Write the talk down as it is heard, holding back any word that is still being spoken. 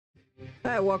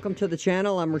Hi, welcome to the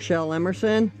channel. I'm Rochelle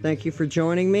Emerson. Thank you for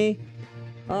joining me.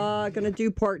 Gonna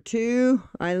do part 2.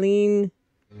 Aileen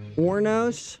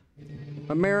Wuornos,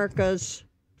 America's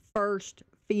first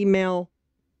female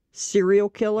serial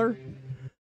killer.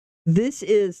 This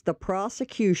is the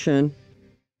prosecution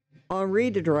on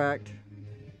redirect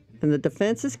in the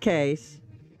defense's case.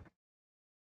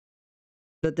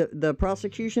 The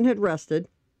prosecution had rested,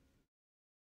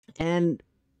 and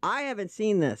I haven't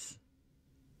seen this.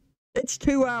 It's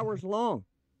 2 hours long,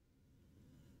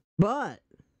 but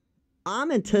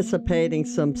I'm anticipating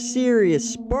some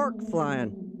serious spark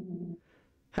flying.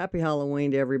 Happy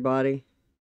Halloween to everybody.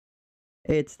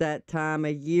 It's that time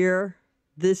of year.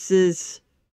 It's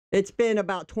been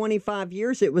about 25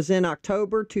 years. It was in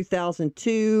October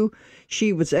 2002.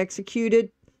 She was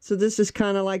executed. So this is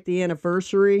kind of like the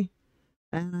anniversary.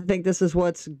 And I think this is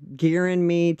what's gearing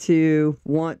me to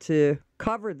want to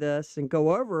cover this and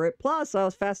go over it. Plus, I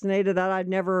was fascinated that I'd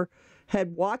never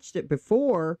had watched it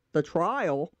before, the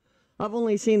trial. I've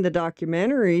only seen the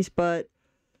documentaries, but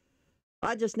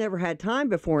I just never had time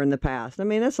before in the past. I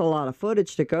mean, that's a lot of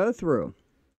footage to go through.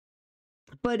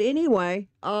 But anyway,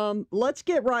 let's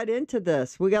get right into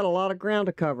this. We got a lot of ground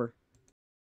to cover.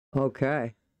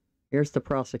 Okay, here's the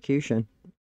prosecution.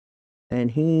 And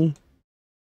he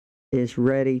is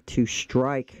ready to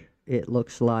strike, it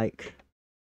looks like.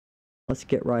 Let's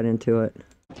get right into it.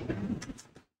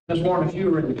 Ms. Wuornos, you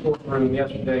were in the courtroom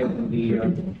yesterday when the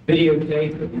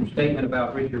videotape of your statement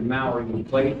about Richard Mallory was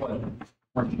played, weren't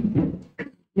you?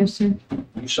 Yes, sir.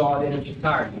 You saw it in its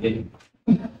entirety, didn't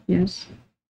you? Yes.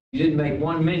 You didn't make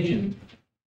one mention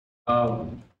of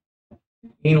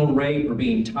anal rape or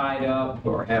being tied up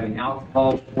or having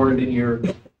alcohol squirted in your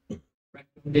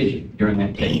rectum, did you, during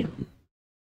that tape?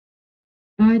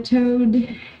 I told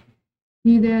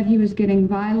you that he was getting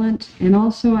violent, and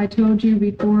also I told you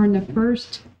before in the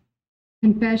first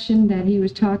confession that he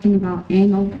was talking about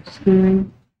anal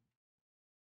screwing.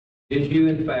 Did you,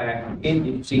 in fact, did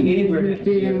you see anywhere in that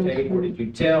videotape, or did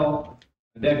you tell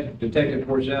Detective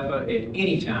Forzepa at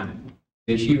any time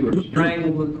that you were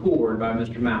strangled with cord by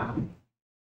Mr. Mallory?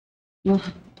 Well,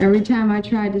 every time I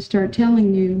tried to start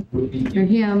telling you or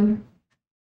him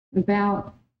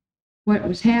about what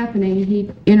was happening,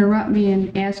 he'd interrupt me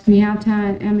and ask me how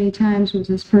many times was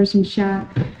this person shot?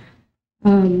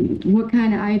 What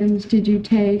kind of items did you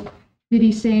take? Did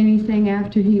he say anything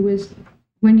after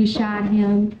when you shot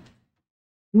him?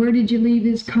 Where did you leave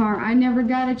his car? I never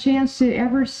got a chance to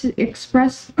ever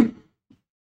express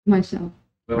myself.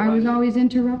 Well, I was always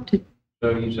interrupted.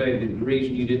 So you say that the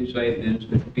reason you didn't say it then is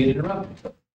because you're being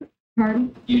interrupted.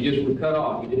 Pardon? You just were cut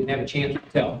off. You didn't have a chance to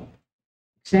tell.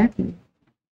 Exactly.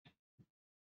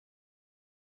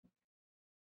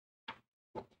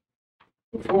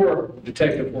 Before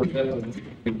Detective Forzepa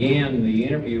began the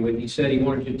interview with, he said he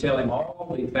wanted you to tell him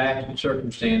all the facts and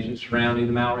circumstances surrounding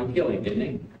the Mallory killing, didn't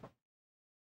he?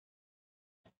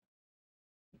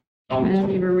 I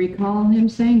don't even recall him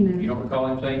saying that. You don't recall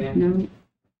him saying that? No.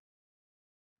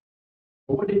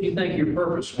 Well, what did you think your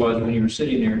purpose was when you were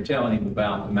sitting there telling him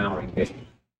about the Mallory case?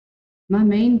 My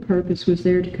main purpose was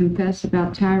there to confess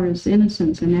about Tyra's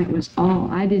innocence, and that was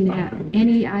all. I didn't have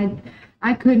any,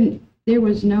 I couldn't, there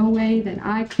was no way that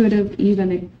I could have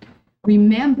even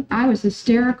remembered. I was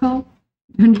hysterical,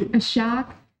 under a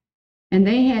shock, and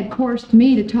they had forced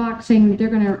me to talk, saying they're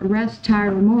going to arrest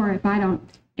Tyra Moore if I don't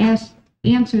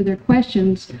answer their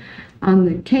questions on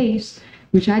the case,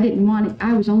 which I didn't want.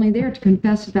 I was only there to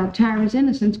confess about Tyra's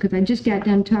innocence because I just got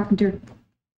done talking to her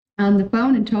on the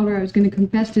phone and told her I was going to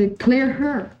confess to clear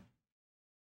her.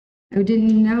 I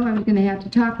didn't know I was going to have to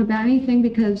talk about anything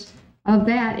because of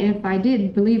that. If I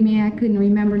did, believe me, I couldn't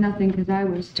remember nothing because I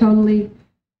was totally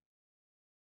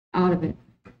out of it.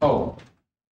 Oh.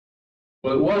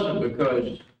 Well, it wasn't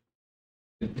because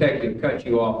the detective cut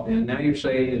you off then. Now you're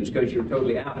saying it was because you were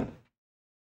totally out of it.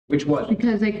 Which was it?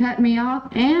 Because they cut me off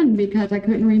and because I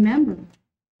couldn't remember.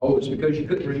 Oh, it's because you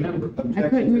couldn't remember. I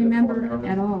couldn't remember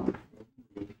at all.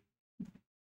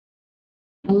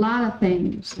 A lot of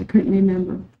things I couldn't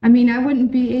remember. I mean, I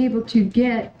wouldn't be able to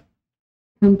get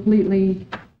completely,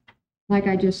 like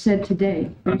I just said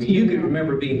today. I mean, you could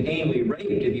remember being anally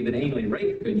raped if you've been anally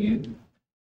raped, couldn't you?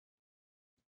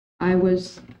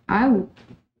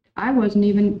 I wasn't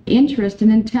even interested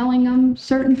in telling them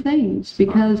certain things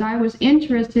because I was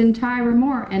interested in Tyra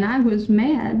Moore, and I was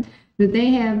mad that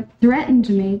they have threatened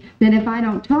me that if I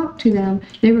don't talk to them,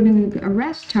 they were going to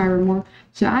arrest Tyra Moore.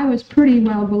 So I was pretty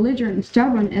well belligerent and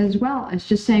stubborn, as well as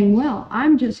just saying, well,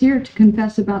 I'm just here to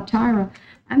confess about Tyra.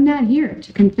 I'm not here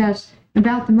to confess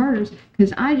about the murders,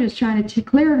 because I just trying to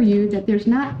clear you that there's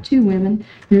not 2 women,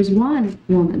 there's 1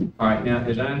 woman. All right, now,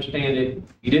 as I understand it,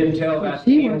 you didn't tell about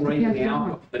She the anal was rape and the kept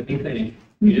alcohol. Let me finish.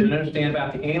 Mm-hmm. You didn't understand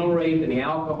about the anal rape and the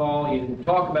alcohol. You didn't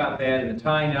talk about that in the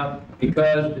tying up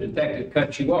because the detective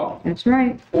cut you off. That's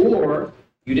right. Or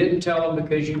you didn't tell them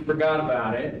because you forgot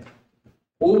about it.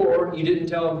 Or you didn't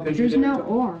tell them because you There's didn't. no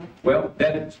or. Well,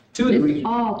 that's 2 of the It's reasons.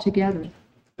 all together.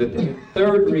 The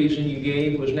third reason you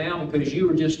gave was now because you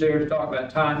were just there to talk about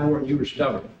Ty Moore and you were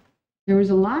stubborn. There was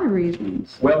a lot of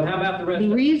reasons. Well, how about the rest The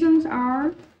of it? reasons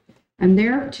are, I'm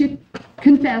there to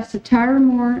confess that Tyra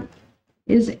Moore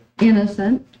is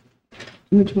innocent,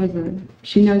 which was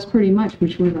she knows pretty much,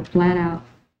 which was a flat out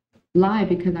lie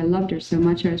because I loved her so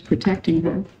much I was protecting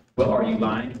her. Well, are you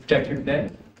lying to protect her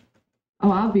today? Oh,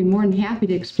 I'll be more than happy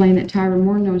to explain that Tyra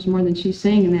Moore knows more than she's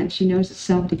saying and that she knows it's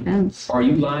self-defense. Are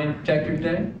you lying to protect her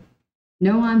today?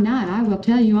 No, I'm not. I will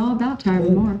tell you all about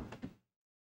Tyra Moore.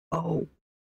 Oh.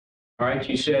 All right,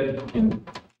 you said,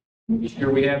 you sure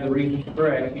we have the reasons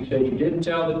correct? You said you didn't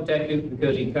tell the detective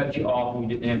because he cut you off and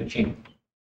you didn't have a chance.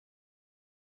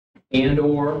 And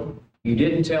or you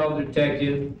didn't tell the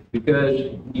detective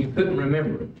because you couldn't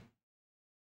remember it.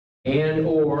 And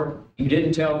or you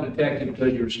didn't tell the detective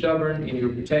because you were stubborn and you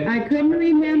were protecting. I couldn't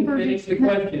remember. Finish the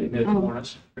question, Ms. Oh.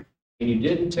 Wuornos. And you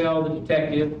didn't tell the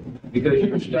detective because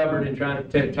you were stubborn and trying to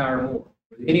protect Tyra Moore.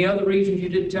 Any other reasons you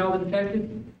didn't tell the detective?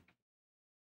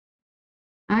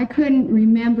 I couldn't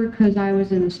remember because I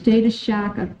was in a state of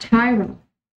shock of Tyra,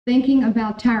 thinking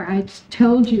about Tyra. I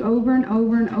told you over and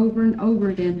over and over and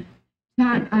over again,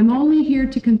 I'm only here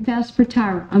to confess for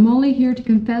Tyra. I'm only here to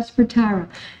confess for Tyra.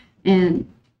 And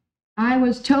I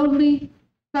was totally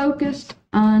focused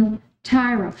on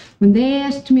Tyra. When they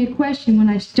asked me a question, when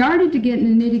I started to get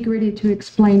in the nitty-gritty to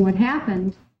explain what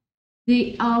happened,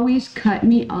 they always cut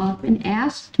me off and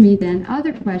asked me then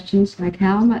other questions like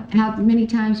how many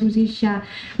times was he shot,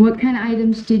 what kind of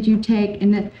items did you take,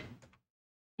 and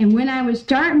when I was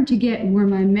starting to get where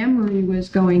my memory was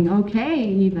going okay,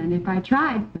 even if I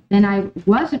tried, but then I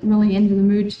wasn't really into the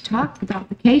mood to talk about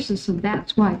the cases, so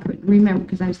that's why I couldn't remember,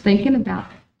 because I was thinking about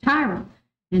Tyra.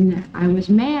 And I was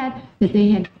mad that they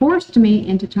had forced me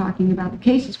into talking about the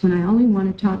cases when I only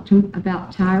wanted to talk to them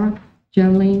about Tyra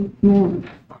Jolene Moore.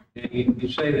 And you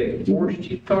say they forced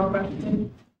you to talk about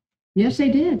it? Yes, they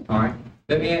did. All right.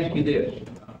 Let me ask you this.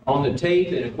 On the tape,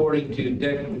 and according to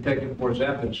Detective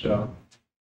Forsyth's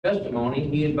testimony,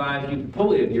 he advised you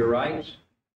fully of your rights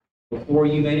before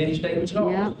you made any statements at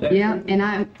all. Yeah, Is that yeah. true?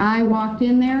 And I walked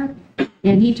in there,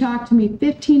 and he talked to me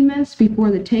 15 minutes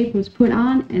before the tape was put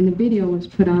on and the video was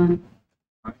put on.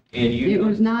 And you, It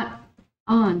was not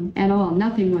on at all.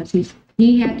 Nothing was.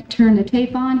 He had to turn the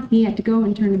tape on. He had to go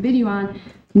and turn the video on.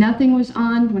 Nothing was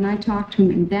on when I talked to him,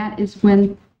 and that is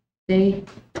when they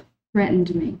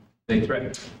threatened me. they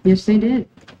threatened. Yes, they did.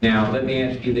 Now, let me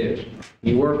ask you this.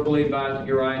 You were fully advised of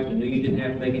your rights and knew you didn't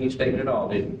have to make any statement at all,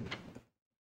 did you?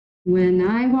 When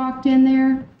I walked in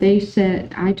there, they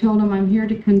said, I told them I'm here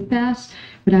to confess,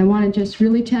 but I want to just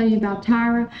really tell you about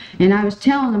Tyra. And I was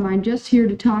telling them I'm just here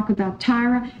to talk about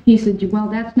Tyra. He said, well,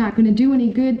 that's not going to do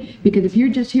any good, because if you're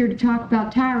just here to talk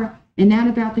about Tyra and not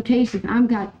about the cases, I've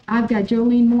got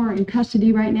Jolene Moore in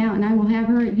custody right now, and I will have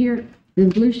her here in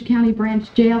the Volusia County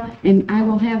Branch Jail, and I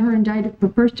will have her indicted for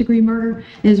first-degree murder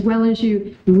as well as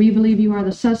you. And we believe you are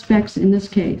the suspects in this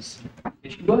case.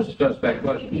 And she was a suspect,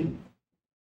 wasn't she?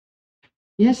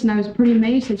 Yes, and I was pretty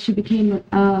amazed that she became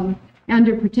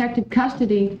under protective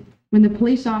custody when the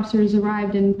police officers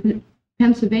arrived in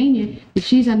Pennsylvania, that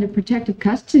she's under protective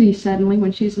custody suddenly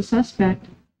when she's a suspect.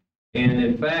 And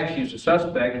in fact, she's a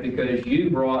suspect because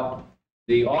you brought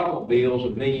the automobiles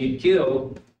of men you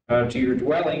killed to your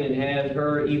dwelling and had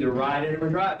her either ride in them or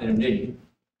drive in them, didn't you?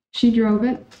 She drove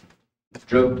it.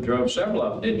 Drove several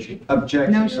of them, didn't she?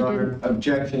 Objection, No, she Your Honor. didn't.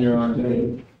 Objection, Your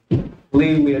Honor.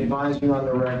 Lee, we advise you on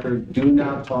the record, do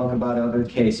not talk about other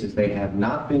cases. They have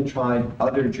not been tried.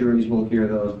 Other juries will hear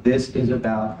those. This is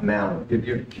about Mallory.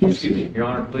 Excuse me, Your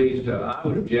Honor, please, I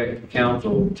would object to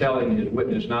counsel telling his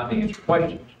witness not to answer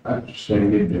questions. I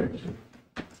sustain the objection.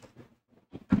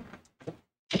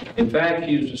 In fact,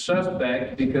 she was a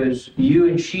suspect because you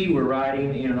and she were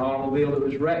riding in an automobile that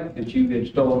was wrecked that you had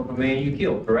stolen from a man you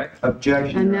killed, correct?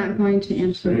 Objection, I'm Your not Honor. going to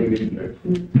answer. Sustain the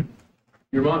objection.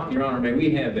 Your Honor, may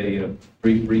we have a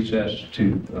brief recess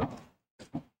to,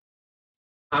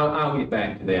 I'll get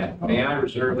back to that. May I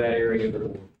reserve that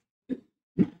area?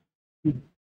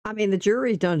 I mean, the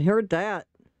jury's done heard that.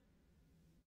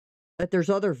 That there's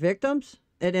other victims?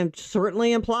 It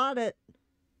certainly implied it.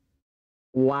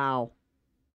 Wow.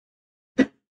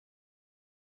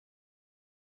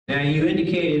 Now, you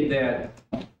indicated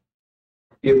that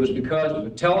it was because of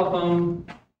a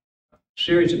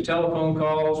series of telephone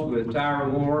calls with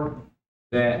Tyra Moore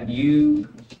that you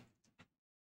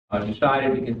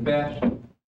decided to confess?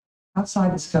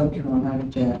 Outside the scope, Your Honor, I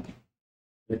object.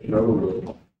 It's no rule.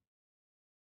 Is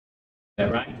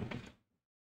that right?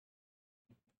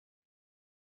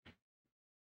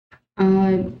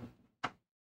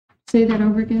 Say that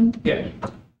over again? Yes.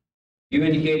 You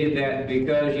indicated that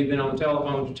because you've been on the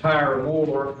telephone to Tyra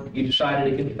Moore, you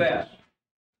decided to confess.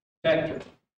 Protect her.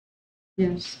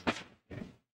 Yes.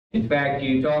 In fact,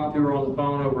 you talked to her on the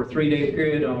phone over a 3-day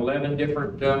period on 11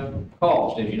 different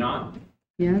calls, did you not?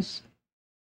 Yes.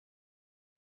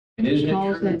 And isn't it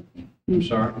Calls true? that, I'm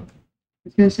sorry. I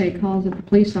was going to say calls that the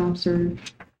police officers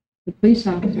forced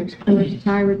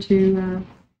Tyra to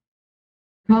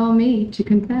call me to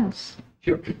confess.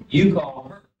 Sure. You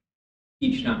called her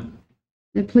each time.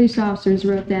 The police officers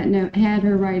wrote that note, had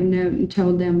her write a note and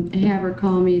told them, have her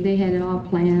call me. They had it all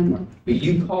planned. But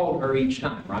you called her each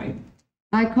time, right?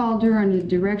 I called her under the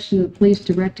direction of the police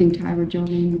directing Tyra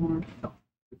Jolene Moore. The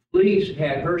police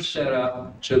had her set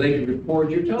up so they could record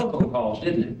your telephone calls,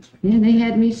 didn't it? Yeah, they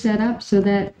had me set up so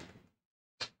that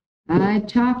I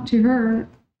talked to her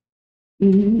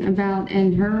about,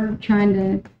 and her trying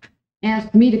to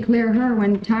ask me to clear her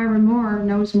when Tyra Moore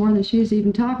knows more than she's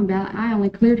even talking about. I only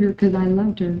cleared her because I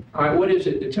loved her. All right, what is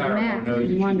it that To Tyra Moore Max knows that and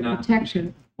she's wanted to not? protect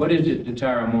her. What is it that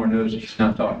Tyra Moore knows that she's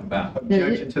not talking about?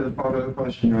 Objection to the part of the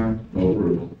question, Your Honor. No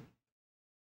rule.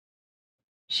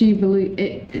 She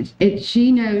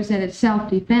she knows that it's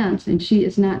self-defense, and she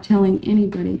is not telling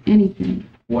anybody anything.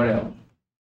 What else?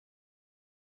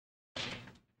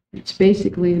 It's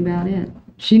basically about it.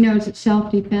 She knows it's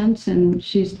self-defense, and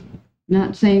she's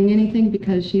not saying anything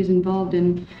because she's involved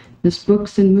in this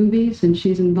books and movies, and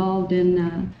she's involved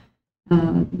in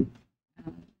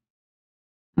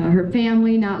her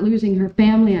family, not losing her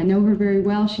family. I know her very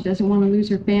well. She doesn't want to lose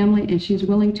her family, and she's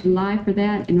willing to lie for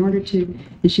that in order to,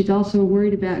 and she's also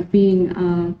worried about being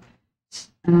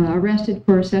arrested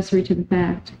for accessory to the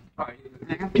fact, All right,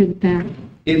 after the fact.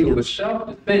 if it was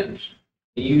self-defense,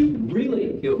 and you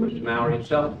really killed Mr. Mallory in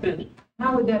self-defense,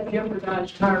 how would that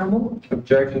jeopardize Tyra Moore?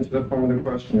 Objection to the part of the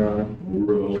question, Your Honor. No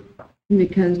rule.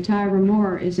 Because Tyra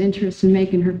Moore is interested in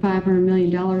making her $500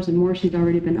 million and more she's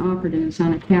already been offered, and it's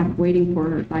on a cap waiting for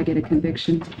her if I get a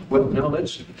conviction. Well, no,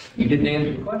 you didn't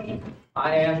answer the question.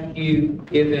 I asked you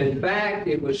if in fact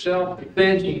it was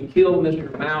self-defense and you killed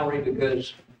Mr. Mallory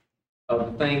because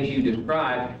of the things you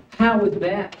described, how would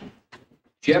that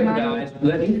jeopardize,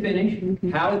 let me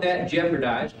finish, how would that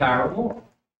jeopardize Tyra Moore?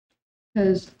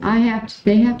 Because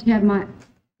they have to have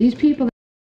these people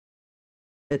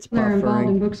It's that are involved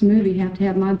in buffering. books and movies have to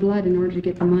have my blood in order to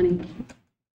get the money.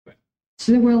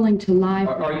 So they're willing to lie.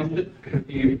 Are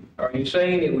you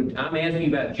saying it would, I'm asking you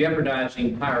about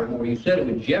jeopardizing Tyra Moore. You said it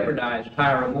would jeopardize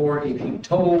Tyra Moore if you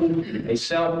told a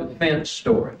self-defense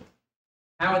story.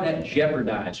 How would that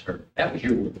jeopardize her? That was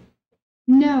your word.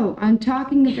 No, I'm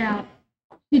talking about,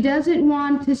 she doesn't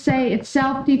want to say it's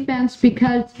self-defense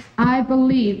because I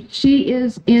believe she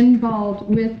is involved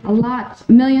with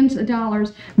millions of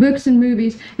dollars, books and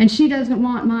movies, and she doesn't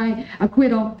want my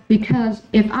acquittal because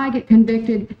if I get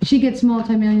convicted, she gets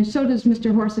multi-millions. So does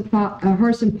Mr.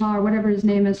 Horsenpaw, or whatever his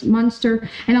name is, Munster,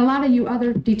 and a lot of you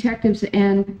other detectives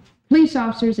and police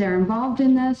officers that are involved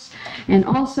in this, and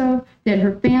also that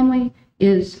her family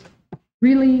is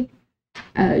really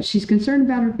she's concerned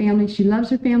about her family. She loves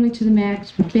her family to the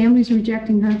max. Her family's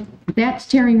rejecting her. That's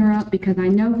tearing her up because I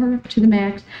know her to the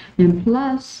max. And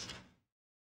plus,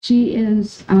 she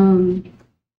is,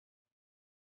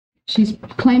 she's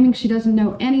claiming she doesn't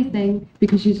know anything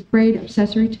because she's afraid,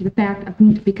 accessory to the fact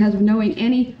of, because of knowing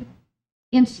any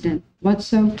incident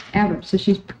whatsoever. So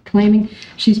she's pretending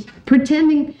she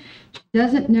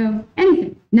doesn't know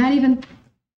anything, not even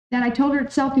that I told her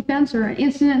it's self-defense or an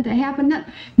incident that happened. No,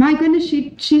 my goodness,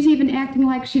 she's even acting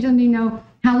like she doesn't even know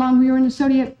how long we were in the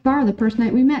Zodiac bar the first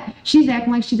night we met. She's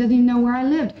acting like she doesn't even know where I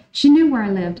lived. She knew where I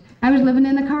lived. I was living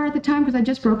in the car at the time because I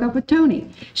just broke up with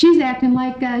Tony. She's acting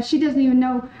like she doesn't even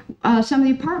know some of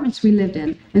the apartments we lived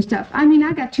in and stuff. I mean,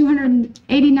 I got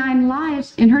 289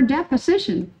 lies in her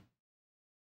deposition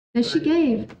that she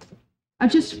gave.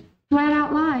 Just flat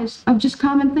out lies of just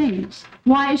common things.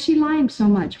 Why is she lying so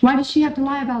much? Why does she have to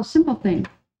lie about a simple thing?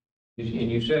 And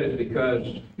you said it's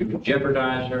because it would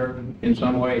jeopardize her in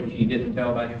some way if she didn't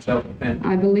tell about her self-defense.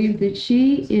 I believe that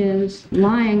she is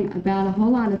lying about a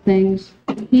whole lot of things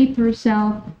to keep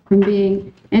herself from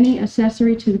being any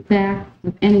accessory to the fact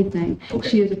of anything. Okay.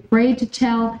 She is afraid to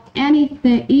tell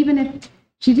anything, even if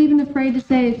she's even afraid to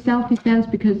say it's self-defense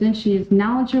because then she is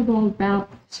knowledgeable about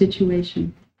the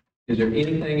situation. Is there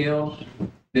anything else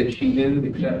that she knew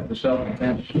except the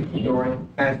self-defense story?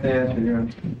 That's the answer, Your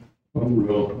Honor.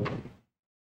 Unreal.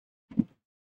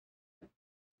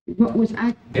 What was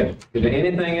I, Yes. Is there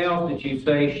anything else that you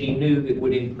say she knew that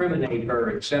would incriminate her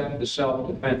except the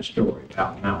self-defense story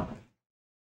out and out?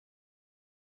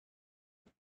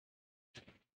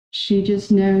 she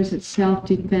just knows it's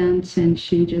self-defense, and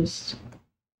she just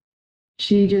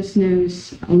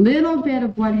knows a little bit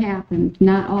of what happened,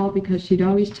 not all, because she'd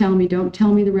always tell me, don't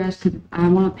tell me the rest, because I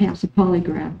want to pass a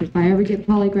polygraph. If I ever get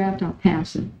polygraphed, I'll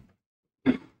pass it.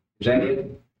 Is that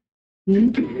it? Hmm?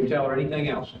 You didn't tell her anything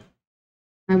else?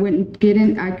 I wouldn't get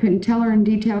in, I couldn't tell her in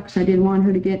detail because I didn't want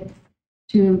her to get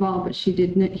too involved, but she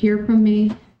didn't hear from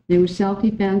me. There was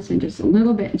self-defense and just a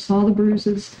little bit, and saw the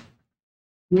bruises,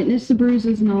 witnessed the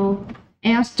bruises and all,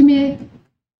 asked me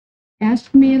a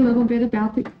little bit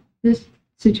about this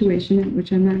situation,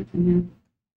 which I'm not,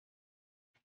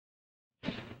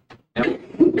 Now,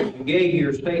 you gave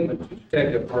your statement to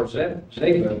Detective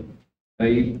Prosecution.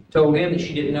 You told him that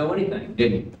she didn't know anything,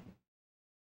 didn't you?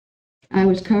 I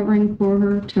was covering for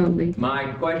her totally.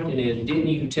 My question is, didn't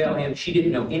you tell him she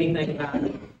didn't know anything about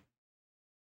it?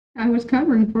 I was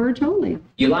covering for her totally.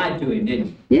 You lied to him,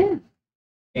 didn't you? Yeah.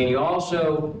 And you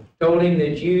also told him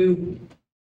that you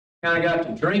kind of got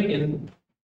to drinking,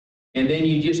 and then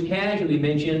you just casually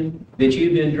mentioned that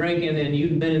you'd been drinking and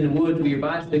you'd been in the woods with your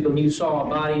bicycle and you saw a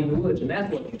body in the woods, and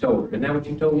that's what you told her. Isn't that what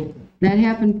you told her? That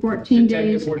happened 14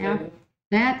 days after.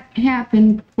 That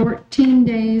happened 14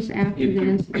 days after the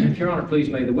incident. If Your Honor, please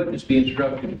may the witness be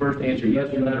instructed to first answer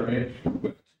yes or no.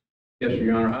 Yes,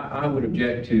 Your Honor. I would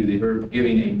object to her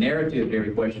giving a narrative to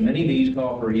every question. Many of these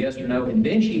call for a yes or no, and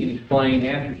then she can explain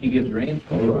after she gives her answer.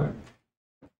 All right.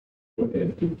 Go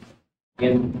ahead.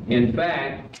 In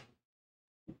fact,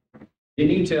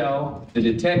 didn't you tell the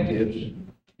detectives,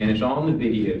 and it's on the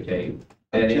videotape,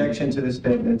 that Objection to the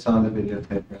statement, it's on the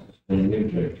videotape.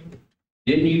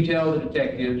 didn't you tell the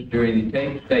detectives during the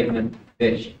tape statement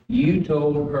that you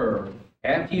told her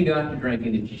after you got to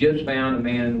drinking that you just found a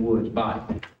man in the woods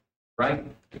body, right?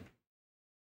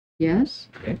 Yes.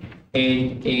 Okay.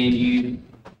 And you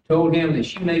told him that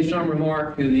she made some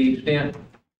remark to the extent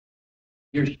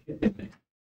you're shitting me,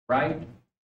 right?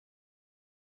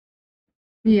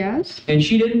 Yes. And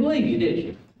she didn't believe you,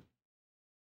 did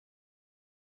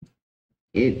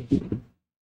she?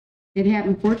 It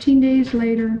happened 14 days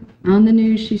later. On the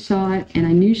news, she saw it, and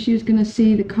I knew she was going to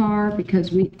see the car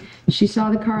because she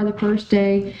saw the car the first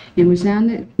day. It was on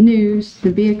the news,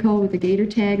 the vehicle with the gator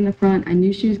tag in the front. I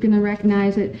knew she was going to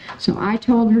recognize it, so I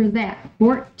told her that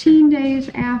 14 days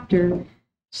after.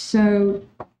 So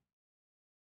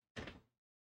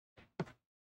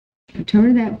I told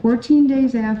her that 14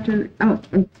 days after.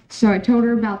 So I told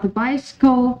her about the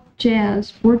bicycle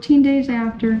jazz 14 days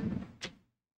after.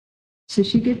 So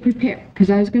she could prepare, because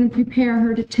I was going to prepare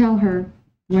her to tell her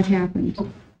what happened.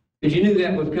 Because you knew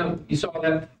that was coming, you saw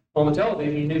that on the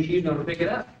television, you knew she was going to pick it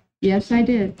up. Yes, I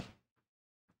did.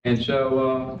 And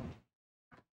so,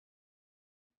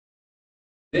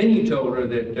 then you told her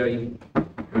that there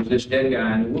was this dead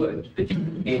guy in the woods that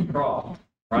you can't cross,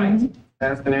 right? Mhm.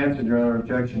 Asked and answered, Your Honor.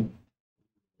 Objection.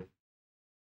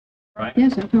 Right?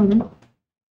 Yes, I told her. But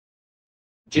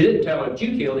you didn't tell her that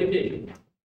you killed him, did you?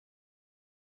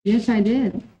 Yes, I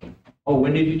did. Oh,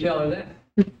 when did you tell her that?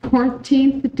 The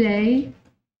 14th day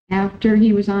after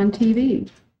he was on TV.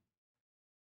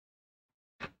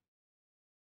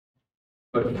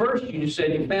 But first you just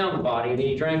said you found the body, and then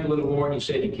you drank a little more and you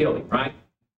said you killed him, right?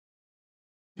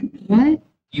 What?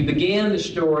 You began the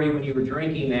story when you were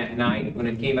drinking that night, when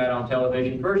it came out on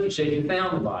television. First you said you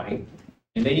found the body,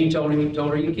 and then you told her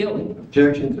you killed him.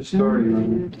 Objection to story, Your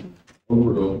Honor.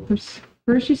 Overruled.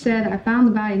 First you said, I found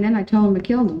the body, and then I told him I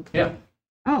killed him. Yeah.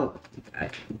 Oh,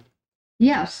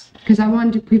 yes, because I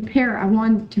wanted to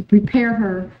prepare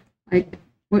her, like,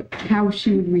 how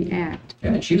she would react.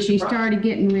 Yeah, and she was She surprised.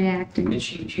 started reacting. And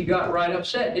she got right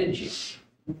upset, didn't she?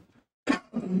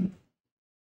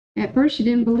 At first, she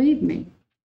didn't believe me.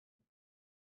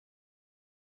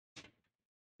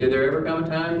 Did there ever come a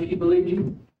time she believed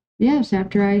you? Yes,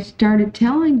 after I started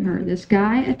telling her, this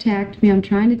guy attacked me, I'm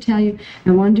trying to tell you, I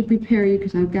wanted to prepare you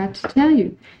because I've got to tell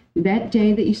you. That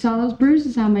day that you saw those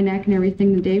bruises on my neck and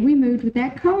everything, the day we moved with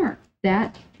that car,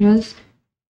 that was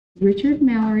Richard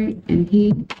Mallory, and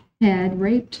he had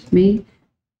raped me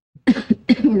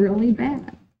really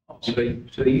bad. So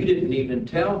you didn't even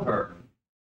tell her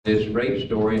this rape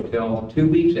story until 2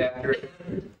 weeks after.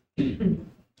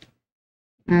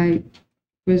 I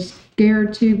was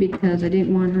scared too because I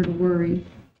didn't want her to worry,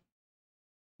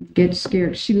 get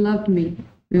scared. She loved me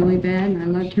really bad, and I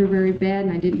loved her very bad,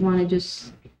 and I didn't want to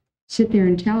just sit there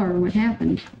and tell her what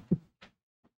happened.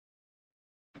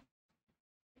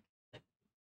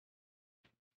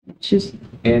 Just,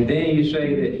 And then you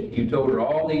say that you told her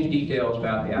all these details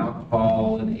about the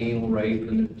alcohol and the anal rape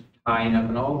and the tying up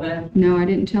and all that? no, I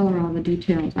didn't tell her all the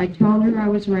details. I told her I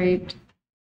was raped.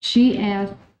 She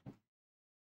asked,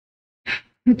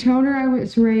 I told her I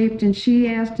was raped, and she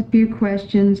asked a few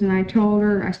questions, and I told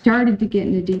her, I started to get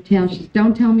into details. She said,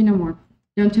 don't tell me no more.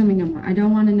 Don't tell me no more. I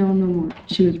don't want to know no more.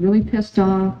 She was really pissed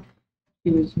off.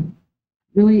 She was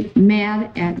really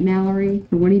mad at Mallory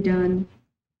for what he done,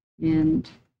 and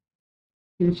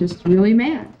she was just really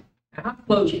mad. How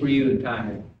close were you and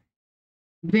Tyra?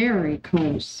 Very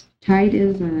close. Tight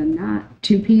as a knot,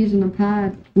 two peas in a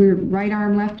pod. We were right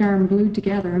arm, left arm glued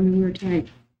together. I mean, we were tight.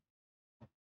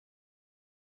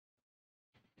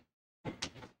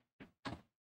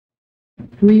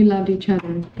 We loved each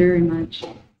other very much.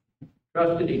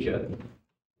 Trusted each other?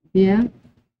 Yeah.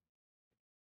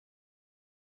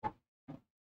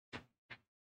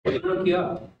 What broke you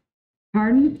up?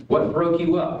 Pardon? What broke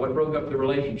you up? What broke up the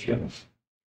relationship?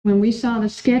 When we saw the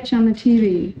sketch on the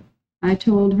TV, I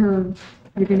told her,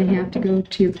 you're going to have to go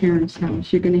to your parents'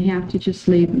 house. You're going to have to just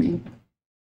leave me.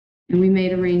 And we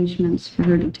made arrangements for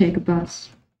her to take a bus.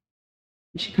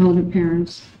 She called her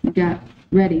parents and got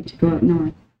ready to go up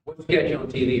north. What sketch on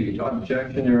TV are you talking about?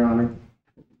 Objection, Your Honor.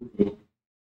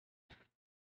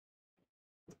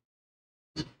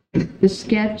 The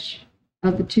sketch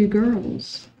of the two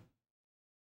girls.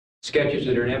 Sketches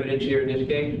that are in evidence here in this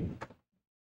case?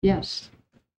 Yes.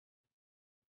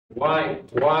 Why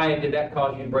did that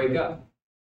cause you to break up?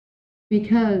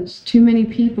 Because too many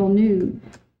people knew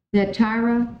that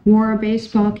Tyra wore a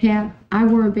baseball cap, I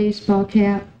wore a baseball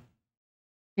cap,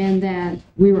 and that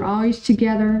we were always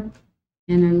together,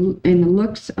 and the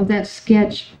looks of that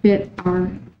sketch fit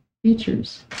our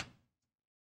features.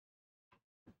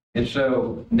 And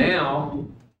so now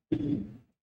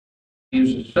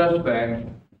he's a suspect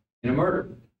in a murder.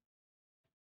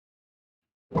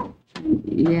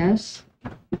 Yes.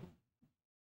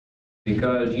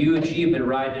 Because you and she have been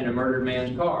riding in a murdered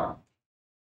man's car.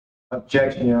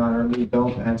 Objection, Your Honor. Lee,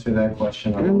 don't answer that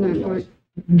question. I'm not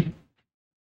going.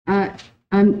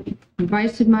 I'm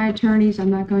advice of my attorneys. I'm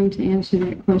not going to answer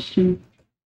that question.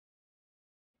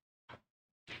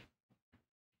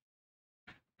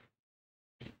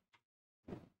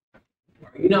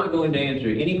 Are you not going to answer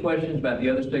any questions about the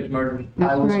other 6 murders?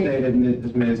 That's I will right.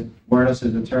 state, Ms.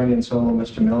 Wuornos' attorney and solo,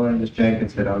 Mr. Miller and Ms.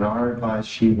 Jenkins, that on our advice,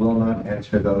 she will not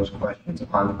answer those questions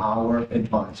on our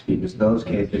advice because those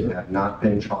cases have not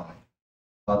been tried.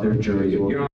 Other juries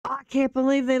will. I can't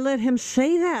believe they let him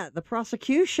say that, the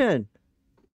prosecution.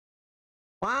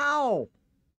 Wow.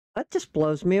 That just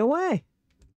blows me away.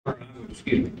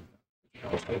 Excuse me.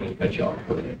 I was going to cut you off.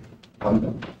 I'm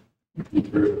done.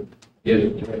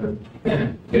 Yes,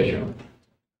 yes, Your Honor.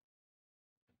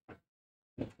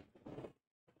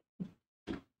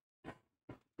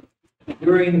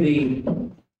 During the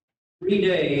 3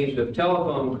 days of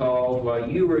telephone calls while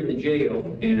you were in the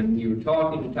jail and you were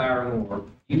talking to Tyra Moore,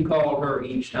 you called her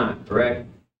each time, correct?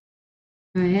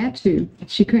 I had to.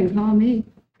 She couldn't call me.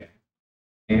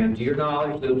 And to your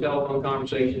knowledge, those telephone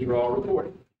conversations were all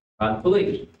recorded by the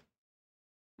police.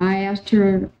 I asked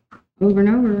her over and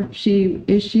over,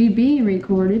 is she being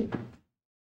recorded?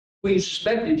 Well, you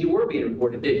suspected you were being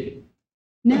recorded, didn't you?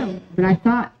 No, but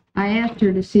I asked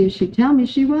her to see if she'd tell me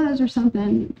she was or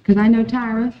something, because I know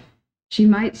Tyra. She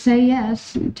might say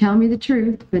yes and tell me the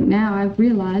truth, but now I've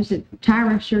realized that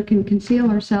Tyra sure can conceal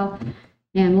herself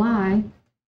and lie.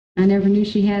 I never knew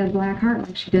she had a black heart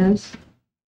like she does.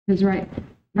 Because right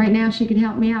now she could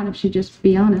help me out if she'd just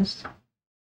be honest.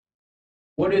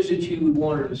 What is it you would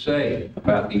want her to say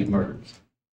about these murders?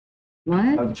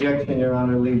 What? Objection, Your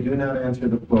Honor. Lee, do not answer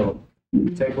the plural.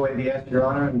 Take away the yes, Your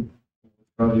Honor, and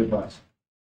throw the advice.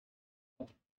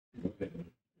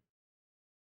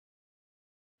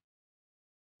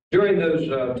 During those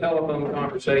telephone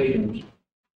conversations,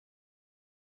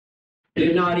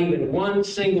 did not even one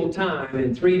single time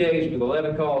in 3 days with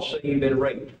 11 calls say you've been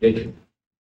raped, did you?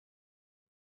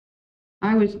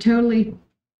 I was totally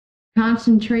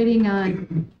concentrating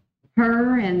on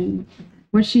her and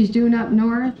what she's doing up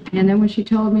north. And then when she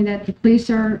told me that the police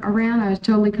are around, I was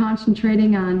totally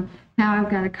concentrating on how I've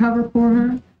got to cover for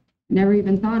her. Never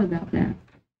even thought about that.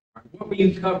 What were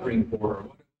you covering for her?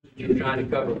 What was it you were trying to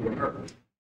cover for her?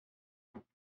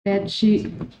 That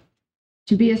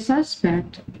to be a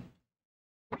suspect.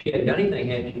 She hadn't done anything,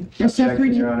 had she? Accessory.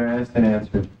 Objection, Your Honor. Asked and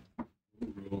answered.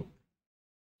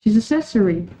 She's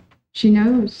accessory. She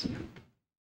knows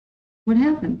what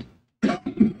happened.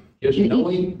 Just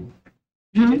knowing?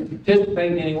 She Huh? didn't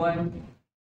participate in any way?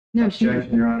 No,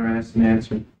 Objection, Your Honor. Asked and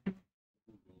answered.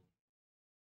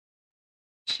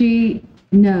 she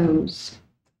knows.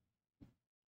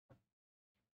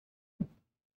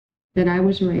 that I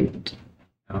was raped.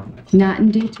 No. Not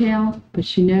in detail, but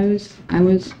she knows I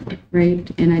was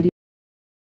raped and I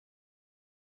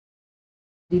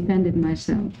defended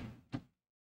myself.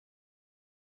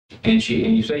 And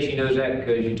you say she knows that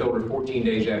because you told her 14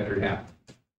 days after it happened.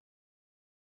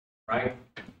 Right?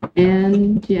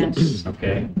 And yes,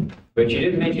 Okay. But you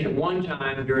didn't mention it one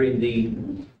time during the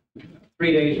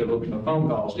 3 days of phone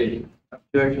calls, did you?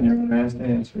 Objection, Your Honor, has to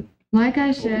answer. like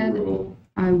I said, Overruled.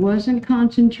 I wasn't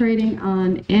concentrating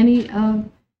on any of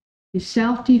the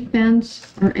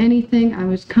self-defense or anything. I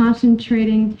was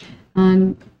concentrating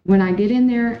on when I get in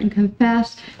there and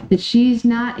confess that she's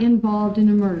not involved in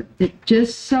a murder, that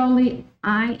just solely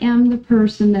I am the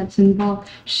person that's involved.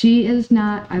 She is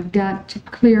not. I've got to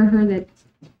clear her that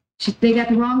they got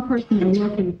the wrong person they're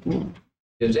looking for.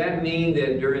 Does that mean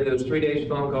that during those 3 days of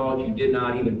phone calls, you did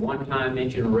not even one time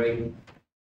mention a rape?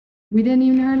 We didn't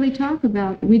even hardly talk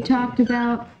about, we talked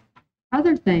about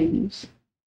other things,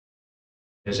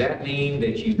 Does that mean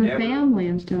that you her never? family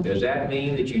and stuff. Does that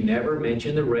mean that you never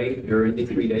mentioned the rape during the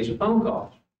 3 days of phone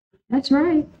calls? That's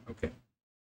right. Okay.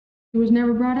 It was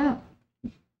never brought up.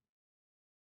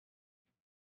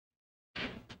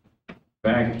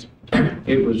 In fact,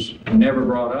 it was never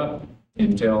brought up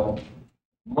until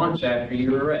months after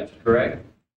your arrest, correct?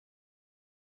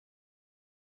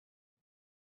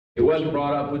 It wasn't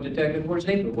brought up with Detective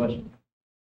Forsythe, was it?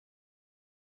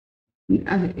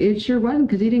 It sure wasn't,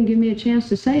 because he didn't give me a chance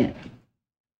to say it.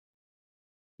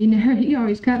 He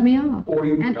always cut me off. Or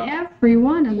you And forgot. every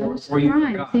one of those Or you times,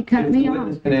 forgot. he cut me The off.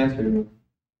 witness can answer.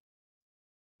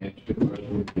 Answer the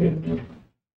question.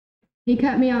 He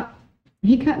cut me off.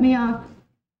 He cut me off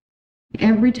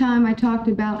every time I talked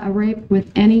about a rape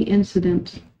with any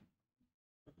incident.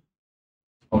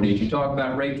 Oh, did you talk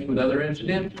about rapes with other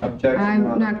incidents? Objection, Your I'm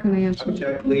Honor. not going to answer.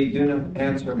 Object, Lee, do not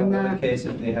answer I'm about other not.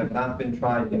 cases. They have not been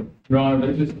tried yet. Your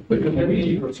Honor, excuse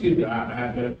me,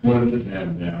 I wanted to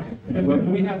have now.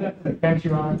 Can we have that, thanks,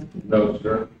 Your Honor? No,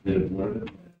 sir. Didn't want it.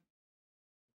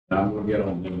 I'm gonna get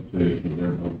on them too,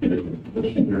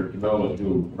 because there's no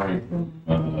to refrain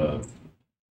from,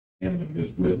 handling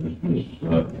this witness, Ms.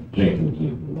 Jenkins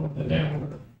is the one that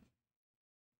handled her.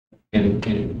 And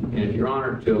if Your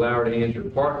Honor, to allow her to answer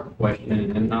part of the question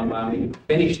and not allow me to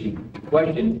finish the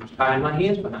question, tying my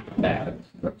hands behind my back.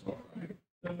 That's all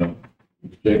right.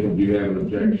 Ms. Jenkins, do you have an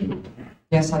objection?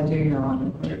 Yes, I do, Your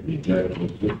Honor. The objection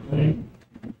is 16.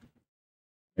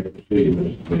 Proceed,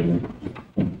 Mr.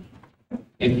 Taylor.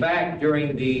 In fact,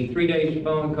 during the 3 days of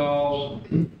phone calls,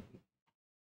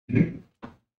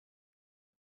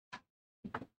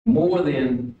 more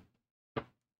than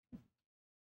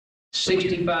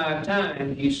 65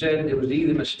 times, you said it was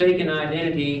either mistaken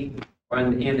identity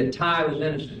and that Ty was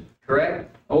innocent,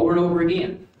 correct? Over and over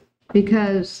again.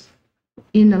 Because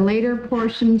in the later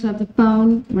portions of the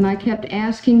phone, when I kept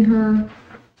asking her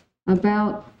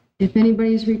about if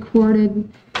anybody's recorded,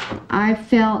 I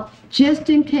felt just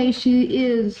in case she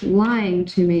is lying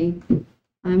to me,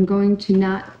 I'm going to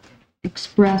not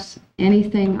express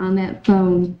anything on that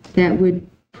phone that would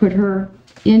put her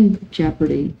in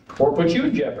jeopardy. Or put you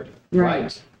in jeopardy.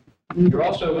 Right. You're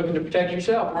also looking to protect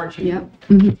yourself, aren't you? Yep.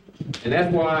 Mhm. And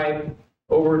that's why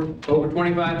over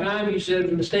 25 times you said it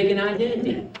was mistaken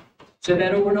identity. Said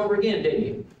that over and over again, didn't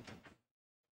you?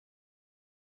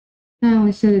 I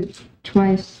only said it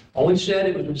twice, Only said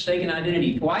it was mistaken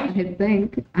identity twice? I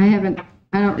think. I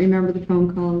don't remember the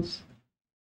phone calls,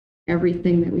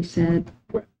 everything that we said.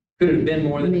 Could have been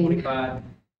more than I mean- 25.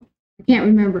 I can't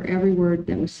remember every word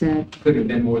that was said. Could have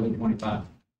been more than 25.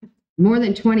 More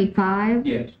than 25?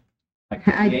 Yes. Like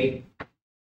I- 58.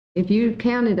 If you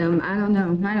counted them, I don't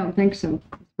know. I don't think so,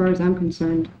 as far as I'm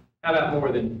concerned. How about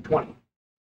more than 20?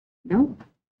 No,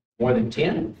 More than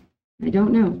 10? I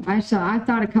don't know. I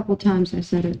thought a couple times I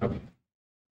said it. Okay.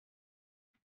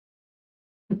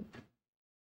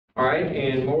 All right,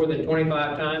 and more than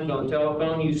 25 times on the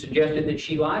telephone, you suggested that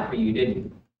she lied for you, didn't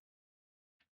you?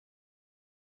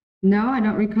 No, I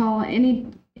don't recall any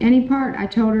part. I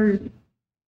told her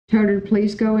to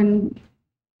please go and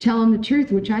tell him the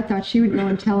truth, which I thought she would go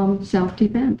and tell him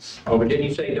self-defense. Oh, but didn't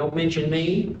you say, don't mention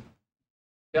me?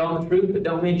 Tell them the truth, but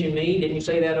don't mention me? Didn't you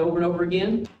say that over and over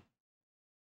again?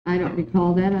 I don't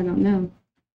recall that. I don't know.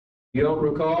 You don't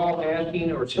recall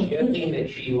asking or suggesting that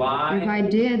she lied? If I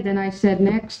did, then I said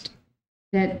next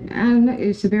that, I don't know,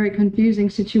 it's a very confusing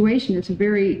situation. It's a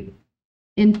very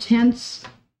intense,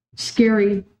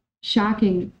 scary,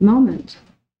 shocking moment.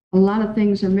 A lot of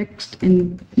things are mixed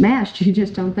and mashed. You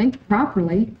just don't think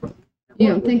properly. You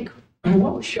don't think, And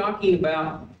what was shocking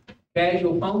about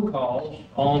casual phone calls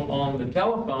on the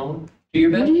telephone To your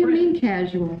What best do you friend? mean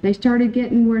casual? They started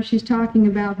getting where she's talking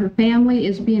about her family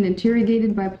is being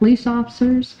interrogated by police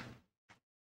officers.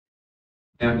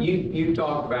 Now, you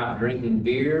talk about drinking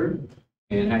beer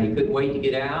and how you couldn't wait to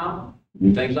get out,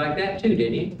 and things like that too,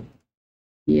 didn't you?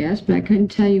 Yes, but I couldn't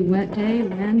tell you what day,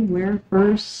 when, where,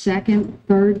 first, second,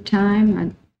 third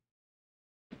time.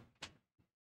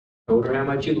 Told her how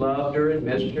much you loved her and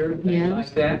missed her, things Yes.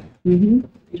 like that. Mm-hmm.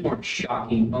 These weren't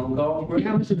shocking phone calls, were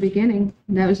That they? was the beginning.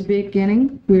 That was the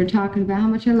beginning. We were talking about how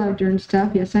much I loved her and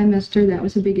stuff. Yes, I missed her. That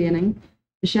was the beginning.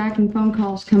 The shocking phone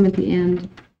calls come at the end.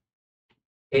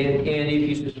 And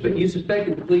if you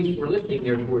suspected the police were listening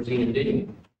there towards the end, didn't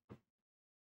you?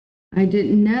 I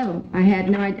didn't know.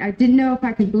 I didn't know if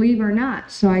I could believe her or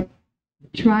not. So I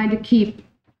tried to keep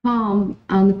calm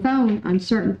on the phone on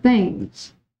certain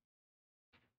things.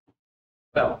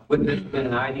 Well, wouldn't this have been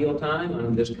an ideal time under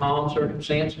this calm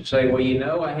circumstance to say, well, you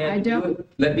know, I had to do it.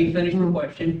 Let me finish the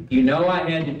question. You know, I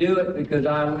had to do it because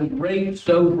I was raped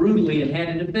so brutally and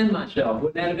had to defend myself.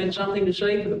 Wouldn't that have been something to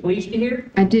say for the police to hear?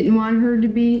 I didn't want her to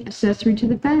be accessory to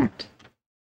the fact.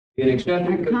 An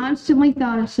accessory I to- constantly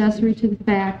thought accessory to the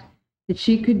fact that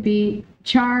she could be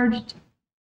charged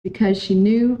because she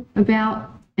knew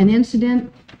about an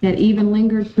incident that even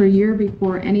lingered for a year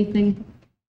before anything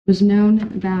was known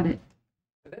about it.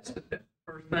 That's the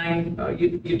first thing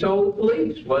you told the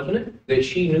police, wasn't it? That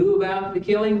she knew about the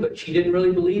killing, but she didn't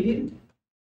really believe you?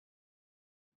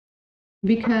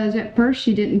 Because at first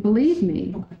she didn't believe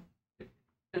me.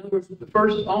 In other words,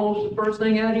 almost the first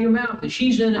thing out of your mouth, that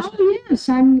she's innocent. Oh, yes,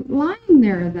 I'm lying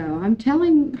there, though. I'm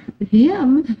telling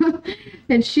him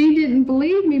that she didn't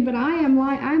believe me, but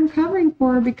I'm covering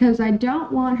for her because I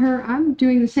don't want her. I'm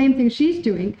doing the same thing she's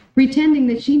doing, pretending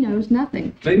that she knows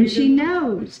nothing. Maybe And she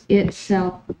knows it's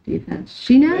self-defense.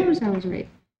 She knows I was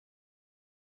raped.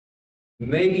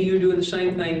 Maybe you're doing the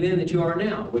same thing then that you are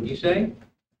now, would you say?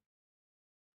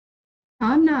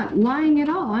 I'm not lying at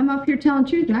all. I'm up here telling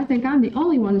truth, and I think I'm the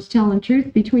only one that's telling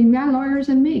truth between my lawyers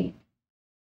and me.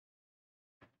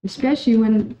 Especially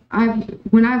when I've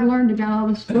learned about all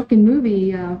this book and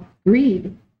movie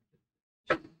greed.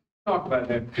 Talk about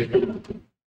that.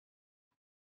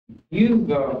 You've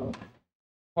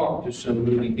talked to some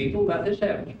movie people about this,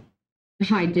 haven't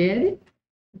you? I did.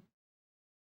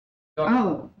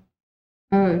 Talk-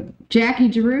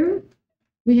 Jackie Giroux.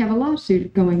 We have a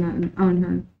lawsuit going on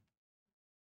her.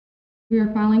 We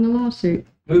are filing a lawsuit.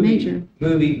 Major.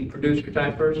 Movie producer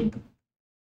type person?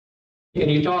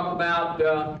 And you talk about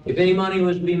if any money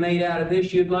was to be made out of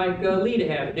this, you'd like Lee to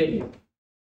have it, didn't you?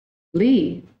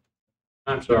 Lee.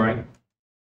 I'm sorry.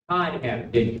 Ty to have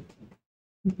it, didn't you?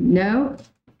 No,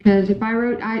 because if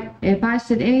I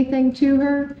said anything to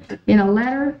her in a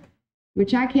letter,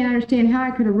 which I can't understand how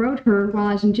I could have wrote her while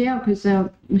I was in jail, because as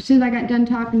soon as I got done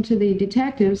talking to the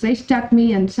detectives, they stuck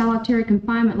me in solitary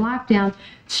confinement lockdown,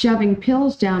 shoving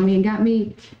pills down me and got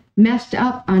me messed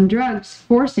up on drugs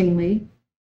forcingly.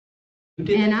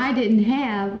 And I didn't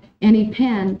have any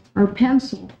pen or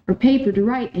pencil or paper to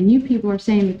write, and you people are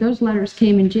saying that those letters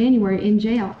came in January in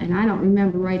jail, and I don't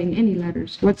remember writing any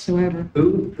letters whatsoever.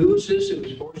 Who was this that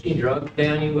was forcing drugs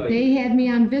down you? They had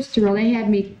me on Visceral. They had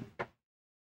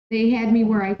me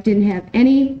where I didn't have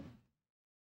any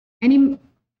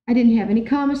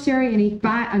commissary,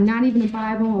 not even a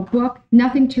Bible, a book,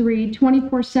 nothing to read,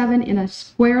 24/7 in a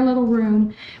square little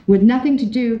room with nothing to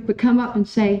do but come up and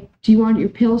say, do you want your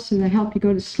pills so they help you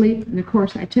go to sleep? And of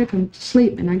course I took them to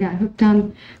sleep and I got hooked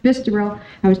on Visceral.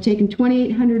 I was taking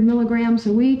 2,800 milligrams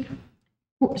a week,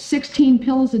 16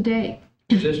 pills a day,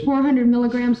 400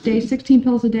 milligrams a day, 16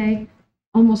 pills a day,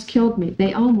 almost killed me.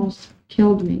 They almost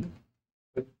killed me.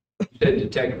 You said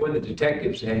detective. What did the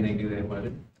detectives say anything to that, was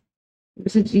it? It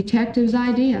was a detective's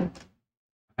idea.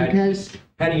 Because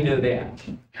How do you know that?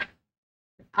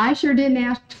 I sure didn't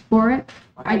ask for it.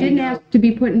 I didn't ask to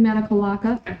be put in medical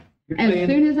lockup. You're As saying-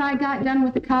 soon as I got done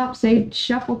with the cops, they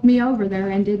shuffled me over there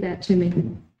and did that to me.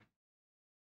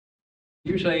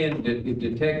 You're saying that the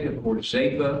detective or the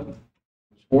SAPA was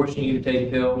forcing you to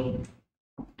take pills?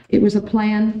 It was a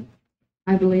plan,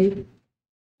 I believe.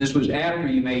 This was after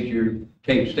you made your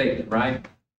tape statement, right?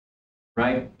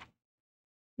 Right?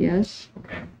 Yes.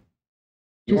 Okay.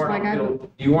 You Just weren't like on pills.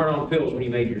 You weren't on pills when you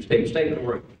made your tape statement,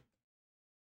 were you?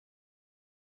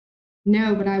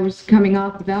 No, but I was coming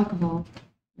off of alcohol.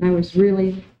 I was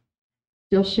really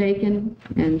still shaking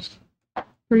and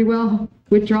pretty well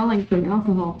withdrawing from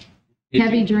alcohol.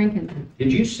 Heavy drinking.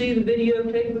 Did you see the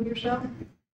videotape of yourself?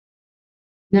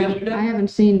 No, Yesterday? I've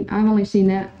only seen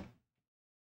that.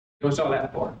 You only saw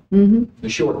that part, Mm-hmm. the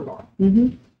short part.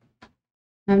 Mm-hmm.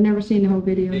 I've never seen the whole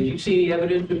video. Did you see the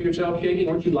evidence of yourself shaking?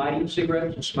 Weren't you lighting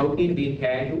cigarettes and smoking and being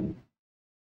casual?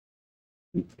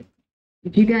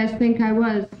 If you guys think I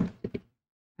was,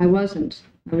 I wasn't.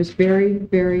 I was very,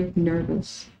 very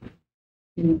nervous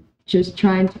and just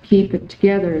trying to keep it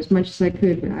together as much as I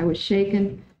could, but I was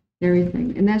shaking,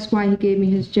 everything. And that's why he gave me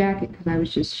his jacket, because I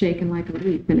was just shaking like a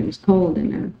leaf and it was cold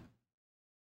in there,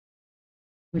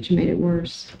 which made it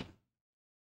worse.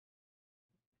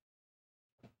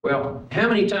 Well, how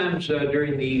many times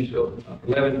during these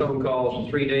 11 phone calls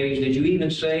in 3 days did you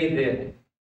even say that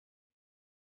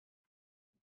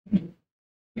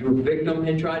your victim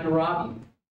had tried to rob you?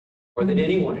 Or that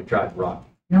anyone had tried to rob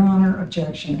you? Your Honor,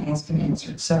 objection asked and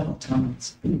answered several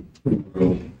times.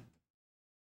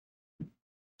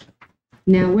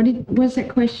 Now, what's that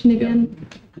question again?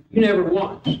 You never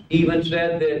once even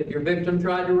said that your victim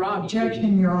tried to rob you.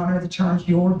 Objection, Your Honor, the charge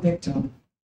your victim.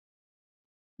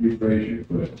 Rephrase your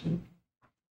question.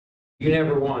 You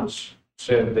never once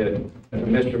said that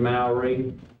Mr.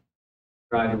 Mallory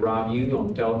tried to rob you on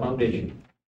the telephone, did you?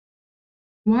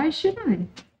 Why should I?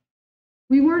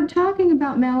 We weren't talking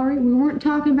about Mallory. We weren't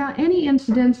talking about any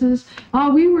incidences.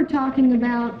 All we were talking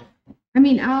about,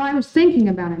 all I was thinking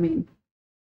about,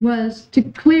 was to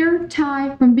clear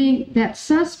Ty from being that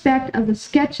suspect of the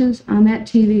sketches on that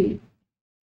TV.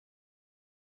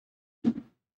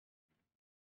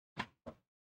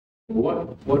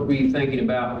 What were you thinking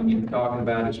about when you were talking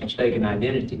about his mistaken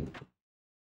identity?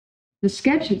 The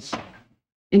sketches.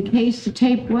 In case the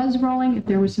tape was rolling, if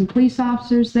there were some police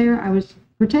officers there, I was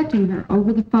protecting her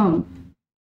over the phone.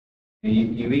 And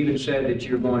you even said that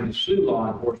you're going to sue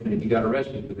law enforcement if you got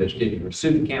arrested for this, did you? Or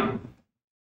sue the county?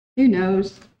 Who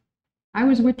knows? I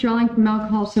was withdrawing from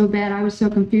alcohol so bad, I was so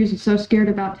confused and so scared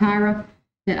about Tyra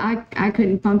that I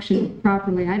couldn't function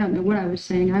properly. I don't know what I was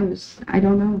saying. I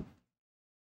don't know.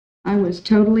 I was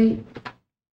totally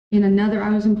I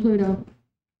was in Pluto.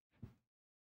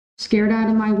 Scared out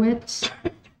of my wits.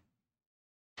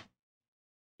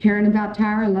 Caring about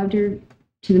Tyra, loved her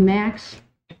to the max.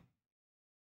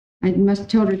 I must have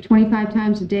told her 25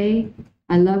 times a day,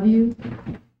 I love you.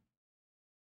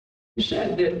 You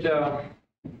said that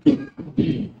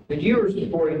you were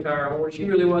supporting Tyra Moore. She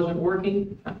really wasn't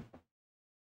working. Is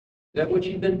that what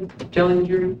you've been telling the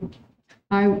jury?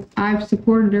 I've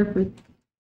supported her for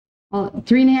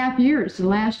 3.5 years. The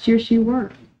last year she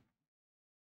worked.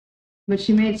 But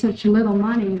she made such little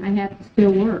money, I had to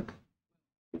still work.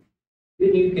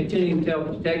 Didn't you continue to tell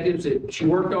detectives that she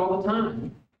worked all the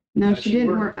time? No, she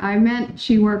didn't work. I meant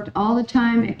she worked all the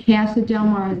time at Casa Del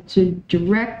Mar. So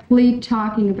directly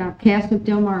talking about Casa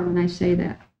Del Mar when I say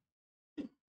that.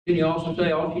 Didn't you also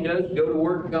say all she does is go to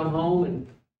work and come home and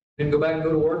then go back and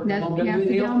go to work? That's Casa Casa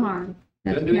Del Mar.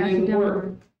 That's Doesn't do Casa anything Del with Mar.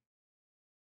 work.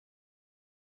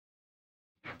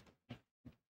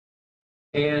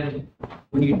 And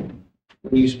when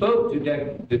you spoke to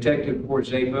Detective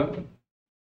Porzepa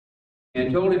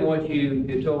and told him what you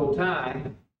had told Ty,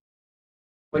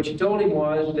 what you told him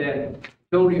was that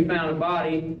you found a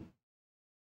body,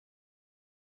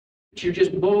 but you're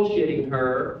just bullshitting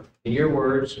her, in your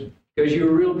words, because you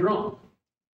were real drunk.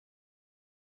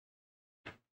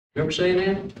 Remember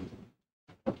saying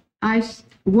that?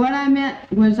 What I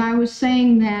meant was I was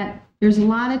saying that there's a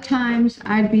lot of times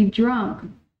I'd be drunk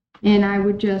and I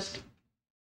would just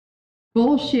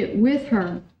bullshit with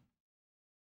her.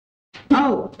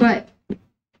 Oh, but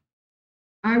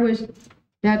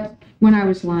that's when I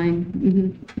was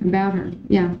lying about her.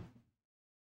 Yeah.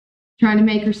 Trying to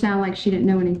make her sound like she didn't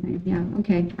know anything. Yeah,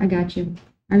 okay, I got you.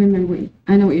 I remember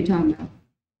I know what you're talking about.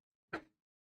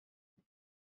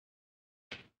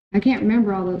 I can't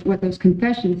remember what those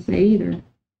confessions say either.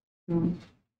 So.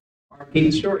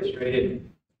 Keep the story straight, isn't it?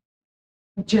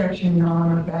 Objection, Your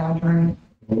Honor, badgering.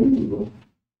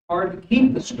 Hard to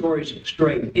keep the stories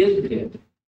straight, isn't it?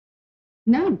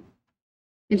 No.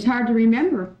 It's hard to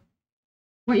remember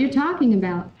what you're talking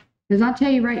about. Because I'll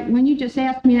tell you right, when you just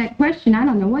asked me that question, I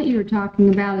don't know what you were talking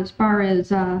about as far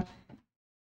as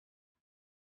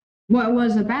what it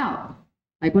was about.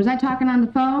 Like, was I talking on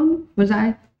the phone?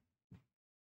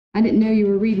 I didn't know you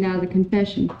were reading out of the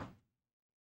confession.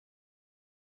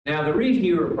 Now, the reason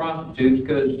you were a prostitute is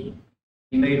because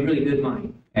you made really good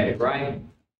money at it, right?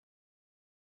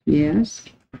 Yes.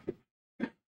 In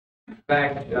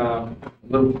fact,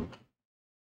 the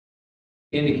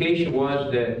indication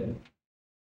was that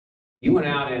you went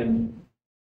out and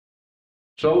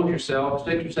sold yourself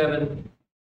 6 or 7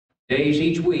 days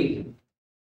each week.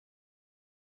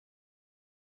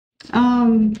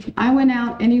 I went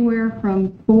out anywhere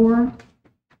from 4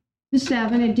 to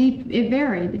 7. It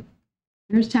varied.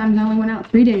 There's times I only went out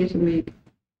 3 days a week,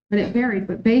 but it varied.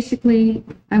 But basically,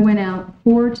 I went out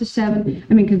 4 to 7.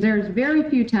 Because there's very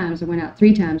few times I went out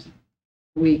 3 times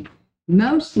a week.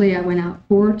 Mostly I went out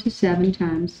 4 to 7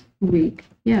 times a week.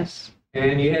 Yes.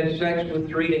 And you had sex with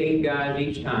 3 to 8 guys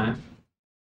each time.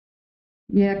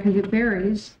 Yeah, because it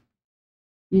varies.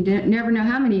 You never know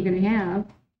how many you're going to have.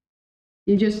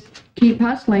 You just keep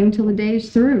hustling till the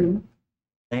day's through.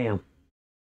 Damn.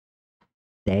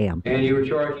 Damn. And you were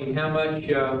charging how much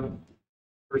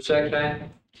per sex act?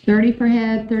 30 for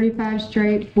head, 35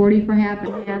 straight, 40 for half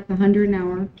and half, 100 an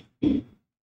hour. You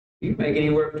make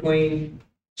anywhere between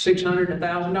 $600 and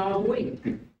 $1,000 a week.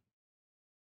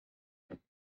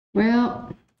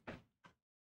 Well,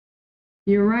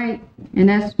 you're right. And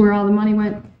that's where all the money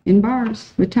went in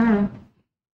bars with Tyra.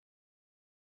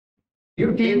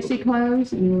 You're Fancy capable,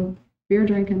 clothes and beer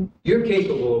drinking. you're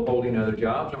capable of holding other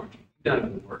jobs, aren't you? You've done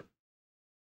it before.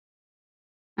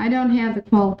 I don't have the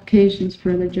qualifications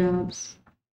for the jobs.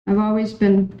 I've always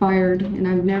been fired and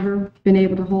I've never been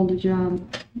able to hold a job.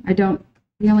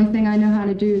 The only thing I know how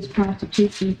to do is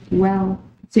prostitution well.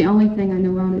 It's the only thing I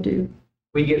know how to do.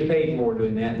 We get paid more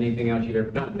doing that than anything else you've ever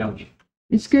done, don't you?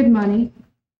 It's good money.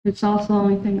 It's also the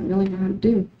only thing I really know how to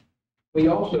do. We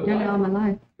also I've done it all my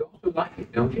life. You also like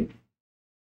it, don't you?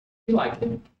 You like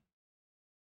it.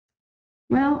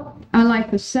 Well, I like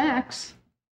the sex,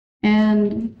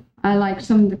 and I like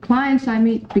some of the clients I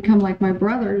meet become like my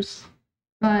brothers,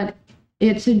 but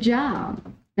it's a job.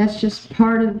 That's just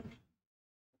part of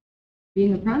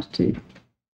being a prostitute.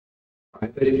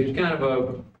 Right, but it was kind of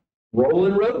a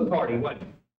rolling road party, wasn't it?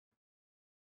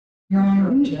 Your Honor,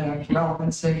 object.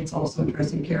 Relevancy, it's also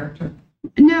addressing character.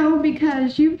 No,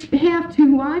 because you have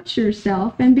to watch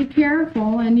yourself and be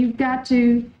careful, and you've got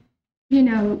to,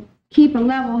 keep a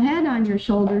level head on your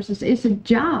shoulders. It's a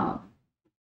job.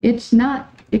 It's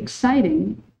not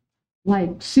exciting,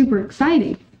 like super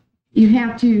exciting. You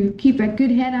have to keep a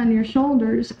good head on your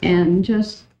shoulders and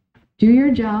just do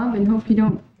your job and hope you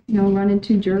don't, run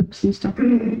into jerks and stuff.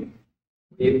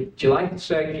 If you like the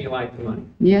sex and you like the money.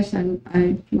 Yes,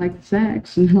 I like the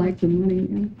sex and I like the money.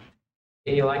 And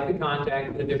you like the contact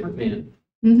with the different men.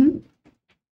 Mm-hmm.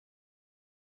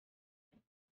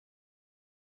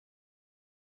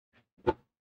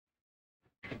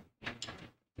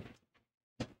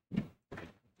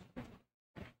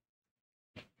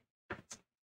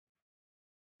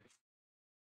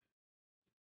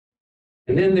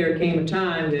 And then there came a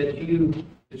time that you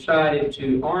decided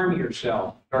to arm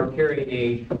yourself, start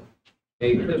carrying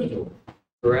a pistol,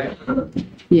 correct?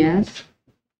 Yes.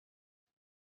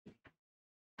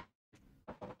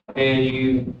 And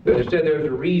you said there's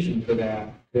a reason for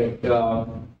that.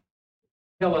 Tell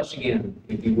us again,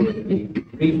 if you would, the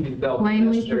reason you felt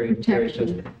Plainly necessary for to carry a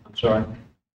protection. pistol. I'm sorry.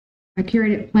 I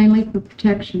carried it plainly for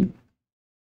protection.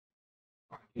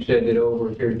 You said that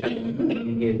over a period of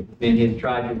time, men had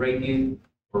tried to rape you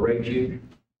or raped you.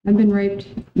 I've been raped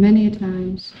many a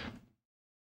times.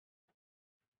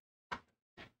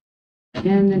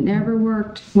 And it never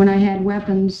worked when I had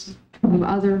weapons of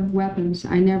other weapons.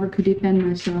 I never could defend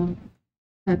myself.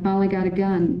 I finally got a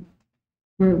gun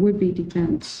where it would be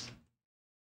defense.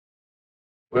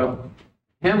 Well,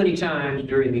 how many times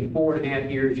during the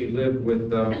 4.5 years you lived with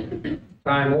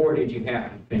Ty Moore did you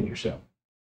have to defend yourself?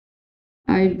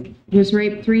 I was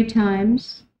raped 3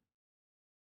 times,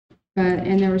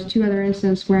 and there was 2 other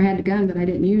incidents where I had the gun, but I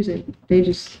didn't use it. They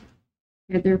just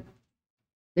had their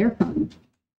fun.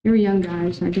 They were young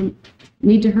guys. I didn't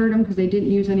need to hurt them because they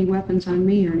didn't use any weapons on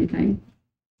me or anything.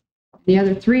 The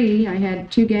other 3, I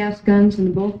had 2 gas guns and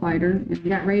a bullfighter, and I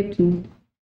got raped and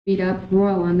beat up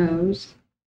royal on those.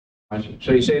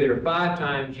 So you say there are 5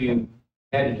 times you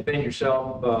had to defend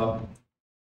yourself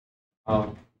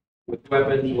with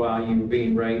weapons while you were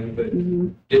being raped, but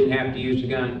didn't have to use a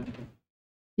gun?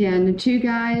 Yeah, and the 2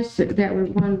 guys that were,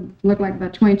 one looked like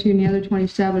about 22 and the other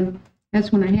 27,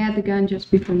 that's when I had the gun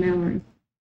just before Mallory.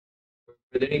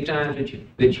 Were there any times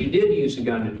that you did use a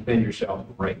gun to defend yourself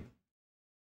from rape?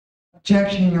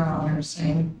 Objection, Your Honor,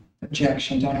 saying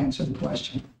objection, don't answer the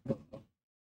question.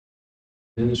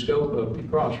 In the scope of the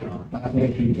cross, Your Honor. I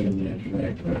think you can answer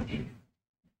that question.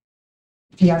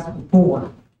 If he has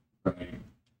before, Right.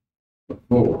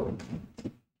 Before.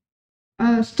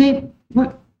 State,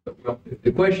 what? Well,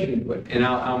 the question, and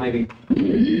I'll maybe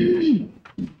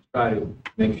try to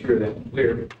make sure that's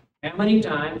clear. How many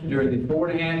times during the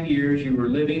 4.5 years you were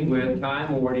living with Ty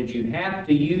Moore did you have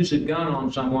to use a gun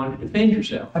on someone to defend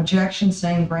yourself? objection,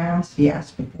 same grounds. If he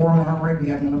asked before Mallory, we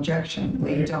have no objection.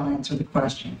 Lee, don't answer the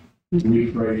question.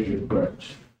 Rephrase your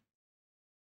question.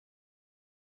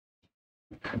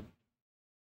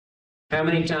 How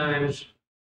many times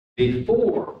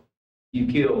before you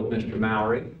killed Mr.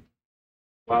 Mallory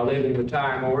while living with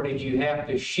Ty Moore did you have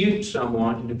to shoot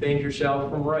someone to defend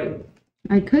yourself from rape?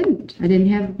 I couldn't. I didn't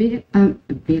have a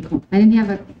vehicle. I didn't have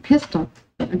a pistol,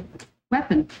 a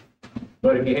weapon.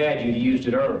 But if you had, you'd used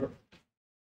it earlier.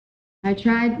 I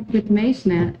tried with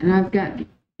Mason and I've got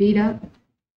beat up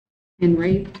and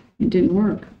raped. It didn't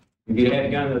work. If you had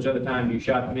a gun those other times you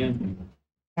shot them in,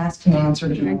 Asked and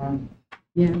answered, Your Honor.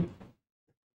 Yeah.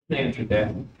 answered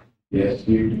that. Yes,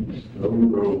 you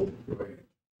overruled. Go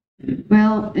ahead.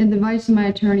 Well, in the advice of my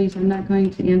attorneys, I'm not going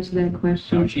to answer that No,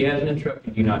 question. she hasn't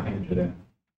instructed you not to answer that.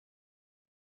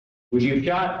 Would you have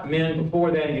shot men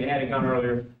before that and you had a gun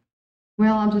earlier?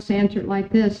 Well, I'll just answer it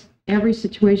like this. Every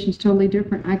situation is totally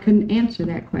different. I couldn't answer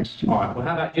that question. All right, well,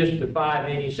 how about just the 5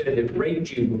 men you said that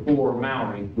raped you before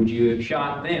Mallory? Would you have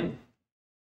shot them?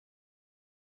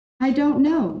 I don't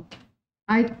know.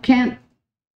 I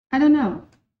don't know.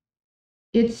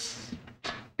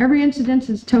 Every incident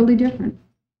is totally different.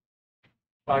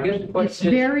 Well, I guess the It's question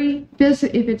is, very if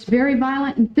it's very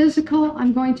violent and physical,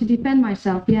 I'm going to defend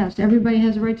myself. Yes, everybody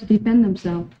has a right to defend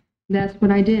themselves. That's what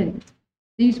I did.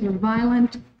 These were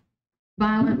violent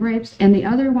rapes, and the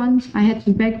other ones I had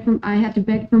to beg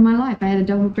for my life. I had a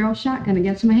double barrel shotgun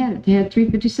against my head. They had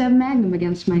 357 Magnum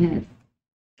against my head.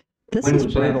 This When is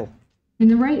was that? brutal. In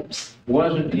the rapes.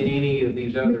 wasn't in any of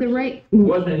these With others, the rape.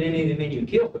 wasn't in any of the men you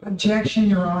killed. Objection,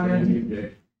 Your Honor.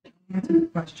 Answer the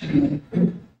question.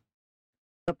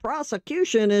 The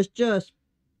prosecution is just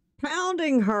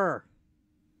pounding her.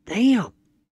 Damn.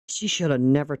 She should have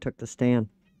never took the stand.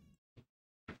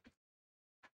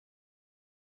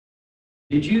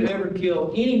 Did you ever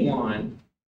kill anyone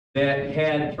that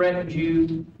had threatened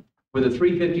you with a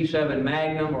 357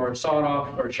 Magnum or a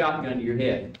sawed-off or a shotgun to your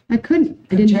head? I couldn't.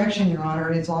 I didn't. Objection, Your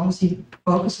Honor. As long as he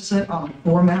focuses it on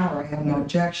before Mallory, I have no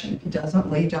objection. If he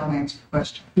doesn't, Lee, don't answer the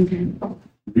question. Okay.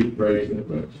 Rephrase the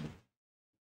question.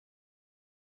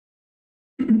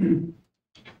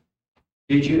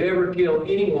 Did you ever kill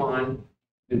anyone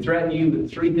that threatened you with a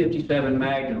 357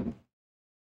 Magnum?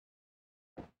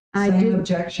 I Same did.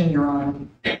 objection, Your Honor.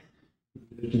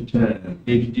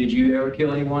 Did you ever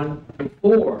kill anyone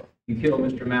before you killed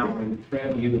Mr. Mallory that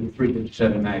threatened you with a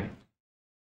 357 Magnum?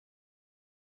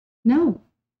 No.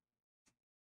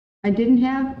 I didn't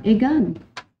have a gun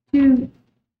to.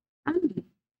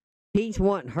 He's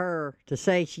wanting her to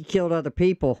say she killed other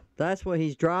people. That's what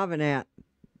he's driving at.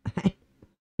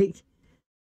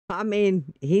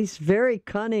 He's very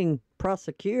cunning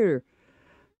prosecutor.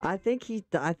 I think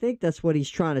that's what he's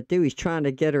trying to do. He's trying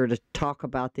to get her to talk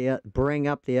about bring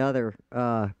up the other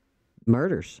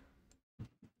murders.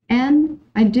 And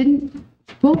I didn't.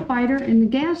 Bullfighter and the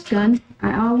gas gun.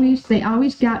 They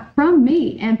always got from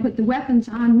me and put the weapons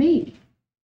on me,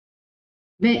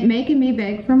 making me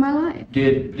beg for my life.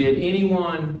 Did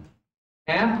anyone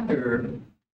after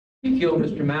you killed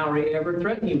Mr. Mallory ever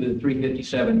threaten you with a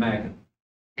 357 Magnum?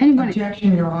 Anyone?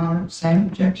 Objection, Your Honor. Same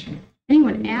objection.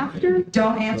 Anyone after?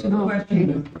 Don't answer the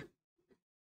question.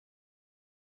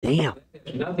 Damn. It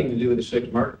has nothing to do with the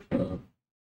 6 murders.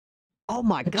 Oh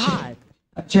my God.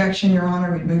 Objection, Your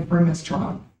Honor. We move for a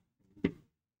mistrial.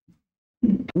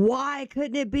 Why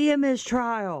couldn't it be a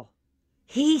mistrial?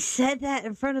 He said that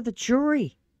in front of the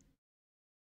jury.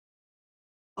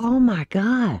 Oh my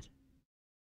God.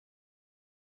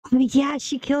 I mean, yeah,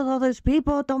 she killed all those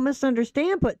people. Don't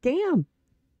misunderstand, but damn.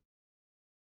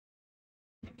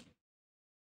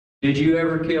 Did you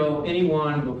ever kill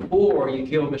anyone before you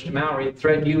killed Mr. Mallory that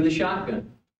threatened you with a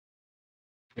shotgun?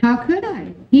 How could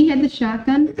I? He had the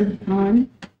shotgun on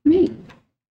me.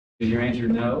 Is your answer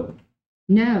no?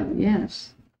 No,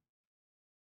 yes.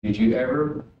 Did you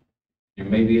ever, there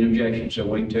may be an objection, so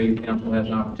wait until your counsel has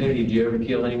an opportunity. Did you ever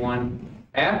kill anyone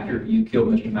after you killed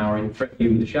Mr. Mallory that threatened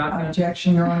you with a shotgun?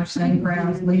 Objection, Your Honor. Same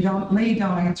grounds. Lee, don't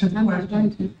answer the I'm not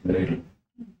question. going to.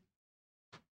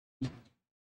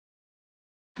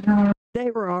 No.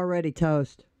 They were already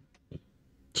toast.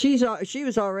 She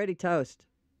was already toast.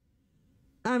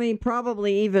 I mean,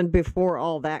 probably even before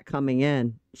all that coming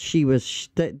in, she was,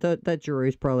 that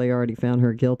jury's probably already found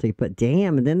her guilty. But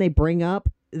damn, and then they bring up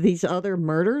these other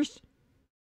murders?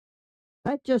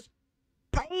 That just,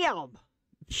 bam!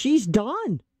 She's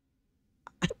done.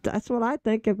 That's what I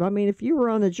think of. I mean, if you were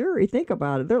on the jury, think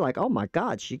about it. They're like, oh my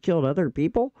God, she killed other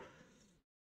people?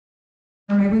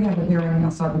 Or maybe we have a hearing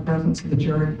outside the presence of the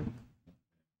jury.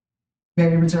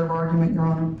 Maybe reserve argument, Your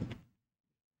Honor.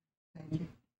 Thank you.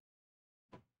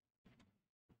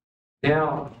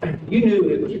 Now, you knew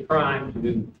it was a crime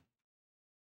to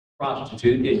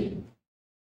prostitute, didn't you?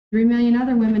 3 million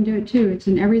other women do it too. It's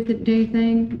an everyday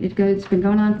thing. It's been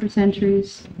going on for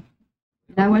centuries.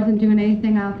 I wasn't doing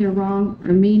anything out there wrong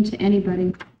or mean to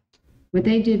anybody. What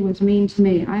they did was mean to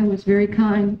me. I was very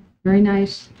kind, very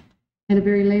nice, had a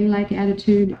very ladylike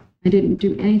attitude, I didn't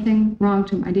do anything wrong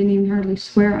to him. I didn't even hardly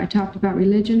swear. I talked about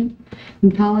religion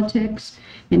and politics,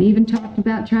 and even talked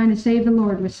about trying to save the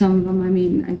Lord with some of them. I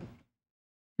mean,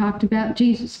 I talked about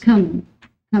Jesus coming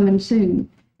soon.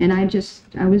 And I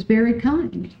was very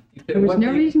kind. There was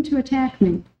no reason to attack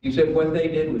me. You said what they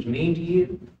did was mean to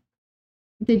you?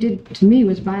 What they did to me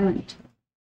was violent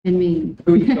and mean.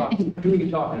 Who are you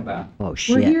talking about? Oh,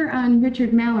 shit. We're here on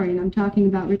Richard Mallory, and I'm talking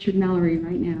about Richard Mallory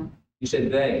right now. You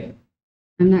said they.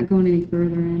 I'm not going any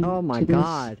further in. Oh, my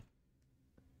God.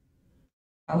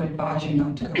 I would advise you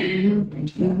not to go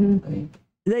into that.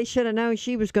 They should have known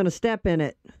she was going to step in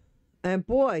it. And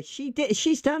boy, she did.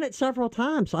 She's done it several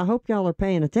times. I hope y'all are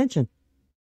paying attention.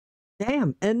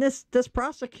 Damn. And this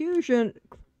prosecutor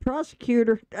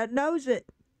knows it.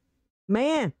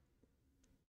 Man,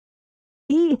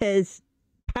 he has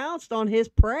pounced on his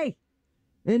prey,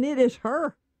 and it is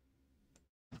her.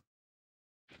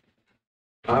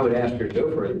 I would ask her to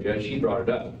go further, Judge. She brought it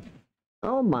up.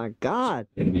 Oh my God.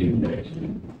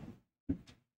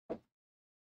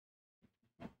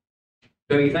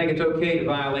 So you think it's okay to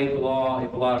violate the law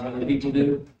if a lot of other people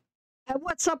do? And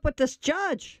what's up with this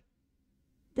judge?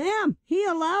 Damn, he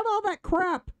allowed all that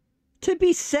crap to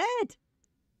be said.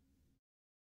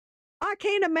 I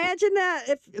can't imagine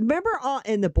that. Remember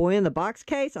in the Boy in the Box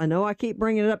case? I know I keep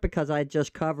bringing it up because I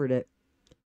just covered it.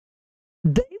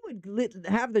 They would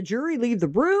have the jury leave the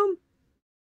room.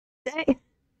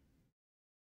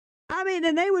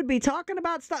 And they would be talking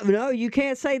about stuff. No, you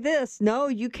can't say this. No,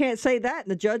 you can't say that.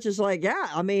 And the judge is like,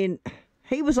 yeah,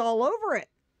 he was all over it.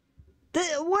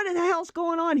 What the hell's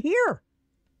going on here?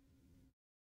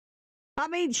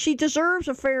 She deserves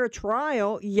a fair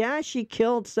trial. Yeah, she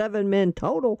killed 7 men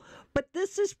total, but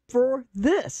this is for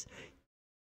this.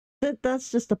 That's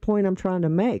just the point I'm trying to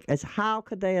make, is how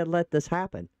could they have let this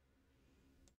happen?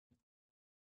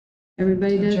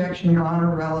 Everybody does. Objection, Your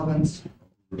Honor, relevance.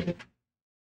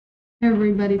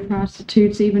 Everybody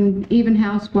prostitutes, even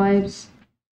housewives,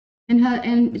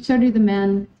 and so do the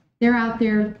men. They're out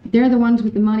there. They're the ones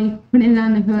with the money, putting it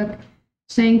on the hook,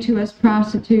 saying to us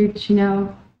prostitutes,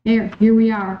 here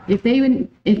we are. If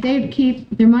they'd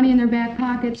keep their money in their back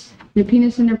pockets, their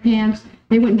penis in their pants,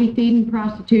 they wouldn't be feeding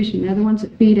prostitution. They're the ones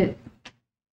that feed it.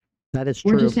 That is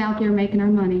true. We're just out there making our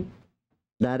money.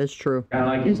 That is true. Kind of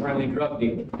like a friendly drug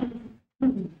dealer.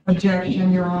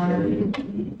 Objection, Your Honor.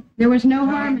 There was no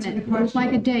harm in it. It was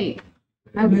like a date.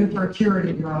 I move for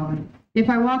curative, Your Honor. If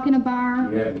I walk in a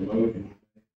bar, You have a motion.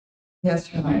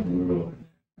 Yes, Your Honor.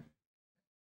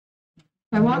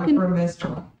 if I walk in, For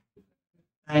Mr.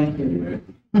 Thank you.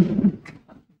 if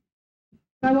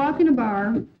I walk in a bar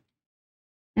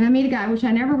and I meet a guy, which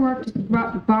I never worked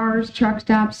at bars, truck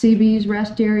stops, CBs,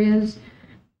 rest areas,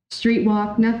 street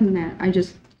walk, nothing of that. I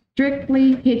just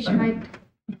strictly hitchhiked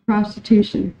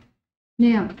prostitution.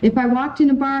 Now, if I walked in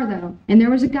a bar, though, and there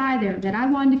was a guy there that I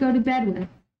wanted to go to bed with,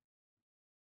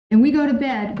 and we go to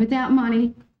bed without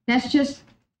money,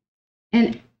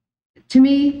 and to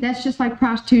me, that's just like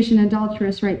prostitution,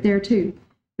 adulteress right there, too.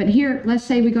 But here, let's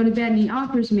say we go to bed and he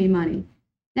offers me money.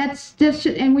 That's just,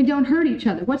 and we don't hurt each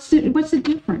other. What's the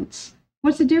difference?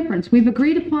 What's the difference? We've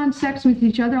agreed upon sex with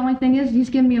each other. Only thing is, he's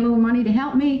giving me a little money to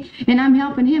help me, and I'm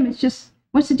helping him. It's just,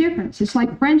 what's the difference? It's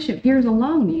like friendship. Here's a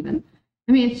loan, even.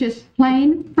 It's just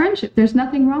plain friendship. There's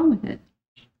nothing wrong with it.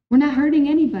 We're not hurting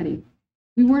anybody.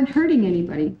 We weren't hurting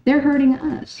anybody. They're hurting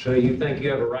us. So you think you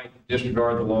have a right to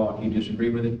disregard the law if you disagree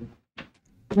with it?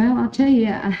 Well, I'll tell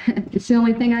you, it's the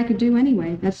only thing I could do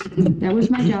anyway. That was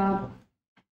my job.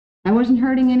 I wasn't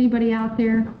hurting anybody out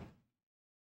there.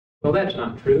 Well, that's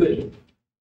not true, is it?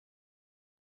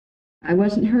 I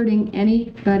wasn't hurting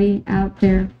anybody out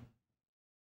there.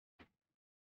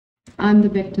 I'm the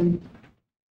victim,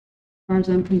 as far as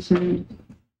I'm concerned.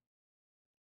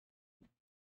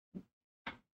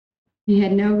 He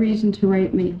had no reason to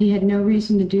rape me. He had no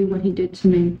reason to do what he did to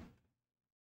me.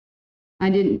 I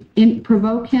didn't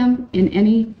provoke him in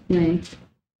any way.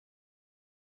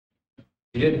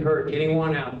 You didn't hurt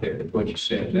anyone out there, is what you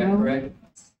said. Is that No. correct?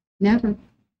 Never.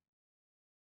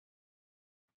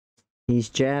 He's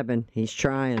jabbing. He's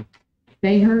trying.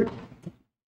 They hurt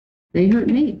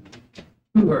me.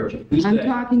 Who hurt you? Who's I'm that?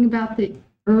 talking about the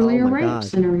earlier Oh my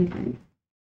rapes God. and everything.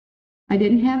 I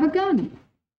didn't have a gun.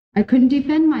 I couldn't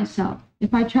defend myself.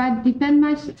 If I tried to defend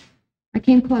myself, I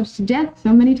came close to death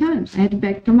so many times. I had to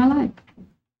beg for my life.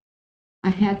 I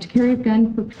had to carry a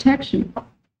gun for protection.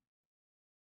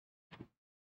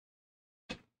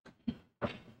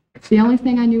 It's the only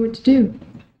thing I knew what to do.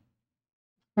 As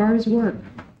far as work,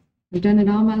 I've done it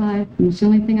all my life, and it's the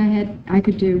only thing I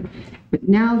could do. But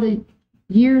now the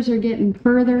years are getting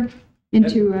further,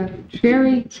 into a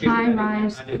very Excuse me,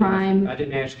 high-rise crime. I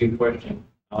didn't ask you a question.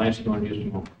 I'll ask you one in just a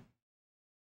moment.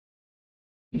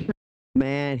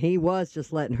 Man, he was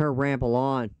just letting her ramble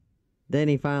on. Then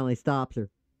he finally stops her.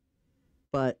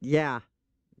 But yeah,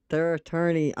 their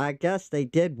attorney, I guess they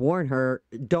did warn her,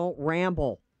 don't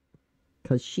ramble.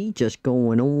 Because she just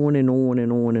going on and on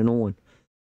and on and on.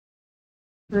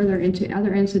 Further into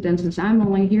other incidences. I'm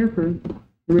only here for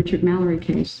the Richard Mallory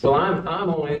case. Well, I'm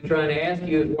only trying to ask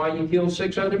you why you killed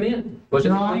 6 other men. Was it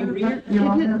Your the same Honor, reason? Your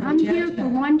Honor, I'm here for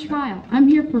one trial. I'm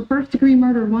here for first-degree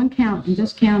murder, 1 count in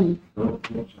this county.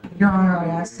 Your Honor, I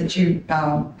ask that you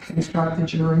instruct the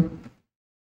jury.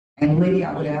 And Lydia,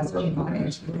 I would ask that you not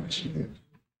answer the question.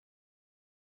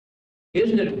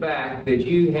 Isn't it a fact that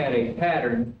you had a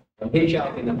pattern of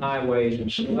hitchhiking the highways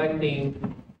and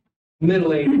selecting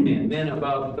middle-aged men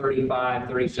above 35,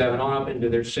 37, on up into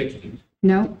their 60s?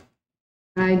 No.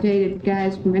 I dated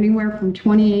guys from anywhere from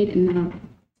 28 and up.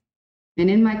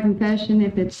 And in my confession,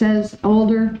 if it says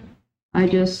older, I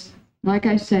just, like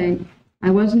I say, I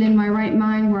wasn't in my right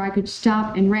mind where I could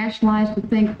stop and rationalize to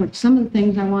think what some of the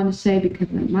things I wanted to say,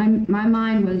 because my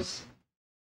mind was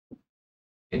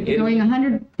going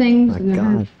 100 things. My and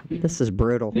God, this is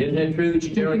brutal. Isn't it true that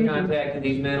you generally contacted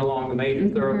these men along the major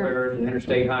thoroughfares and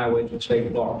interstate highways in the state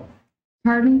of Florida?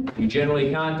 Pardon? You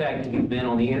generally contacted these men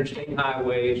on the interstate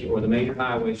highways or the major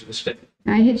highways of the state?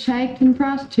 I hitchhiked and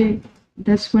prostitute.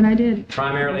 That's what I did.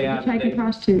 Primarily out of Hitchhike and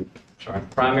prostitute.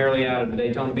 primarily out of the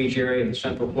Daytona Beach area, the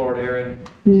Central Florida area?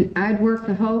 I'd work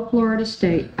the whole Florida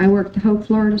state. I worked the whole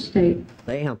Florida state.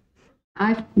 Damn.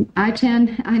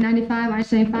 I-10, I-95,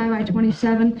 I-75,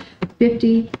 I-27,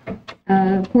 50,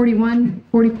 41,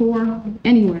 44,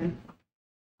 anywhere.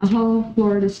 A whole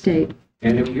Florida state.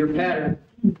 And it was your pattern,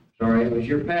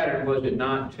 was it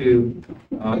not to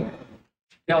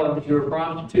tell them that you were a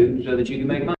prostitute so that you could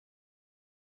make money?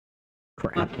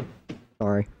 Crap.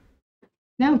 Sorry.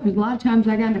 No, because a lot of times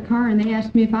I got in a car and they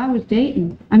asked me if I was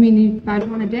dating. I mean, if I'd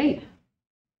want to date.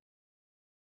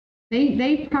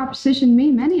 They propositioned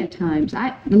me many a times.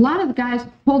 A lot of the guys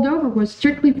pulled over was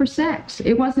strictly for sex.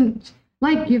 It wasn't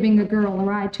like giving a girl a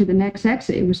ride to the next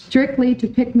exit. It was strictly to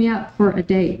pick me up for a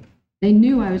date. They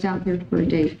knew I was out there for a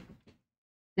date.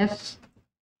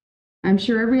 I'm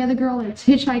sure every other girl that's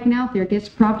hitchhiking out there gets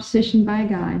propositioned by a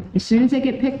guy. As soon as they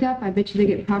get picked up, I bet you they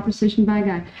get propositioned by a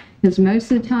guy. Because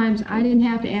most of the times I didn't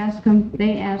have to ask them,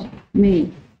 they asked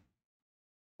me.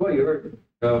 Well, you heard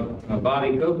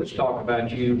Bobby Kopis talk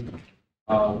about you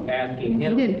asking He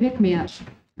him. didn't pick me up.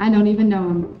 I don't even know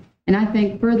him. And I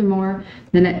think furthermore,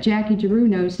 that Jackie Giroux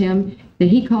knows him, that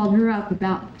he called her up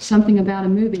about something about a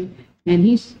movie. And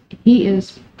he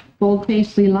is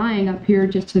bold-facedly lying up here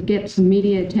just to get some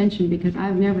media attention, because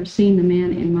I've never seen the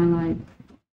man in my life.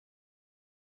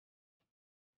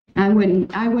 I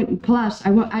wouldn't, plus,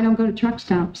 I don't go to truck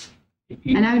stops.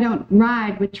 And I don't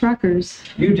ride with truckers.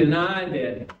 You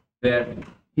denied that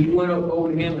you went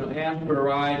over to him and asked for a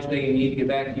ride, saying you need to get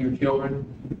back to your children,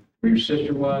 where your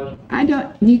sister was?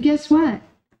 You guess what?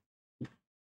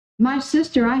 My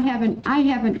sister, I haven't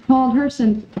called her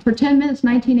for 10 minutes,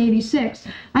 1986.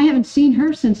 I haven't seen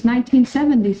her since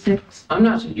 1976. I'm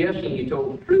not suggesting you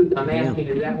told the truth. I'm asking,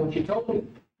 is that what you told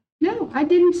him? No, I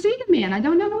didn't see the man. I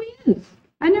don't know who he is.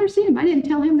 I never seen him. I didn't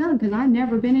tell him nothing because I've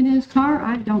never been in his car.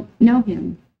 I don't know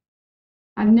him.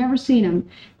 I've never seen him.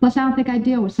 Plus, I don't think I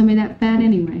deal with somebody that fat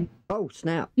anyway. Oh,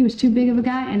 snap. He was too big of a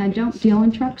guy, and I don't deal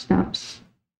in truck stops.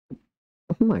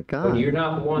 Oh, my God. But you're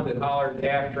not the one that hollered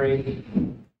after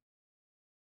him.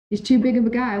 He's too big of a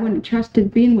guy. I wouldn't have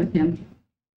trusted being with him.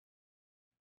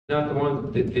 Not the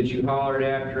one that you hollered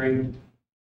after him.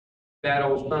 That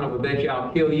old son of a bitch,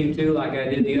 I'll kill you too, like I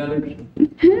did the others.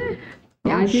 Yeah,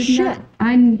 Oh, I did shit. not.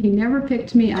 He never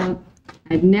picked me up.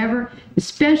 I'd never,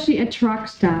 especially a truck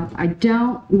stop. I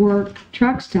don't work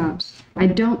truck stops. I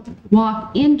don't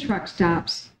walk in truck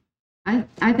stops.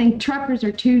 I think truckers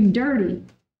are too dirty.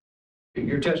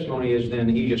 Your testimony is then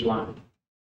he just lied,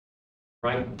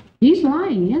 right? He's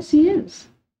lying. Yes, he is.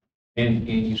 And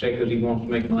you say because he wants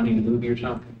to make money in the movie or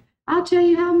something? I'll tell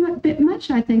you how much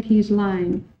I think he's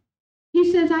lying.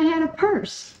 He says I had a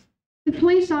purse. The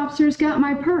police officers got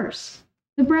my purse,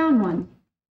 the brown one.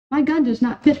 My gun does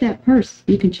not fit that purse.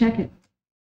 You can check it.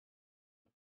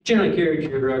 You generally carried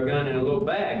your gun in a little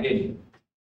bag, didn't you?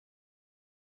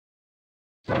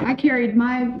 I carried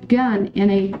my gun in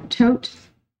a tote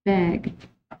bag.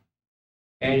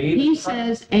 And He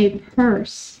says a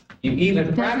purse. you even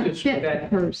Doesn't practiced fit with that.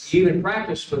 purse. You even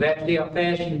practiced with that, see how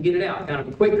fast you can get it out. Kind of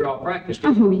a quick draw practice.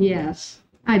 Oh, yes.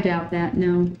 I doubt that.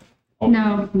 No.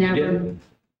 No, You never.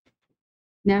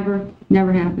 didn't?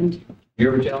 Never happened. You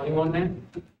ever tell anyone that?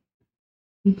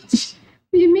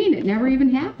 What do you mean? It never even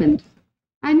happened.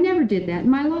 I never did that in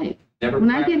my life. Never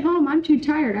When I practiced? get home, I'm too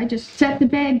tired. I just set the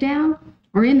bag down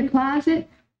or in the closet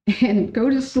and go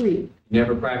to sleep.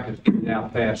 Never practiced getting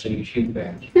out fast so you shoot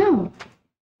fast. No, of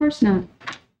course not.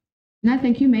 And I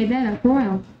think you made that up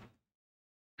royal.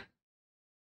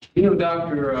 You know,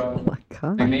 Dr. Oh my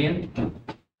God. McMahon?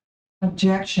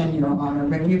 Objection, Your Honor.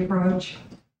 May we approach?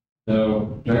 No,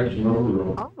 objection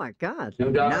overruled. Oh my God. No,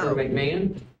 Dr. No.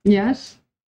 McMahon? Yes?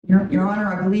 Your Honor,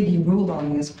 I believe you ruled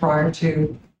on this prior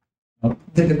to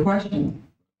the question.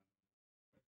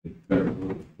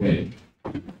 Okay.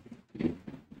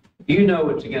 You know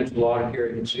it's against the law to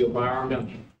carry a concealed firearm, don't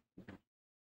you?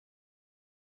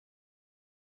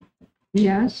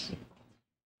 Yes.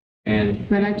 And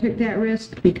But I took that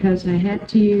risk because I had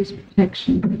to use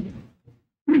protection.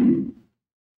 you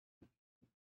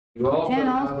also And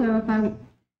know, also,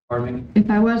 pardon me, if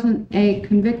I wasn't a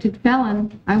convicted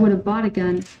felon, I would have bought a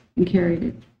gun and carried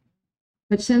it.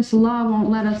 But since the law won't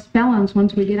let us felons,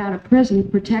 once we get out of prison,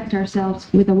 protect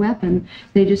ourselves with a weapon,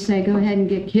 they just say, go ahead and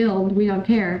get killed, we don't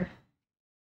care.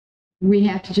 We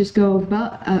have to just go,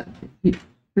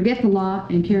 forget the law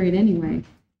and carry it anyway.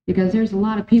 Because there's a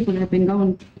lot of people that have been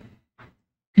going,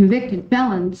 convicted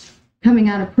felons, coming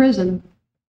out of prison,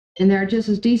 and they're just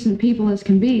as decent people as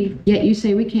can be, yet you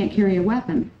say we can't carry a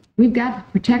weapon. We've got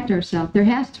to protect ourselves. There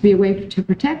has to be a way to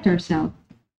protect ourselves.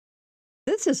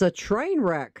 This is a train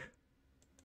wreck.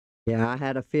 Yeah, I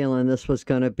had a feeling this was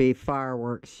going to be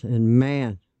fireworks, and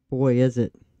man, boy, is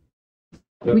it.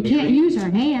 We can't use our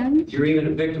hands. you're even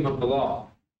a victim of the law.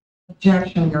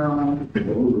 Objection, Your Honor.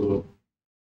 Overruled.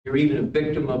 You're even a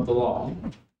victim of the law.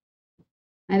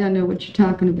 I don't know what you're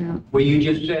talking about. Well, you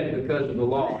just said because of the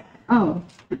law. Oh.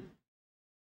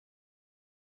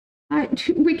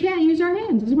 We can't use our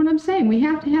hands, is what I'm saying. We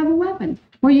have to have a weapon.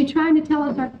 Were you trying to tell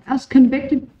us us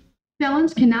convicted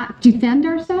felons cannot defend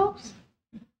ourselves?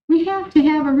 We have to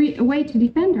have a way to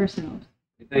defend ourselves.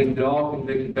 You think that all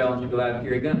convicted felons should be allowed to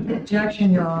carry guns?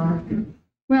 Objection, Your Honor.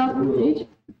 Well,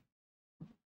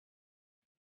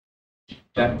 Is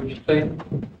that what you're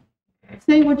saying?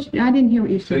 say what I didn't hear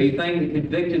what you So said. you think that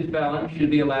convicted felons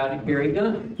should be allowed to carry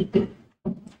guns?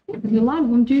 A lot of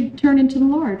them do turn into the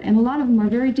Lord, and a lot of them are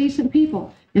very decent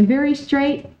people and very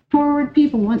straightforward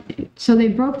people. So they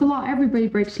broke the law. Everybody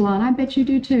breaks the law, and I bet you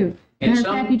do too. And Matter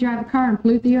of fact, you drive a car and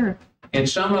pollute the earth. And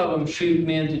some of them shoot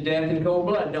men to death in cold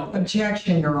blood, don't they?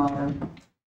 Objection, Your Honor.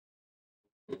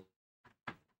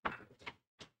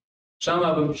 Some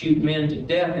of them shoot men to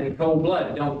death in cold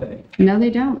blood, don't they? No, they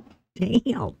don't.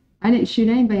 Damn. I didn't shoot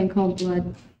anybody in cold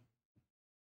blood.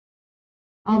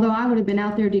 Although I would have been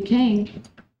out there decaying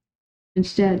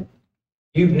instead.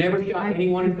 You've never shot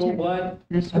anyone in cold blood?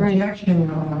 That's right. Objection,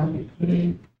 Your Honor.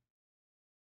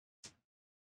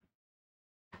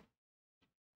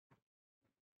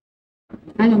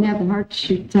 I don't have the heart to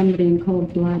shoot somebody in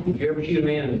cold blood. Did you ever shoot a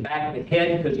man in the back of the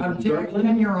head because he was Objection,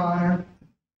 struggling? Your Honor.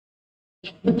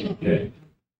 Okay.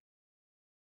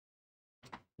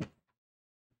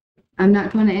 I'm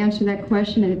not going to answer that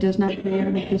question, and it does not bear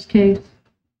with this case.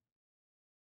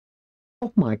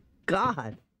 Oh my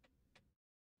God.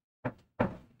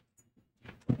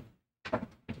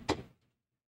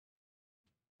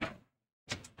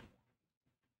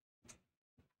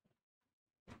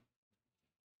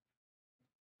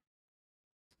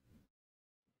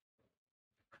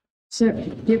 So,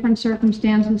 different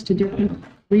circumstances to different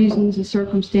reasons and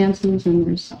circumstances,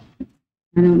 and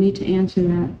I don't need to answer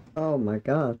that. Oh my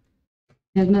God.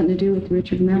 It has nothing to do with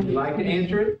Richard Would you Melton. like to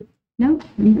answer it? No,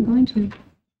 I'm not going to.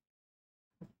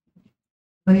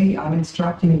 Lee, I'm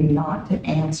instructing you not to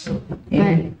answer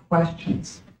any Right.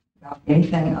 questions about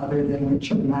anything other than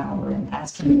Richard Mallory and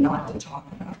asking you not to talk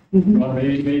about it. Well,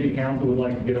 maybe council would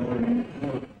like to get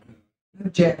on.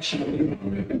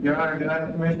 Objection. Your Honor, do I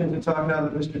have permission to talk now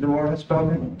that Mr. DeMore has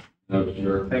spoken? No,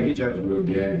 sir. Thank you, Judge. We'll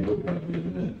gag, look like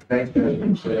it. Thanks, Judge.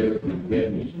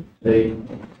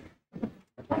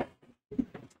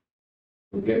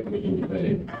 We'll get what you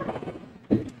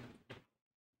say.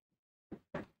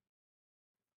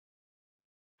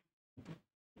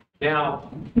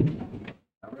 Now,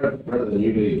 Rather than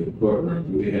you leave the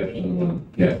courtroom, do we have someone,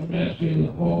 Captain Massey in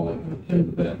the hall that can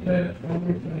attend to that task?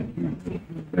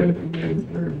 Thank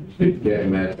you. Steve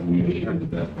Captain Massey, will you attend to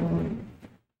that?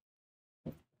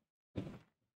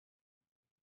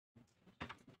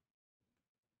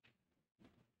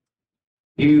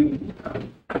 you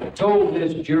told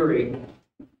this jury,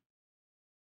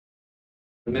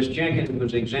 when Ms. Jenkins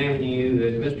was examining you,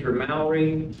 that Mr.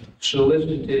 Mallory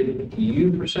solicited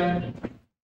you for sex?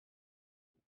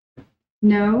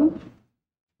 No.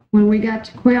 When we got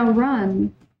to Quail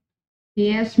Run,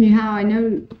 He asked me how I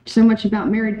know so much about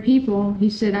married people. He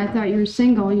said, I thought you were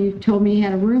single. You told me you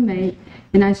had a roommate.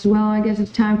 And I said, well, I guess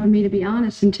it's time for me to be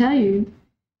honest and tell you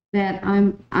that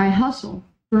I hustle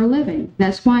for a living.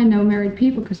 That's why I know married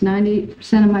people, because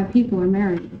 98% of my people are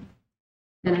married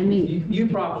that I meet. You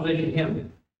propositioned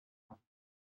him.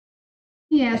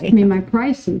 He asked me my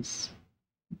prices.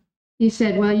 He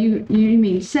said, well, you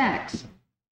mean sex?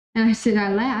 And I said,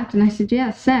 I laughed, and I said,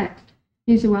 yeah, sex.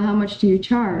 He said, well, how much do you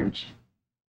charge?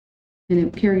 And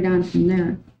it carried on from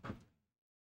there.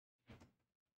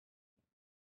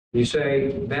 You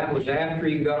say that was after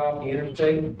you got off the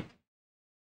interstate?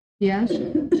 Yes?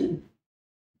 Didn't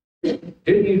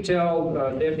you tell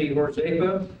Deputy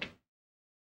Horsepa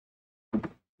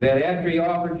that after he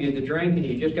offered you the drink and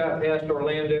you just got past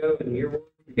Orlando and you're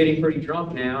getting pretty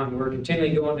drunk now and we're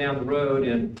continually going down the road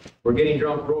and we're getting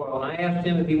drunk royal, and I asked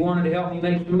him if he wanted to help me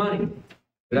make some money,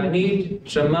 but I need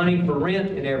some money for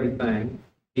rent and everything.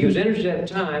 He was interested at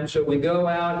the time, so we go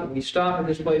out and we stop at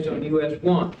this place on US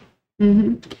 1.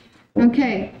 Mm-hmm.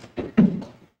 Okay.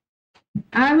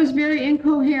 I was very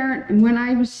incoherent, and when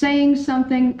I was saying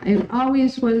something, it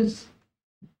always was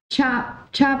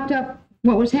chopped up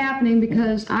what was happening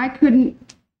because I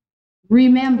couldn't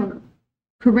remember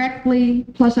correctly,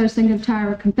 plus I was thinking of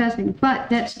Tyra confessing, but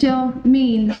that still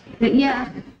means that, yes,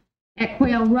 at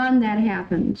Quail Run that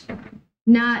happened,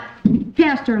 not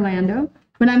past Orlando,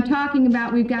 but I'm talking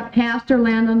about we've got past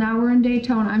Orlando, now we're in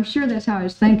Daytona. I'm sure that's how I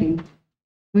was thinking.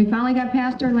 We finally got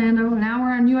past Orlando, now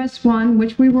we're on US 1,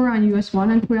 which we were on US 1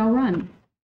 on Quail Run.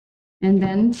 And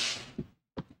then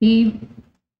we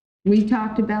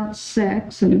talked about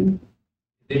sex and...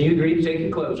 Then you agreed to take your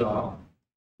clothes off.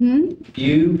 Hmm?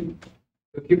 You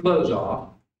took your clothes off.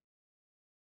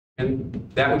 And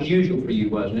that was usual for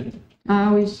you, wasn't it? I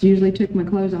always usually took my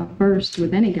clothes off first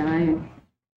with any guy,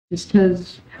 just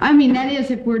because, I mean, that is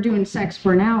if we're doing sex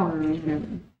for an hour or whatever.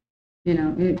 You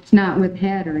know, it's not with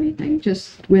head or anything,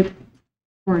 just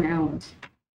for an hour.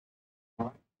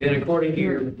 And according to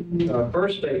your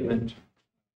first statement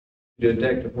to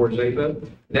Detective Horsepa,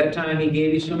 that time he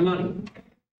gave you some money.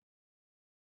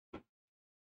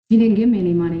 He didn't give me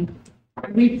any money.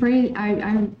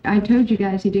 I told you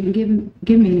guys he didn't give me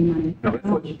any money. No,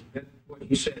 that's what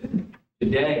you said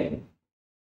today.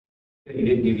 That he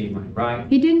didn't give you any money, right?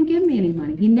 He didn't give me any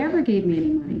money. He never gave me any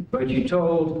money. But you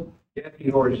told Deputy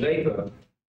Horsepa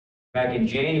back in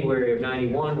January of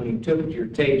 '91 when you took your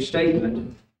taped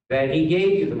statement that he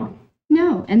gave you the money.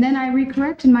 No, and then I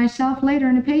recorrected myself later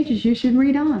in the pages. You should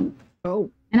read on.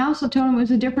 Oh. And I also told him it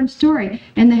was a different story.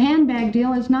 And the handbag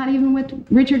deal is not even with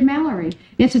Richard Mallory.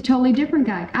 It's a totally different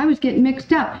guy. I was getting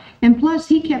mixed up. And plus,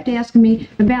 he kept asking me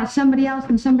about somebody else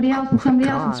and somebody else and somebody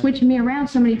else and switching me around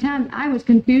so many times. I was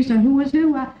confused on who was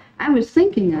who I was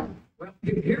thinking of. Well,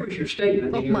 here was your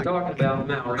statement that you were talking about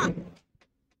Mallory.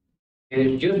 And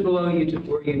it's just below you to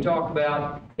where you talk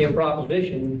about him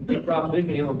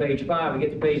propositioning him on page 5. We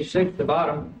get to page 6 at the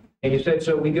bottom. And you said,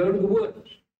 so we go to the woods.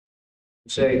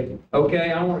 Say,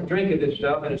 okay, I want a drink of this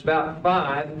stuff, and it's about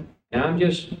 5, and I'm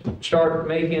just start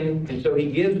making, and so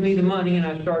he gives me the money, and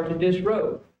I start to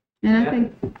disrobe.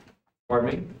 And Pardon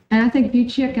me? And I think if you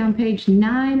check on page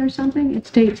 9 or something, it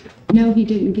states, no, he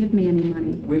didn't give me any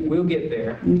money. We'll get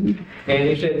there. Mm-hmm. And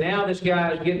he said, now this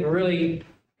guy is getting really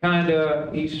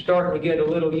he's starting to get a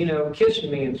little, kissing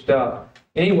me and stuff.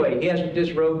 Anyway, he hasn't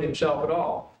disrobed himself at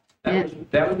all.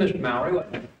 That was Mr. Mallory,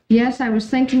 wasn't it? Yes, I was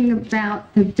thinking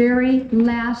about the very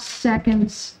last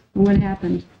seconds of what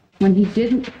happened when he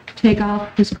didn't take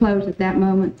off his clothes at that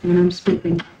moment when I'm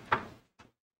speaking.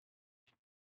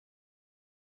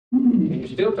 And you're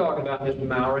still talking about Mr.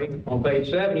 Mallory on page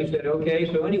 7. You said,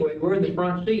 okay, so anyway, we're in the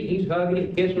front seat. He's hugging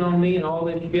and kissing on me and all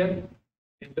this shit.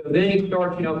 And so then he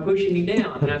starts, pushing me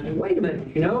down. And I said, wait a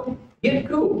minute, get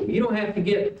cool. You don't have to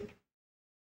get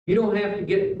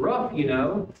rough,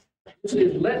 This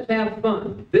is, let's have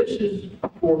fun. This is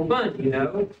for fun,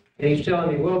 And he's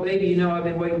telling me, well, baby, I've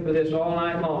been waiting for this all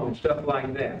night long and stuff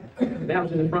like that. And that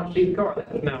was in the front seat of the car.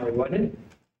 That was Mallory, wasn't it?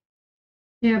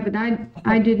 Yeah, but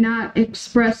I did not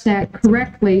express that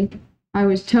correctly. I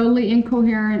was totally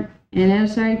incoherent. And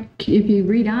if you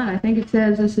read on, I think it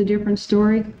says it's a different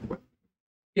story.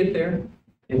 Get there.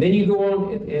 And then you go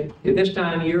on, and this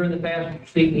time you're in the passenger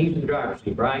seat and he's in the driver's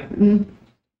seat, right? Mm-hmm.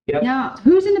 Yep. Now,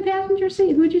 who's in the passenger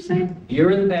seat? Who'd you say?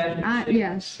 You're in the passenger seat.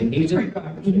 Yes. And he's in the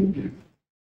driver's seat. Mm-hmm.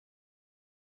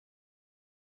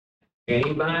 And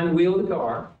he's behind the wheel of the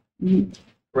car. Mm-hmm.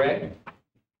 Correct?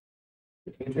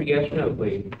 Answer yes or no,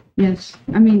 please. Yes.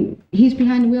 I mean, he's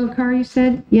behind the wheel of the car, you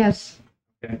said? Yes.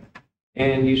 Okay.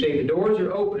 And you say the doors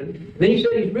are open. Then you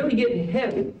said he's really getting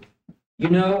heavy,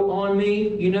 on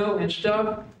me, and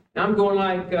stuff. I'm going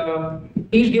like,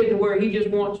 he's getting to where he just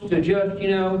wants to just,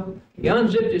 he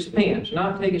unzipped his pants,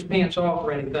 not take his pants off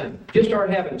or anything. Just start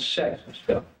having sex and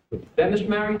stuff. Is that Mr.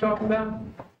 Mallory talking about?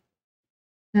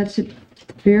 That's the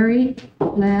very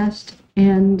last,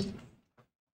 and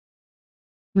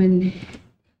when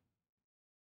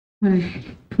I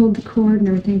pulled the cord and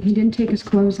everything, he didn't take his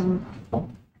clothes off.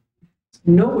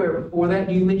 Nowhere before that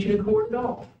do you mention a cord at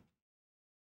all.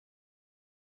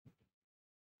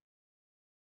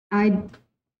 I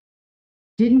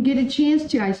didn't get a chance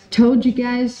to. I told you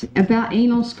guys about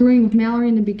anal screwing with Mallory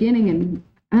in the beginning, and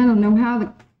I don't know how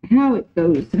it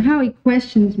goes, and how he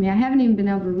questions me. I haven't even been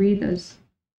able to read those.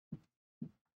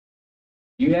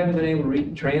 You haven't been able to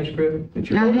read the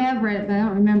transcript? I have read it, but I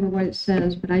don't remember what it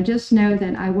says. But I just know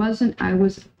that I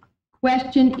was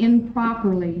questioned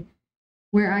improperly,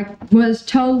 where I was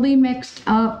totally mixed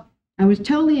up. I was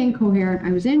totally incoherent.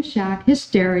 I was in shock,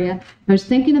 hysteria. I was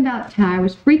thinking about Ty. I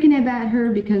was freaking about her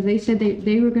because they said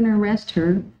they were going to arrest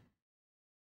her.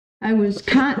 I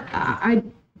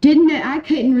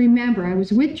couldn't remember. I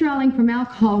was withdrawing from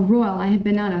alcohol royal. I had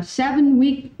been on a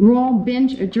 7-week royal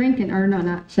binge of drinking, or no,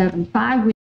 not 7, 5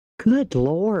 weeks. Good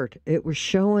Lord. It was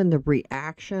showing the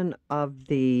reaction of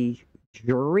the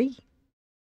jury.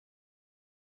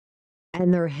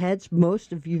 And their heads,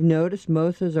 most of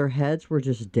their heads were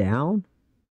just down.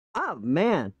 Oh,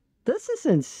 man. This is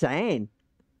insane.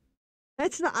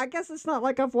 I guess it's not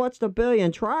like I've watched a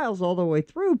billion trials all the way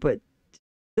through, but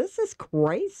this is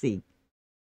crazy.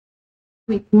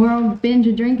 World binge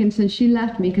of drinking since she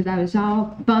left me because I was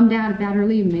all bummed out about her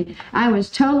leaving me. I was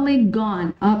totally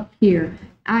gone up here.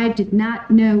 I did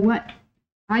not know what.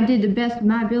 I did the best of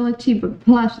my ability, but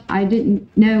plus I didn't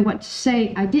know what to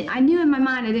say. I knew in my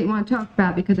mind I didn't want to talk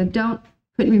about it because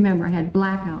couldn't remember. I had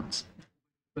blackouts.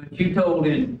 But you told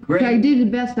in great. So I did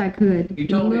the best I could. You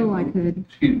told the little I could.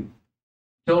 Excuse me.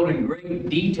 Told in great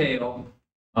detail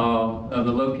of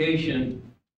the location,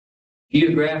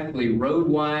 geographically,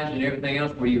 road-wise, and everything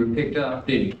else where you were picked up,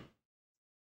 didn't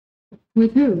you?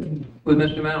 With who? With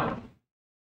Mr. Mallory.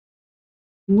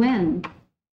 When?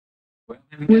 Well,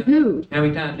 how many With times- who? How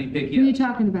many times did he pick Who are you you up?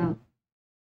 talking about?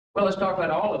 Well, let's talk about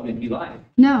all of them if you like.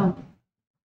 No.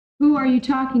 Who are you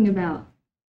talking about?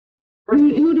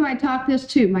 Who do I talk this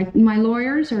to? My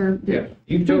lawyers or? Yeah,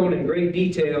 you told in great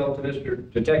detail to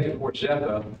Mr. Detective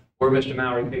Porceppa where Mr.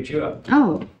 Mallory picked you up.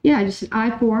 Oh, yeah, just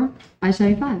I-4,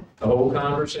 I-75. The whole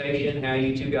conversation, how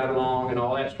you two got along and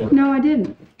all that sort of. No, I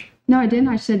didn't. No, I didn't.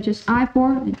 I said just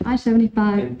I-4 and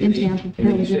I-75 And in you- Tampa. And That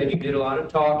you was said it. you did a lot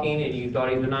of talking and you thought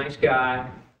he was a nice guy.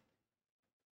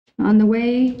 On the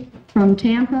way from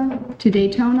Tampa to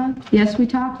Daytona, yes, we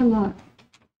talked a lot.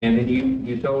 And then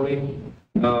you told him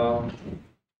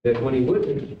that when he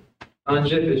wouldn't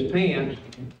unzip his pants,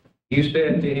 you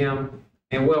said to him,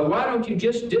 and well, why don't you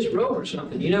just disrobe or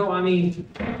something?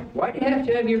 Why do you have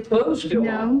to have your clothes still on?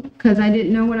 No, because I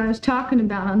didn't know what I was talking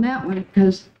about on that one,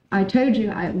 because I told you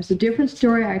it was a different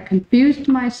story. I confused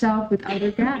myself with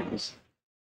other guys.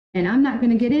 And I'm not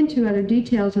going to get into other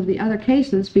details of the other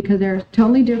cases because they're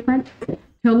totally different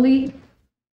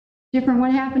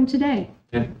what happened today.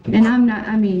 Yeah. And I'm not,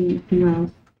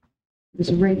 well, it was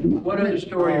a rape. What other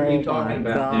story are you talking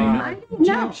about, Dana? I don't know.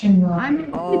 Objection, Your Honor.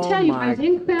 I'm going to tell you, I was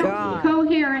God.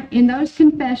 incoherent in those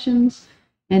confessions,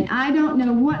 and I don't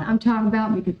know what I'm talking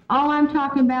about because all I'm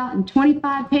talking about in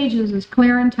 25 pages is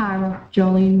Claire and Tyra,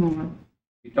 Jolene Moore.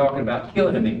 You're talking about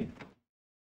killing a man.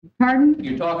 Pardon?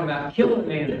 You're talking about killing a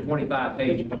man in 25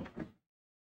 pages.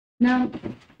 No,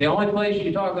 The only place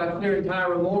you talk about Claire and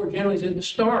Tyra Moore generally is at the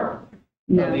start of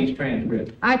no. these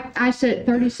transcripts. I said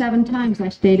 37 times I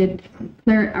stated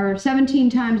Claire, or 17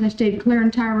 times I stated Claire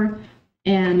and Tyra,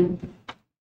 and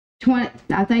 20,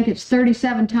 I think it's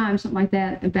 37 times, something like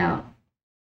that, about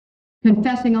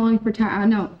confessing only for Tyra.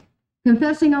 No,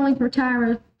 confessing only for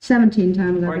Tyra 17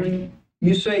 times, I Right. believe.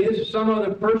 You say this is some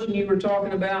other person you were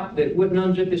talking about that wouldn't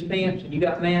unzip his pants and you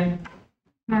got mad?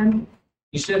 Pardon?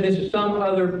 You said this is some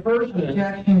other person.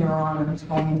 Objection, Your Honor, is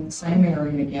going in the same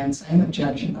area again, same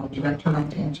objection. I'll direct her not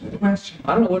to answer the question.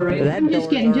 I don't know what her That I'm just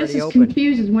door's getting just already as open.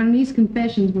 confused as when these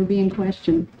confessions were being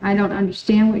questioned. I don't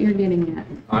understand what you're getting at.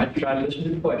 I tried to listen to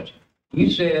the question. You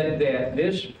said that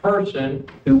this person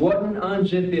who wouldn't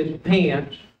unzip his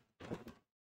pants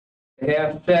to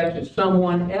have sex with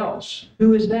someone else.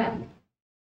 Who is that?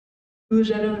 Who is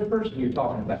that other person you're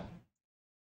talking about?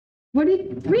 What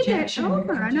did, read that Objection,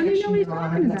 over. I don't even know what he's Your Honor,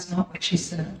 talking that's about. not what she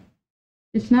said.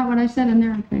 It's not what I said in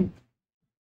there, I think.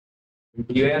 Were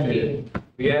you asking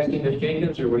Ms.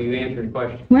 Jenkins or were you answering the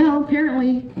question? Well,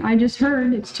 apparently, I just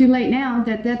heard, it's too late now,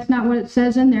 that that's not what it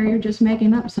says in there. You're just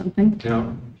making up something.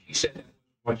 No, she said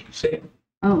what she said.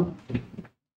 Oh,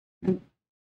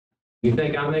 You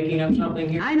think I'm making up something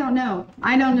here? I don't know.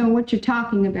 I don't know what you're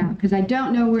talking about, because I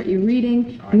don't know what you're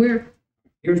reading.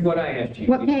 Here's what I asked you.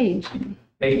 What page?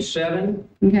 Page 7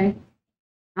 Okay.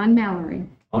 On Mallory.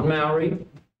 on Mallory,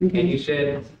 and you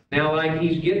said, now like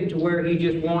he's getting to where he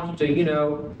just wants to,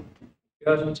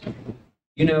 just,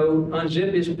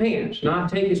 unzip his pants, not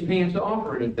take his pants off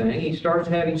or anything. He starts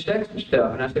having sex and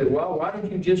stuff. And I said, well, why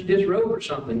don't you just disrobe or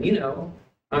something,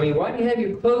 I mean, why do you have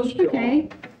your clothes still on? Okay.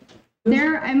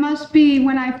 There, I must be,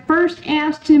 when I first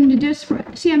asked him to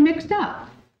disrobe, see, I'm mixed up.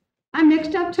 I'm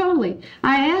mixed up totally.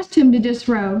 I asked him to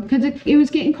disrobe because it was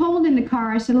getting cold in the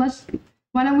car. I said,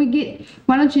 why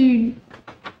don't you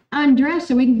undress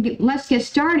so we can let's get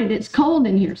started. It's cold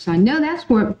in here. So I know that's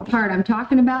what part I'm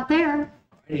talking about there.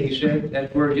 And you said,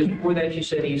 that's where, just before that, you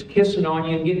said he's kissing on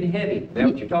you and getting heavy. Is that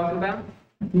what you're talking about?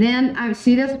 Then that's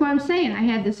what I'm saying.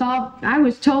 I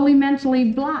was totally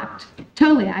mentally blocked.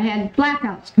 Totally. I had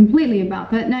blackouts completely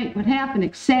about that night, what happened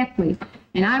exactly.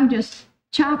 And I'm just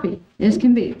choppy as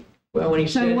can be. Well, when you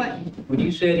said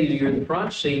you're in the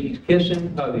front seat, he's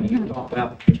kissing, hugging you, talking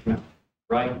about the kiss mouth,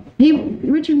 right?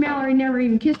 Richard Mallory never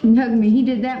even kissed and hugged me. He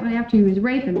did that one after he was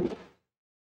raping me.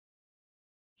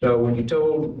 So when you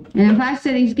told... And if I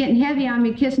said he's getting heavy on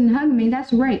me, kissing and hugging me,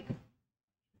 that's rape.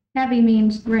 Heavy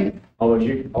means rape. Although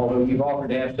you've offered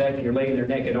to have sex and you're laying there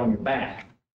naked on your back.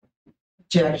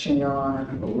 Objection, Your Honor.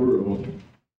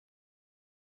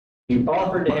 You've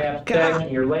offered to have sex and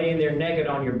you're laying there naked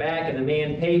on your back and the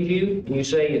man paid you and you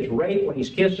say it's rape when he's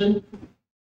kissing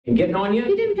and getting on you?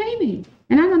 He didn't pay me.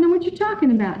 And I don't know what you're talking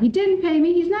about. He didn't pay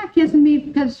me. He's not kissing me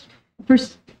because for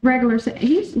regular sex.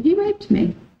 He raped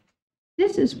me.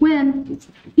 This is when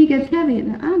he gets heavy,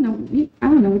 and I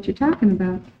don't know what you're talking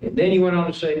about. And then you went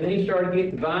on to say, then he started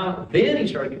getting violent. Then he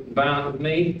started getting violent with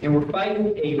me, and we're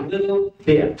fighting a little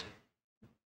bit.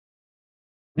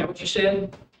 Is that what you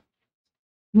said?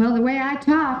 Well, the way I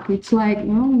talk, it's like,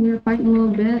 well, we were fighting a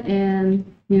little bit, and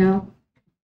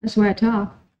that's the way I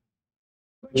talk.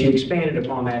 But you expanded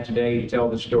upon that today to tell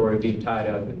the story of being tied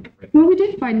up. Well, we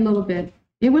did fight a little bit.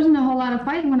 It wasn't a whole lot of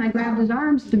fighting when I grabbed his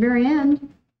arms at the very end.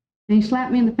 And he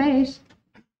slapped me in the face.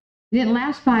 It didn't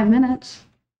last 5 minutes.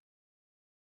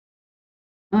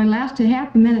 Only lasted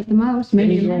half a minute at the most,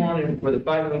 maybe Then you a go minute. on where the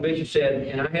fight little bitch, you said,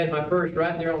 and I had my purse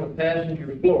right there on the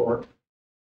passenger floor.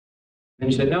 And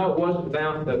you said, no, it wasn't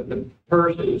about the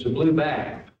purse, it was a blue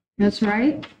bag. That's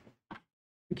right.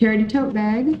 I carried a tote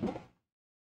bag.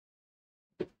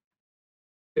 Could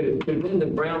it have been the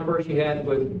brown purse you had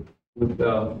with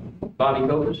Bobby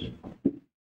Copas?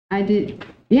 I did.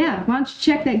 Yeah, why don't you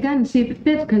check that gun and see if it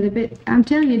fits? Because I'm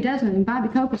telling you it doesn't. And Bobby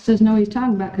Copas doesn't know what he's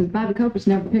talking about because Bobby Copas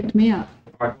never picked me up.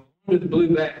 All right, under the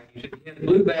blue bag. You said you had the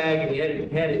blue bag and you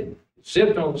had it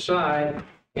zipped on the side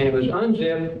and it was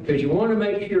unzipped because you wanted to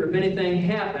make sure if anything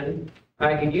happened,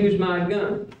 I could use my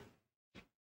gun.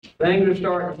 Things were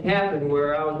starting to happen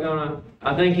where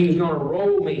I think he was gonna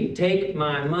roll me, take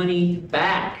my money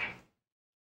back.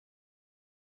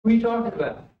 What are you talking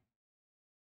about?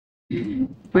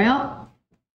 Well,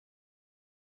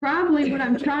 probably what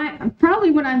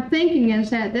I'm thinking is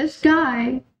that this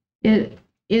guy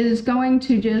is going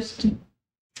to just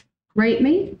rape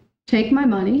me, take my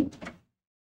money,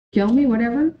 kill me,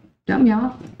 whatever, dump me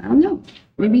off. I don't know.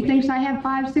 Maybe he thinks I have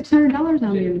 $500-600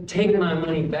 on me. Take my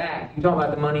money back. You're talking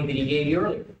about the money that he gave you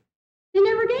earlier. He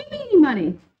never gave me any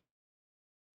money.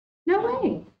 No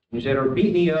way. You said, or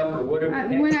beat me up or whatever.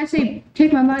 When I say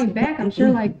take my money back, I'm sure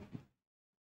like,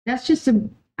 that's just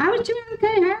I was doing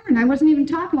okay, Aaron. I wasn't even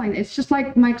talking like that. It's just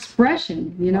like my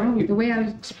expression, the way I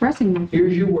was expressing myself.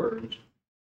 Here's your words.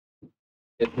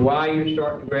 It's why you're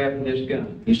starting grabbing this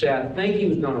gun. You say, I think he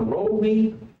was going to roll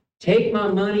me, take my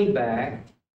money back,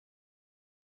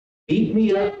 beat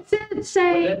me up.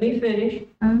 Let me finish.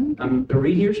 I'm going to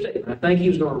read your statement. I think he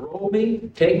was going to roll me,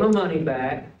 take my money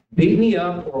back, beat me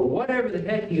up, or whatever the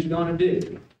heck he was going to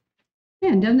do.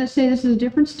 Yeah, and doesn't it say this is a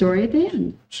different story at the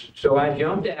end? So I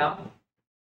jumped out.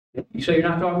 You say you're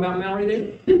not talking about Mallory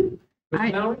there?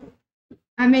 Miss Mallory?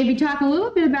 I may be talking a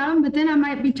little bit about him, but then I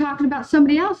might be talking about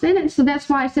somebody else in it. So that's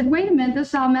why I said, wait a minute, this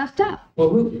is all messed up.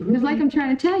 Well, Because like I'm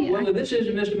trying to tell you. Well, if this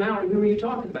isn't Mr. Mallory, who are you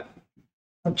talking about?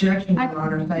 Objection, Your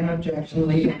Honor. Same objection.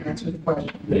 Lee, answer the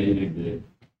question.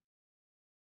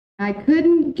 I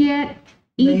couldn't get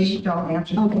Lee, each. don't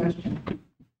answer the question.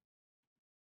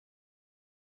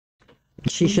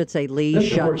 She should say, Lee, Mr.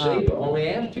 shut up. Forsythe only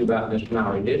asked you about Mr.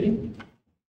 Mallory, didn't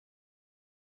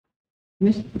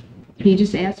He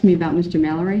just asked me about Mr.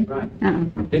 Mallory. he?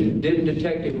 Right. Didn't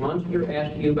Detective Munster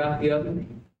ask you about the other?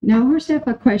 No,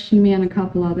 Hersefa questioned me on a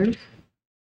couple others.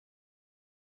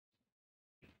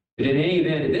 But in any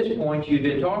event, at this point, you've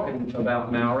been talking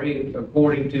about Mallory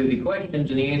according to the questions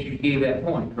and the answers you gave that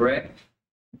point, correct?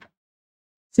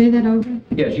 Say that over.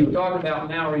 Yes, you were talking about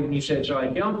Mallory when you said, so I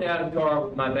jumped out of the car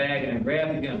with my bag and I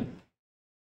grabbed the gun.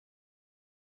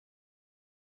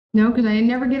 No, because I didn't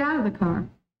never get out of the car.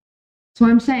 So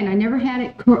I'm saying I never had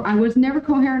it. I was never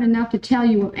coherent enough to tell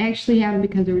you what actually happened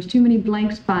because there was too many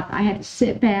blank spots. I had to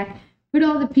sit back, put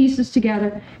all the pieces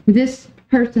together. This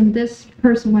person,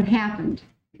 what happened.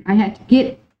 I had to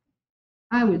get.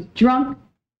 I was drunk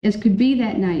as could be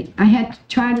that night. I had to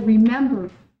try to remember,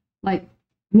 like,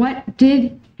 what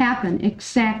did happen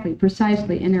exactly,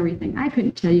 precisely, and everything. I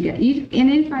couldn't tell you guys.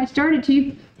 And if I started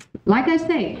to, like I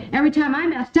say, every time I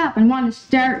messed up and wanted to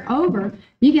start over,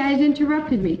 you guys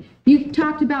interrupted me. You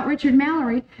talked about Richard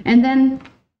Mallory, and then,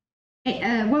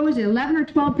 what was it, 11 or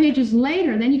 12 pages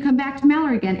later, then you come back to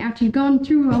Mallory again after you've gone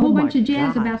through a whole bunch of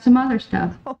jazz about some other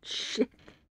stuff. Oh, shit.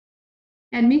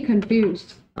 Had me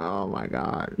confused. Oh, my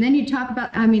God. Then you talk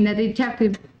about, the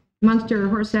detective, Munster or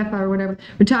Horsefa or whatever,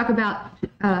 would talk about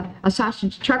a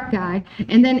sausage truck guy,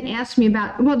 and then ask me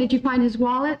about, well, did you find his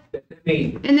wallet?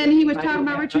 And then he was talking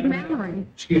about Richard Mallory.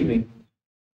 Excuse me.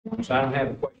 So I don't have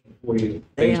a question for you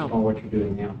based on what you're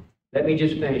doing now. Let me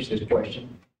just finish this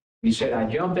question. You said, I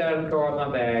jumped out of the car with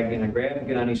my bag and I grabbed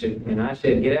the gun. He said, and I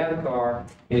said, get out of the car.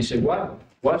 And he said,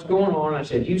 what's going on? I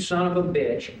said, you son of a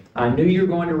bitch. I knew you were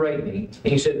going to rape me.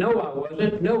 And he said, no, I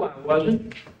wasn't. No, I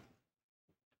wasn't.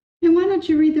 And why don't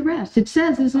you read the rest? It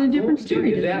says it's a different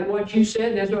story. Is that what you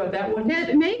said? That's what that was?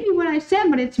 That may be what I said,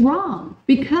 but it's wrong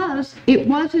because it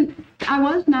wasn't. I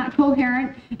was not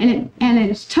coherent, and it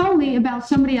is totally about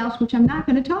somebody else, which I'm not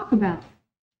going to talk about.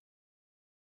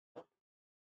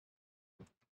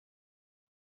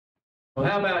 Well,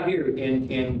 how about here?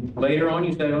 In later on,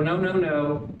 you said, oh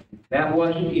no, that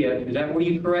wasn't it. Is that where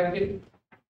you corrected?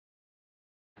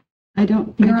 I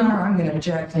don't. Your Honor, I'm going to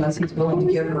object unless he's willing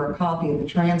to give her a copy of the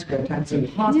transcript. That's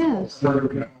impossible. Yes.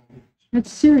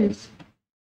 That's serious.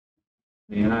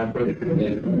 Yeah, I approve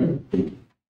that.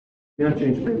 Yes,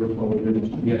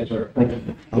 sir.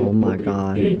 Oh, my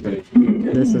God.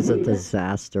 This is a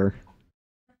disaster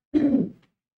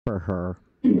for her.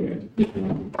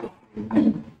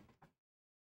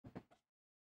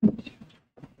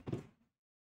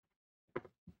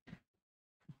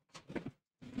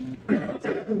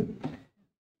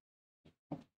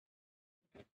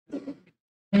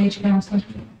 Page, Counselor.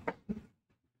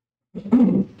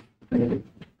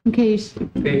 Okay.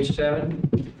 Page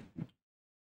 7.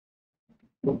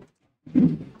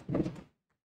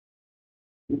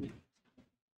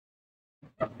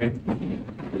 Okay.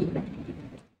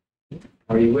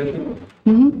 Are you with me?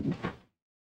 Mm-hmm.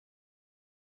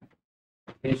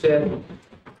 He said,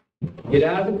 get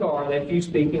out of the car. That's you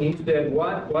speaking. He said,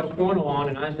 what's going on?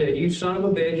 And I said, you son of a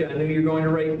bitch, I knew you were going to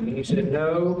rape me. He said,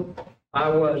 no, I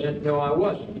wasn't. No, I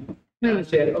wasn't. And I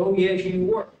said, oh, yes, you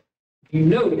were. You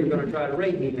know you're going to try to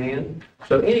rape me, man.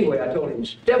 So anyway, I told him,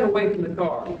 step away from the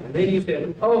car. And then he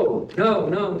said, oh,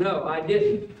 no, I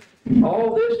didn't.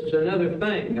 All this is another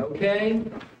thing, okay?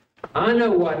 I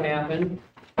know what happened,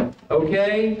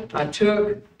 okay? I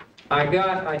jumped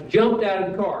out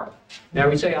of the car. Now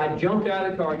we say I jumped out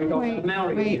of the car, you're talking about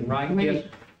Mallory again, right? Yes.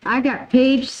 I got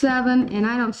page 7, and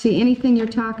I don't see anything you're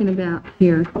talking about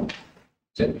here.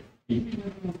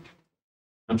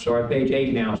 I'm sorry, page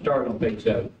 8 now. Start on page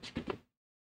 7.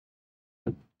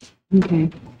 Okay.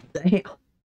 Damn.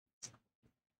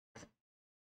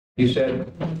 You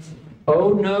said,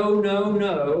 oh,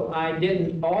 no, I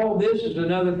didn't. All this is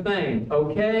another thing,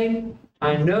 okay?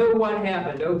 I know what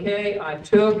happened, okay? I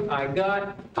jumped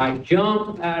out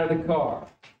of the car.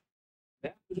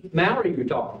 That was Mallory you're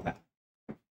talking about.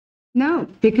 No,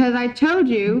 because I told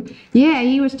you, yeah,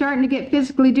 he was starting to get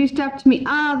physically do stuff to me.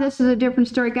 Oh, this is a different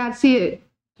story. God, see it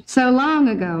so long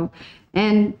ago.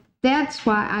 And that's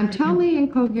why I'm totally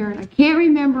incoherent. I can't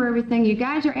remember everything. You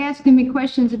guys are asking me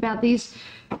questions about these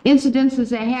incidences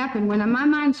that happened. When my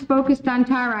mind's focused on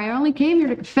Tyra, I only came here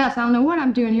to confess. I don't know what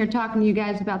I'm doing here talking to you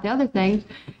guys about the other things.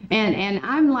 And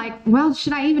I'm like, well,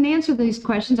 should I even answer these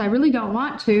questions? I really don't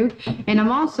want to. And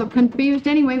I'm also confused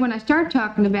anyway when I start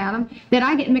talking about them, that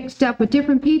I get mixed up with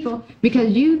different people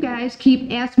because you guys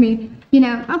keep asking me,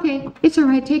 okay, it's all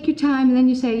right, take your time. And then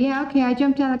you say, yeah, okay, I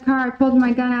jumped out of the car, I pulled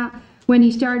my gun out when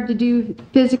he started to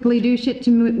physically do shit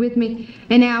with me.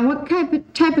 And now, what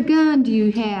type of gun do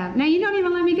you have? Now, you don't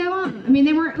even let me go on. I mean,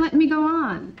 they weren't letting me go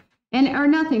on. Or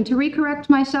nothing, to recorrect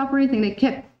myself or anything. They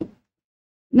kept...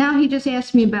 Now he just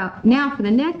asked me about... Now, for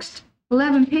the next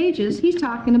 11 pages, he's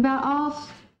talking about all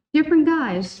different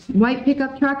guys. White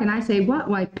pickup truck, and I say, what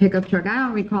white pickup truck? I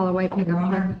don't recall a white pickup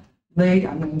truck. Lee,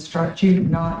 I'm going to instruct you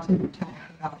not to talk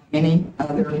about any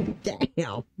other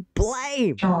Damn.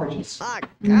 Blame. charges. Oh,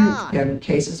 God. You have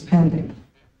cases pending.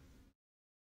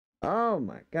 Oh,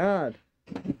 my God.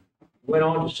 Went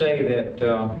on to say that,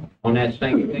 on that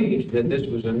same page, that this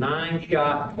was a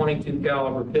 9-shot, 22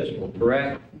 caliber pistol,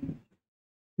 correct?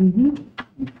 Mm-hmm.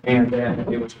 And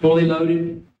that it was fully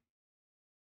loaded?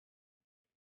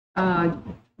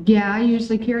 Yeah, I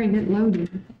usually carried it loaded.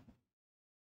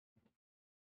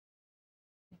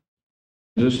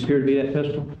 Does this appear to be that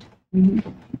pistol? Mm-hmm.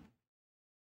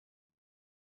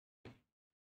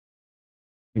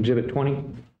 Exhibit 20?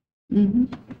 Mm-hmm.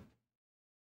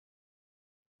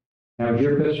 Now,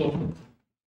 your pistol?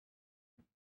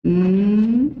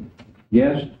 Mm-hmm.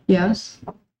 Yes? Yes.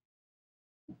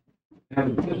 Now,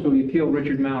 the pistol you killed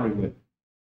Richard Mallory with?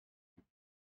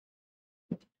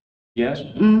 Yes?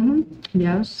 Mm-hmm.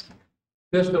 Yes.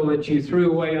 Pistol that you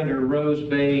threw away under Rose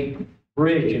Bay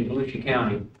Bridge in Volusia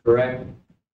County, correct?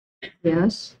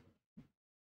 Yes.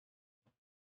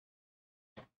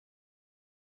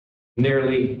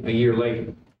 Nearly a year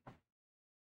later,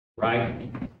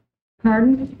 right?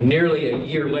 Pardon? Nearly a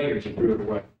year later, you threw it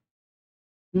away.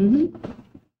 Mm-hmm.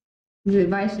 Is it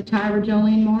advice to Tyra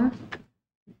Jolene Moore?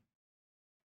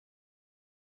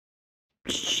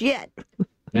 Shit.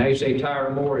 Now you say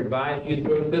Tyra Moore advised you to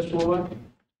throw the pistol away?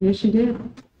 Yes, she did.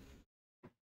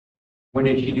 When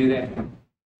did she do that?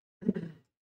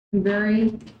 The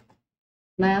very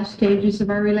last stages of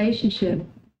our relationship.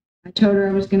 I told her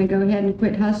I was going to go ahead and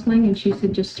quit hustling, and she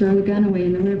said, just throw the gun away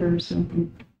in the river or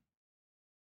something.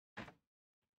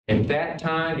 At that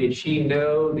time, did she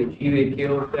know that you had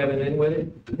killed Seven in with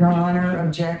it? Your Honor,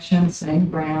 objection, same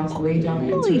grounds, Lee, don't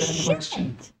Holy answer that shit.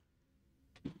 question.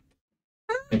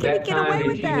 How At can he that get away time, did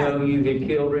with she that? know you had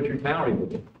killed Richard Mallory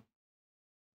with it?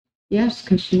 Yes,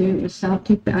 because she knew it was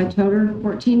self-defense. I told her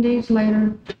 14 days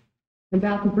later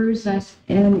about the bruises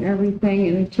and everything,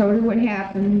 and I told her what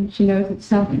happened. She knows it's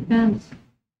self-defense.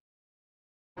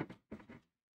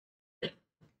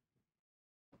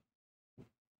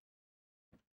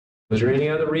 Was there any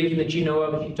other reason that you know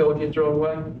of that she told you to throw it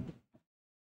away?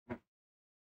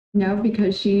 No,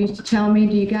 because she used to tell me,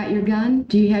 do you got your gun?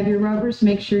 Do you have your rubbers?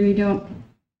 Make sure you don't,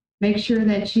 make sure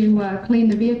that you clean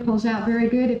the vehicles out very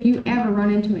good. If you ever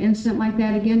run into an incident like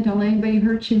that again, don't let anybody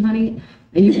hurt you, honey.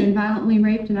 And you've been violently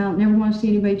raped, and I'll never want to see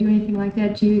anybody do anything like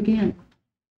that to you again.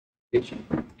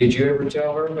 Did you ever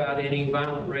tell her about any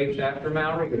violent rapes after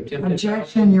Mallory or attempted?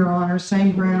 Objection, Your Honor,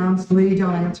 same grounds, Lee,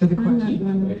 don't answer the I'm not question.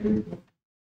 going to.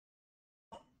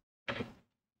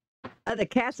 The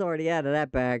cat's already out of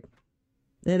that bag.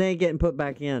 It ain't getting put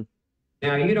back in.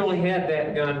 Now, you'd only had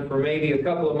that gun for maybe a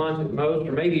couple of months at most,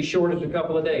 or maybe as short as a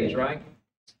couple of days, right?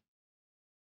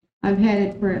 I've had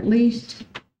it for at least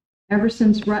ever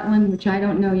since Rutland, which I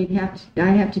don't know.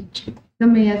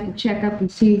 Somebody has to check up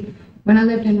and see. When I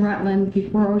lived in Rutland,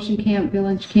 before Ocean Camp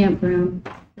Village Campground,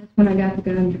 that's when I got the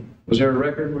gun. Was there a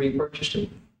record where you purchased it?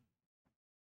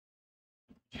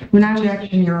 When I was,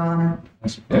 Objection, Your Honor.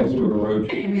 That's what we're,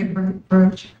 Give me a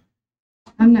approach.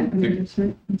 I'm not going to answer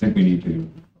it. I think we need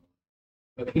to.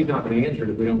 But he's not going to answer it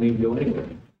if we don't need to go anywhere.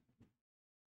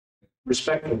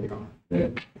 Respectfully, Your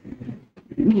Honor.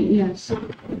 Yes.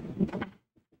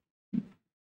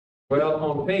 Well,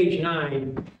 on page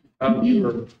 9 of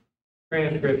your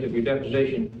transcript of your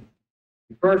deposition,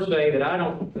 you first say that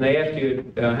when they asked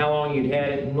you how long you'd had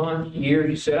it, months, years,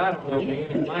 you said, I don't know,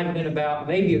 man, it might have been about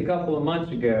maybe a couple of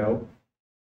months ago.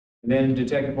 And then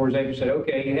Detective Forzeka said,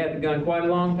 okay, you had the gun quite a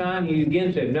long time. You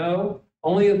again said, no,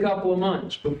 only a couple of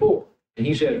months before. And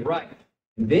he said, right.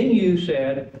 And then you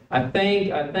said, I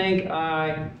think,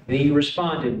 and he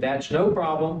responded, that's no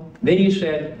problem. Then you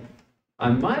said, I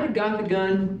might have got the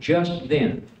gun just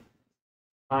then.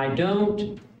 I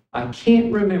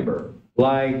can't remember,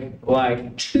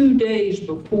 like 2 days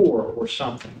before or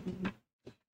something.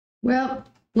 Well,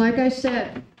 like I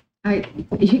said,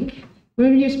 what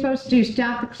are you supposed to do?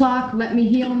 Stop the clock, let me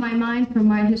heal my mind from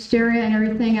my hysteria and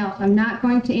everything else. I'm not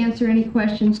going to answer any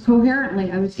questions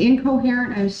coherently. I was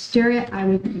incoherent, I was hysteria, I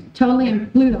was totally in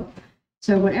Pluto.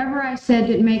 So whatever I said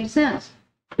didn't make sense,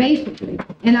 basically.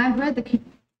 And I've read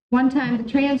one time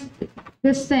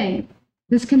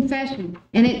this confession,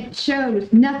 and it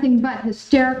shows nothing but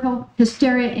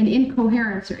hysteria, and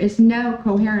incoherence. There is no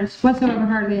coherence whatsoever,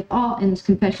 hardly at all, in this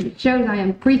confession. It shows I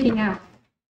am freaking out.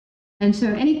 And so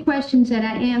any questions that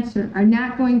I answer are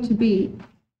not going to be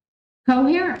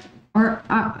coherent or,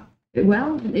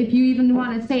 well, if you even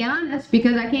want to say honest,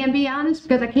 because I can't be honest,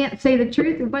 because I can't say the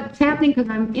truth of what's happening, because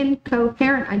I'm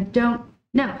incoherent. I don't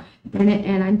know.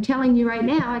 And I'm telling you right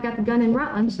now, I got the gun in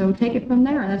Rutland, so take it from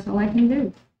there. That's all I can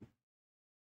do.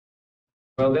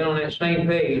 Well, then on that same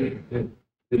page,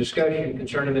 the discussion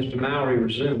concerning Mr. Mallory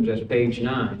resumes. That's page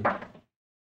 9.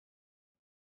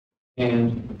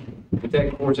 And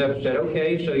Detective Forsythe said,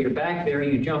 okay, so you're back there,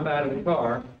 you jump out of the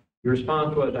car. Your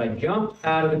response was, I jumped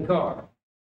out of the car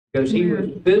because he was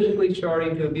physically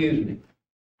starting to abuse me.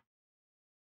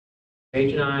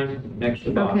 Page 9, next to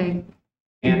the bottom. Okay.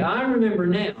 And I remember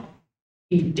now,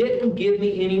 he didn't give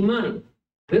me any money.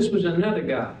 This was another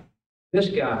guy. This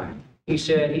guy, he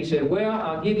said, well,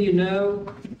 I'll give you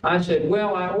no. I said,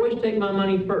 well, I always take my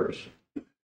money first.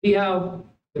 See how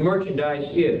the merchandise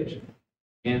is.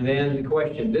 And then the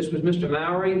question, this was Mr.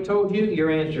 Mallory told you? Your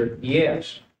answer,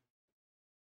 yes.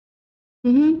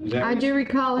 Mm-hmm. I do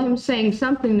recall him saying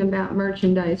something about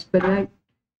merchandise, but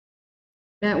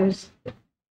that was...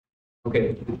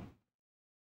 Okay.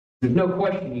 There's no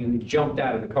question you jumped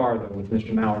out of the car, though, with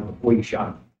Mr. Mallory before you shot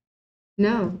him.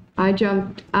 No, I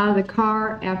jumped out of the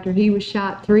car after he was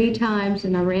shot 3 times,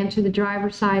 and I ran to the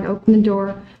driver's side, opened the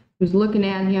door, was looking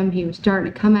at him. He was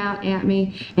starting to come out at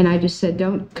me, and I just said,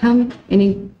 don't come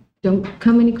any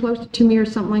closer to me or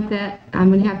something like that. I'm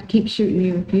going to have to keep shooting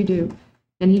you if you do.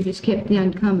 And he just kept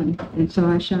on coming, and so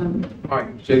I shot him. All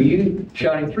right, so you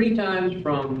shot him 3 times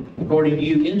from, according to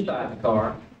you, inside the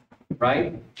car,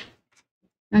 right?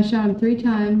 I shot him 3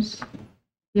 times,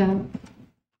 yeah.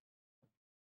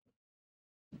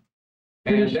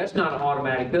 And that's not an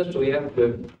automatic pistol. You have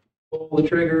to pull the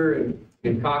trigger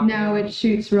and cock it. No, it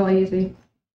shoots real easy.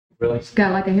 Really? It's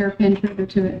got like a hairpin trigger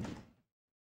to it.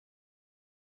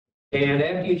 And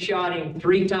after you shot him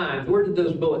 3 times, where did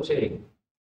those bullets hit him?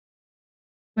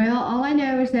 Well, all I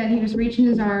know is that he was reaching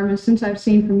his arm, and since I've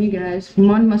seen from you guys,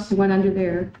 one must have went under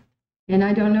there. And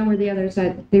I don't know where the others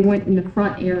at. They went in the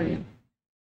front area.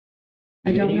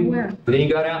 I don't know where. Then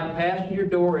you got out the passenger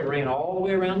door and ran all the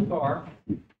way around the car,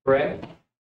 correct?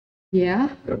 Yeah.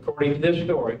 According to this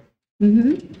story.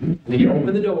 Mm-hmm. Then you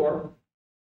opened the door,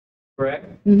 correct?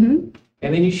 Mm-hmm.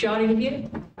 And then you shot him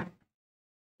again.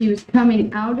 He was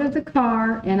coming out of the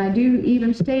car, and I do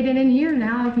even state it in here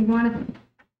now if you want to.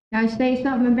 I say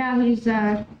something about he's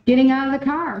getting out of the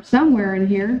car somewhere in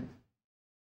here.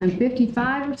 I'm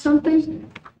 55 or something.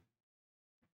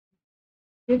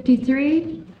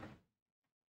 53.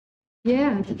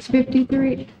 Yeah, it's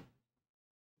 53.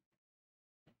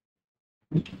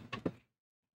 I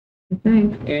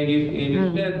think. And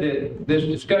you said that this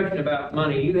discussion about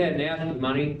money, you hadn't asked for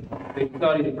money, but you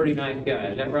thought he was a pretty nice guy.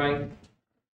 Is that right?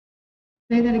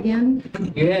 Say that again?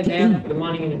 You hadn't asked for the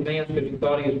money in advance because you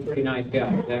thought he was a pretty nice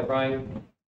guy. Is that right?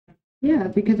 Yeah,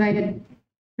 because I had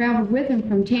traveled with him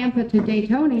from Tampa to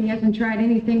Daytona. He hasn't tried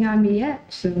anything on me yet,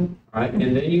 so. All right,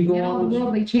 and then you go Had all on. the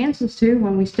worldly chances to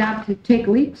when we stopped to take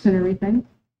leaks and everything.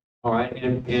 All right,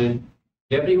 and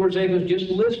Deputy Forsythe was just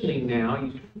listening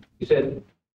now. You said,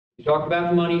 you talked about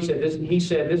the money. He said,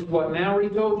 this is what Mallory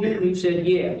told you. And you said,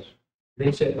 yes. And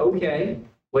he said, okay,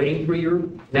 waiting for your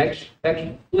next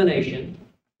explanation.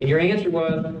 And your answer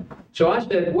was, so I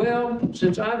said, well,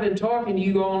 since I've been talking to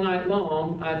you all night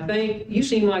long, I think you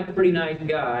seem like a pretty nice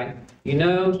guy, you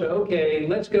know, so okay,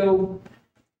 let's go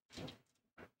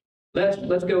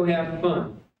have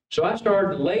fun. So I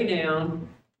started to lay down,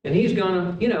 and he's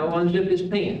gonna, unzip his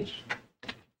pants.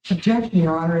 Objection,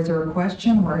 Your Honor. Is there a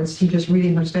question, or is he just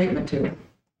reading her statement to her?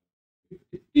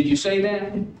 Did you say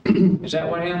that? Is that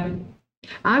what happened?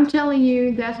 I'm telling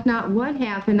you that's not what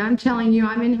happened. I'm telling you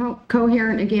I'm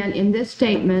incoherent again in this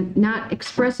statement, not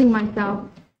expressing myself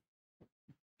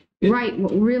right,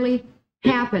 what really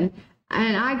happened.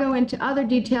 And I go into other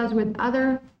details with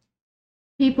other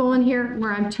people in here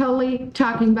where I'm totally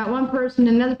talking about one person,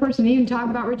 another person, even talk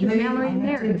about Richard Mallory in I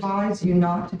there. advise you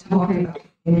not to talk about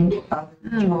any other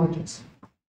charges.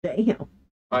 Damn.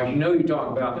 You know you're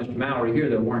talking about Mr. Mallory here,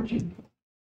 though, weren't you?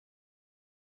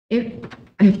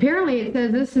 Apparently it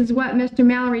says this is what Mr.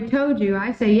 Mallory told you.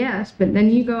 I say yes, but then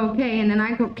you go okay, and then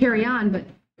I go carry on. But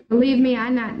believe me,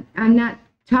 I'm not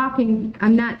talking.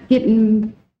 I'm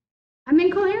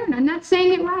incoherent. I'm not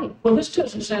saying it right. Well, this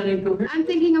doesn't sound incoherent. I'm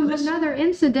thinking of another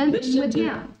incident with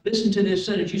him. Listen to this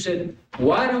sentence. You said,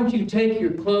 why don't you take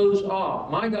your clothes off?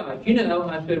 My God,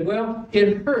 I said, well,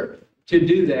 it hurt to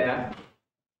do that.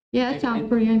 Yeah, that sounds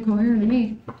pretty incoherent to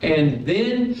me. And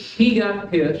then he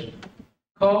got pissed,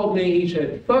 called me, he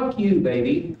said, fuck you,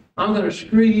 baby. I'm going to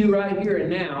screw you right here and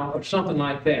now, or something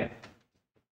like that.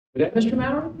 Was that Mr.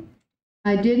 Mallory?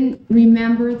 I didn't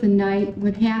remember the night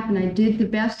what happened. I did the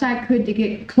best I could to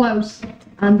get close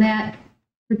on that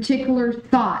particular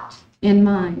thought in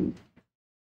mind.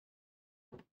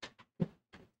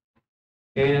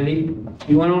 And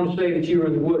he went on to say that you were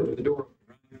in the woods with the door.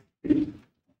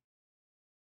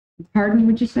 Pardon,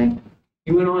 what'd you say?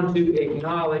 You went on to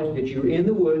acknowledge that you were in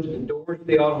the woods, the doors of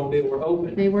the automobile were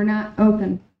open, They were not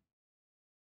open.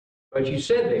 but you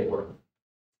said they were.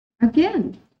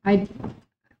 Again, I'm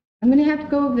going to have to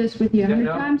go over this with you 100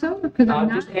 No. times over because I'm I'm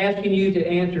not. just asking you to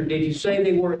answer, did you say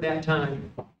they were at that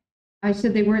time? I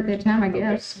said they were at that time, I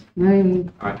guess. I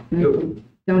mean, All right. don't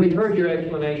We've even. heard your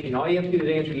explanation. All you have to do is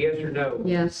answer yes or no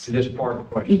Yes. to this part of the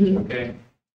question, Mhm. okay?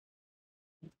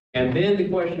 And then the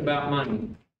question about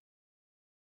money.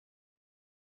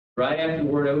 Right after the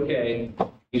word okay,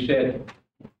 you said,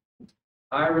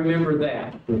 I remember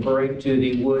that, referring to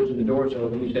the woods and the doors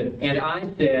open. You said, and I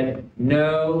said,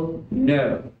 no,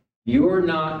 you're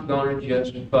not going to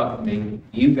just fuck me.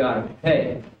 You got to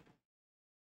pay. Is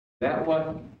that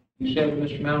what you said to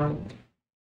Mr. Mallory?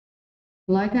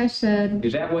 Like I said,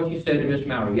 Is that what you said to Ms.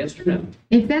 Mallory? Yes or no?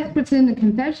 if that's what's in the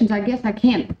confessions, I guess I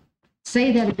can't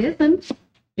say that it isn't. Is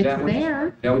It's that what you- there.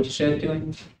 Is that what you said to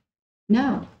him?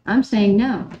 No, I'm saying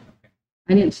no.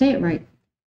 I didn't say it right.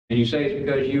 And you say it's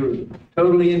because you were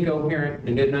totally incoherent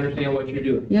and didn't understand what you're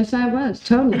doing. Yes, I was,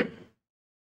 totally.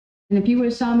 And if you would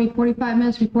have saw me 45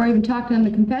 minutes before I even talked on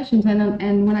the confessions,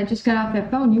 and when I just got off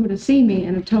that phone, you would have seen me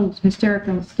in a total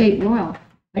hysterical state royal.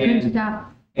 I couldn't And-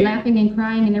 stop laughing and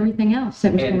crying and everything else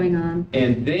that was And- going on.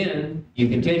 And then you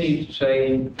continued to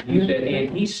say, you said,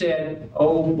 and he said,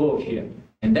 oh, bullshit.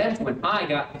 And that's when I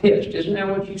got pissed. Isn't that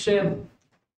what you said?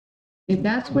 If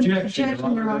that's what,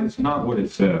 Objection, Your Honor, that's not what it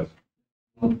says.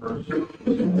 I'm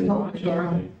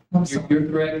sorry. I'm sorry. You're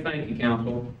correct. Thank you,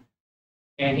 counsel.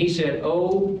 And he said,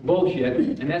 oh,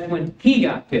 bullshit. And that's when he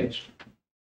got pissed.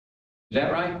 Is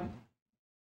that right?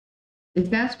 if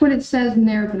that's what it says in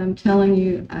there, but I'm telling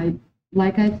you,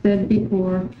 like I said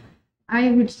before,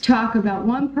 I would talk about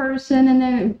one person and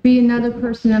then it would be another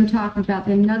person I'm talking about,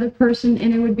 then another person,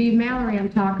 and it would be Mallory I'm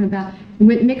talking about.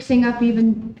 With mixing up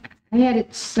even, I had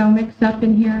it so mixed up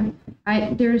in here.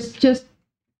 There's just,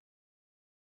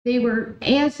 Tyra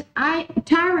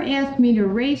asked me to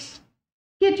erase,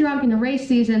 get drunk and erase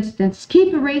these incidents.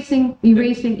 Keep erasing.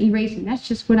 That's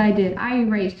just what I did. I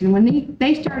erased. And when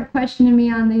they started questioning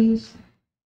me on these,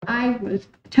 I was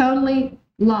totally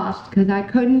lost because I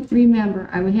couldn't remember.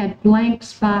 I had blank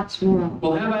spots wrong.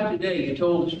 Well, how about today? You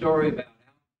told a story about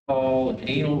alcohol and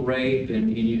anal rape,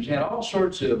 and you had all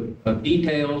sorts of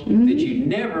details that you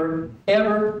never,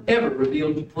 ever, ever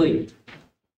revealed to police.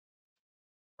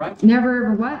 Right? Never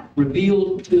ever what?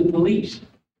 Revealed to the police.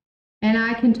 And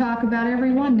I can talk about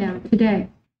every one now today,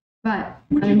 but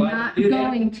Would you I'm like to not do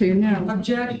that? going to, no.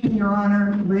 Objection, Your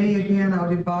Honor. Lee, again, I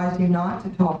would advise you not to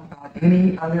talk about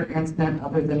any other incident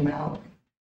other than Mallory.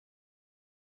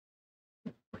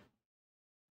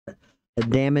 The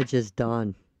damage is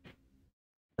done.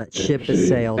 That ship has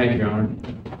sailed. Thank you, Your Honor.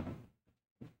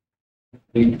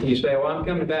 You say, well, I'm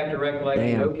coming back to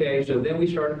recollection. Damn. Okay, so then we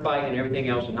started fighting and everything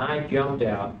else, and I jumped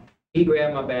out. He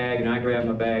grabbed my bag, and I grabbed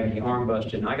my bag, and he arm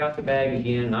busted, and I got the bag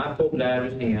again, and I pulled it out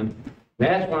of his hand.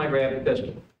 That's when I grabbed the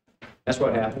pistol. That's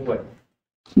what happened. What?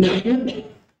 No, I didn't.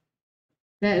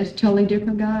 That is a totally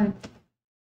different guy.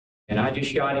 And I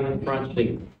just shot him in the front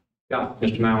seat. Got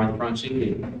Mr. Mauer in the front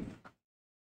seat.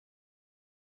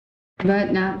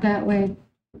 But not that way.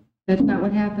 That's not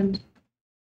what happened.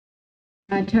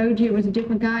 I told you it was a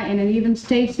different guy, and it even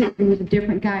states it was a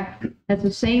different guy. That's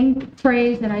the same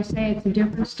phrase that I say it's a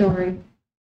different story.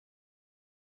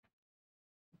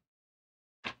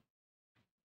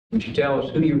 Would you tell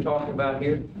us who you're talking about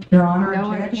here? Your Honor,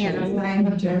 No, I objection, can't. same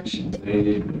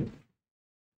objection.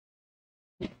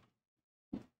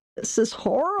 This is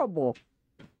horrible.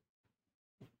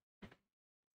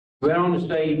 Went on to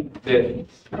say that,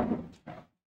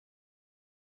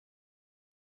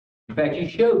 in fact, you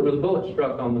showed where the bullet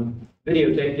struck on the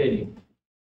videotape, didn't you?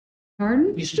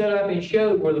 Pardon? You stood up and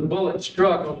showed where the bullet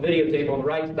struck on the videotape on the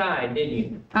right side, didn't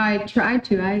you? I tried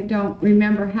to. I don't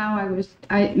remember how I was.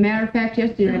 Matter of fact,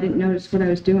 yesterday I didn't notice what I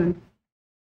was doing.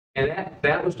 And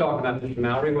that was talking about Mr.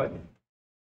 Mallory, wasn't it?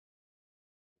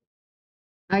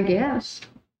 I guess.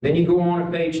 Then you go on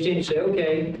to page 10, you say,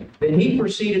 okay, then he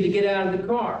proceeded to get out of the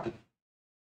car.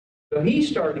 So he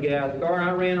started to get out of the car, and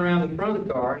I ran around in front of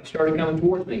the car, and he started coming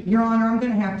towards me. Your Honor, I'm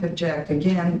going to have to object.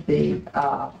 Again, the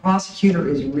prosecutor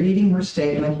is reading her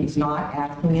statement. He's not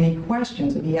asking any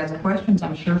questions. If he has questions,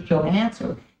 I'm sure she'll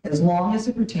answer, as long as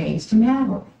it pertains to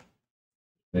Mallory.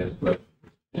 That's what,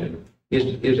 yeah.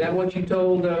 Is that what you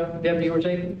told Deputy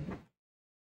Ortega?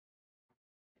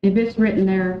 If it's written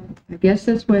there, I guess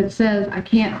that's what it says. I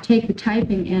can't take the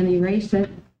typing and erase it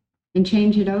and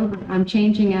change it over. I'm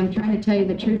trying to tell you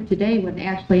the truth today, what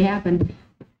actually happened.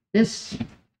 This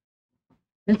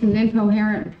is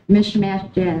incoherent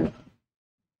mishmash jazz.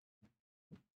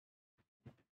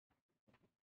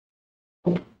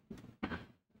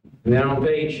 And then on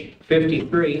page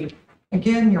 53,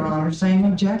 Again, Your Honor, same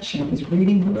objection. He's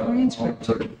reading the transcript.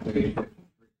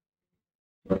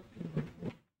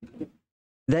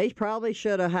 They probably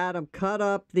should have had them cut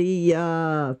up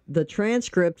the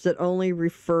transcripts that only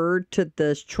referred to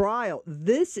this trial.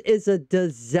 This is a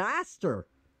disaster.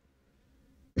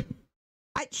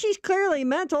 She's clearly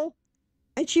mental,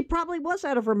 and she probably was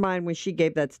out of her mind when she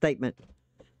gave that statement.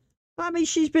 I mean,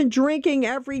 she's been drinking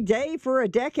every day for a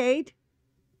decade.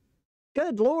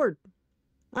 Good Lord.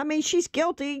 I mean, she's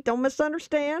guilty. Don't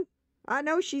misunderstand. I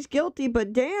know she's guilty,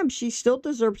 but damn, she still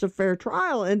deserves a fair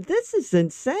trial, and this is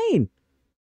insane.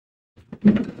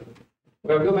 well,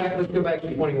 let's go back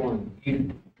to 21.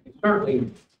 You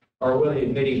certainly are willing to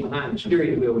admit he's behind the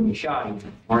steering wheel when you shot him,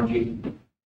 aren't you?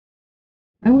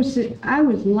 I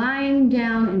was lying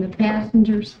down in the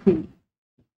passenger seat,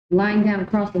 lying down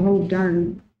across the whole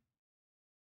darn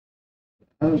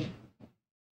front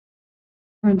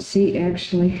seat,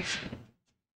 actually.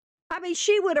 I mean,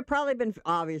 she would have probably been,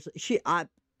 obviously, I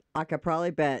could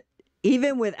probably bet,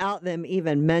 even without them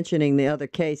even mentioning the other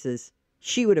cases,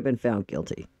 she would have been found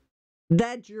guilty.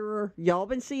 That juror, y'all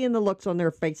been seeing the looks on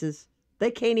their faces. They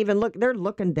can't even look, they're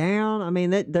looking down. I mean,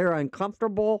 they're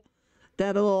uncomfortable.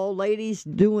 That little old lady's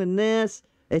doing this.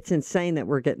 It's insane that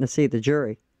we're getting to see the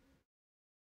jury.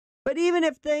 But even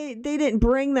if they didn't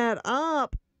bring that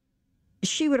up,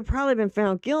 she would have probably been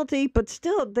found guilty. But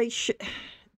still, they should.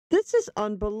 This is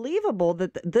unbelievable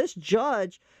that this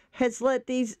judge has let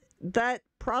that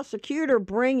prosecutor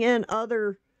bring in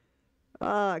other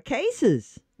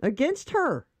cases against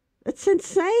her. It's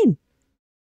insane.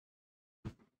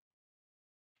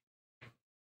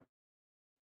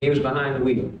 He was behind the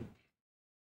wheel.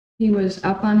 He was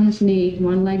up on his knee,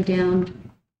 one leg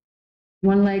down,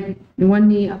 one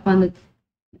knee up on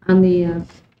the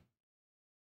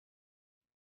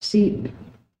seat.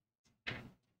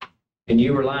 And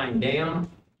you were lying down?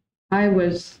 My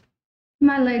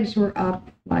legs were up,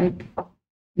 and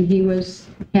he was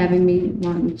having me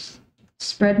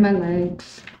spread my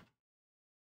legs.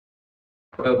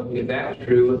 Well, if that was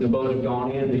true, would the bullet have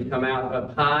gone in and come out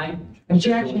up high?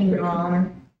 Objection, Your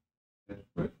Honor.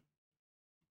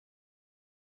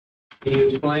 Can you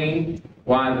explain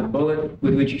why the bullet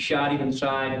with which you shot him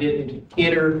inside didn't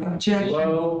enter Objection.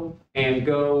 low and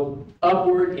go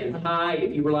upward and high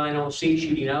if you were lying on the seat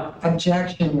shooting up?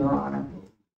 Objection, Your Honor.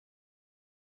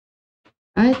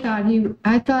 I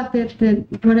thought that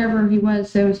whatever he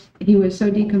was so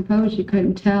decomposed you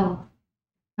couldn't tell.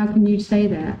 How can you say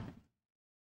that?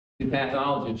 The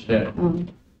pathologist said.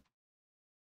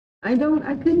 I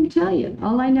couldn't tell you.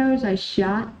 All I know is I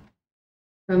shot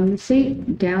from the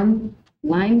seat down,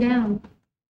 lying down.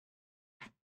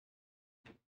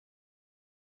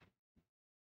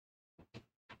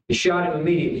 You shot him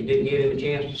immediately, didn't give him a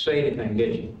chance to say anything,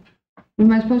 did you?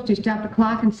 Am I supposed to stop the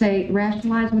clock and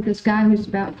rationalize with this guy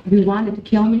who wanted to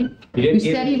kill me? Who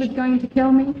said he was going to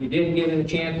kill me? You didn't give him a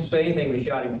chance to say anything when you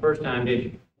shot him the first time, did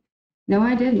you? No,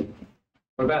 I didn't.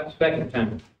 What about the second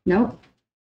time? Nope.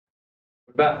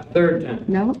 What about the third time?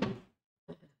 Nope.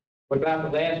 What about the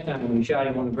last time when you shot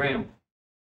him on the ground?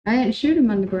 I didn't shoot him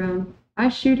on the ground. I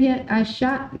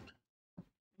shot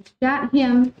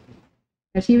him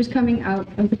as he was coming out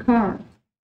of the car.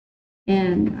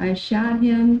 And I shot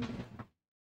him.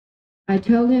 I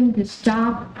told him to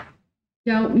stop.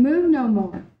 Don't move no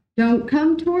more. Don't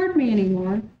come toward me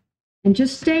anymore. And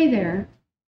just stay there.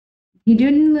 He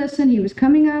didn't listen. He was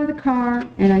coming out of the car,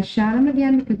 and I shot him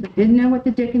again because I didn't know what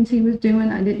the dickens he was doing.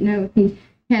 I didn't know if he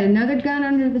had another gun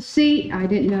under the seat. I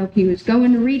didn't know if he was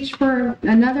going to reach for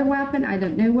another weapon. I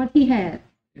don't know what he had.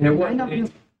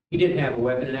 He didn't have a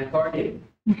weapon in that car, did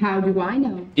he? How do I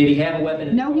know? Did he have a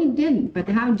weapon? No, he didn't. But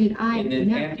how did I And then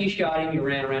know? after you shot him, you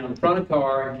ran around in front of the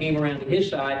car and came around to his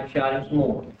side and shot him some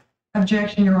more.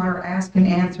 Objection, Your Honor, asked and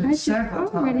answered I several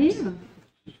already times.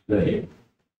 am.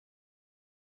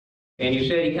 And you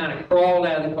said he kind of crawled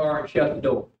out of the car and shut the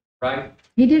door, right?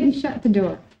 He didn't shut the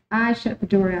door. I shut the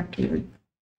door afterward.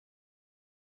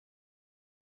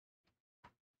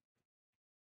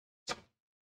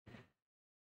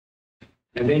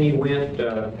 And then you went,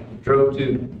 drove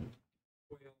to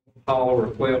Quail Hollow or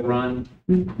Quail Run.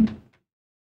 Mm-hmm.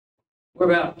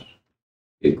 Whereabouts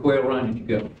did Quail Run did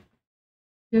you go?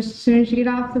 Just as soon as you get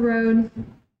off the road,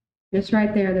 just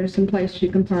right there's some place you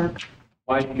can park.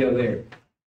 Why'd you go there?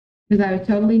 Because I was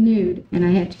totally nude and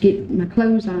I had to get my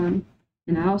clothes on.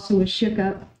 And I also was shook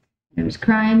up. I was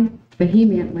crying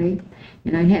vehemently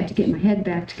and I had to get my head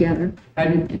back together.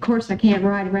 And of course, I can't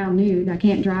ride around nude. I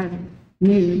can't drive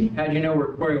nude. How'd you know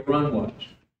where Quail Run was?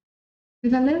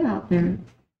 Because I live out there.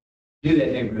 Do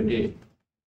that neighborhood, did you?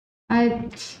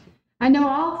 I I know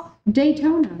all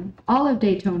Daytona, all of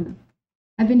Daytona.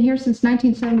 I've been here since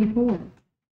 1974.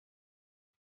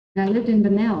 And I lived in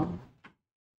Bunnell.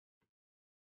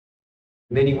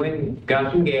 And then you went and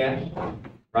got some gas,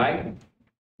 right?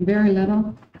 Very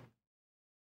little.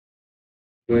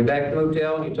 You went back to the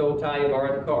motel and you told Ty you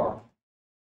borrowed the car.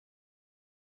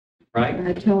 Right?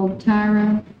 I told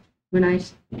Tyra when I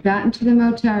got into the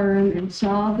motel room and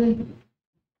saw the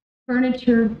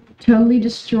furniture totally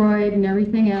destroyed and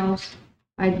everything else,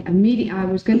 I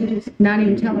was going to just not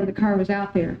even tell her the car was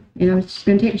out there. I was just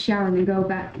going to take a shower and then go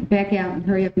back out and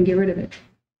hurry up and get rid of it.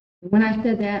 When I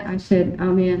said that, I said,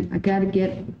 oh man, we got to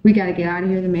get out of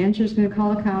here. The manager's going to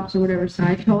call the cops or whatever. So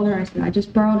I told her, I said, I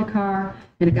just borrowed a car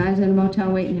and a guy's in a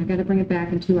motel waiting. I got to bring it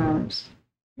back in 2 hours.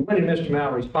 You went in Mr.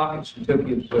 Mallory's pockets and took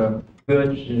his goods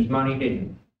and his money, didn't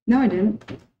you? No, I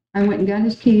didn't. I went and got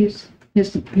his keys.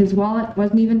 His wallet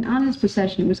wasn't even on his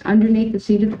possession. It was underneath the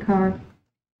seat of the car.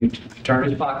 You turned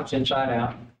his pockets inside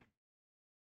out.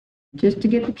 Just to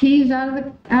get the keys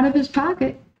out of his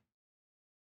pocket.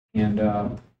 And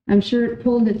I'm sure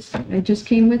it just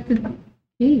came with the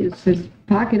keys. His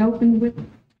pocket opened with,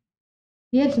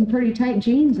 he had some pretty tight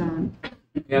jeans on.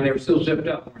 yeah, they were still zipped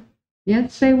up.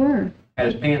 Yes, they were.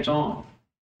 Had his pants on.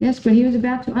 Yes, but he was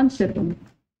about to unzip them.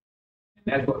 And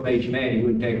that's what made you mad. He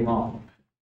wouldn't take them off.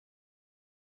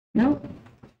 Nope.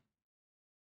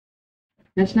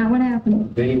 That's not what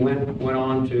happened. Then he went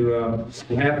on to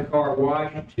have the car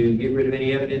washed to get rid of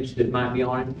any evidence that might be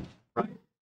on him. Right?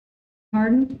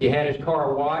 Pardon? He had his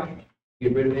car washed,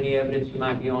 get rid of any evidence that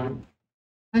might be on him.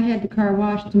 I had the car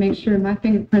washed to make sure my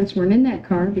fingerprints weren't in that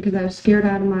car because I was scared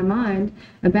out of my mind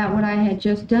about what I had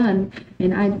just done,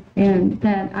 and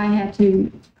that I had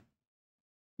to,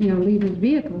 leave his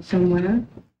vehicle somewhere.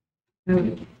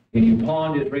 And you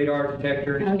pawned his radar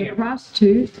detector and I his was a camera.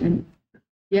 prostitute, and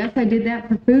yes, I did that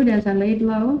for food as I laid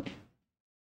low.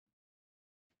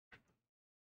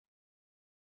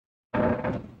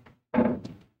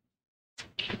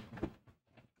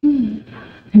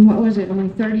 And what was it? Only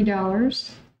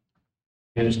 $30.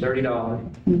 And it's $30.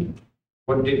 Hmm.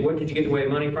 What did you get in the way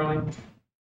of money from him?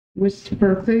 Was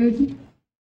for food.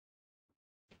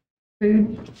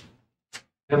 Food.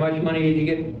 How much money did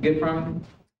you get from him?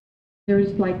 There was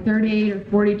like 38 or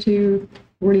 42,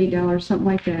 $48, something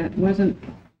like that. It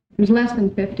was less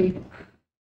than 50.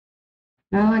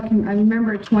 Now I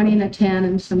remember a 20 and a 10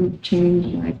 and some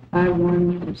change, like 5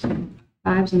 1s or some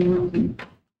 5s and 1s.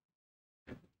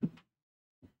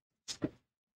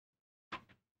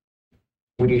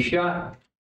 When you shot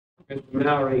Mr.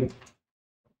 Mallory,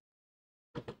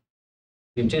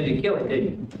 you intended to kill him,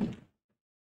 didn't you?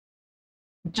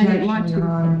 I didn't want Objection, Your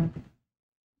to. Honor.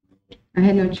 I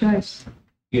had no choice.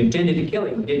 You intended to kill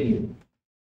him, didn't you?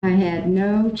 I had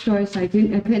no choice. I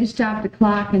couldn't stop the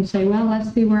clock and say, well,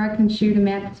 let's see where I can shoot him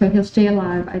at so he'll stay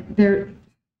alive.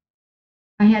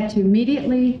 I had to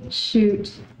immediately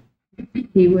shoot.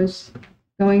 He was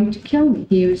going to kill me.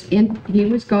 He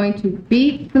was going to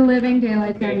beat the living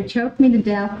daylights out of me, choke me to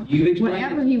death, You've explained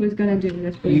whatever it. he was going to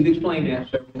do. You've explained that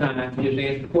several times. You just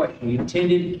answered the question. You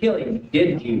intended to kill him,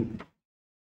 didn't you?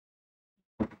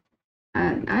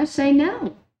 I say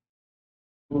no.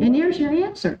 And here's your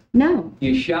answer. No.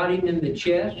 You shot him in the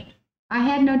chest. I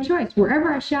had no choice.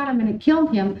 Wherever I shot him and it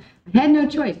killed him, I had no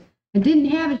choice. I didn't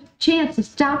have a chance to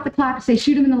stop the clock and say,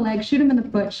 shoot him in the leg, shoot him in the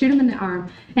foot, shoot him in the arm.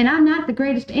 And I'm not the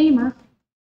greatest aimer.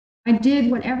 I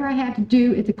did whatever I had to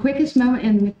do at the quickest moment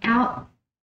and without,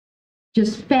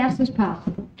 just fast as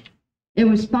possible. It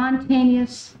was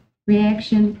spontaneous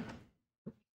reaction.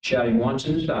 Shot him once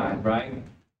in the side, right?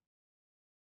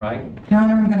 Right? Your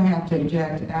Honor, I'm going to have to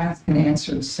object, asked and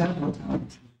answered several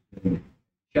times.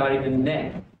 Shot him in the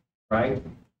neck, right?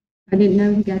 I didn't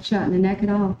know he got shot in the neck at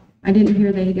all. I didn't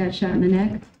hear that he got shot in the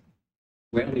neck.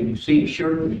 Well, did you see his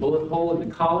shirt with a bullet hole in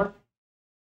the collar?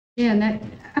 Yeah, and that,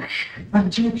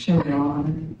 Objection, Your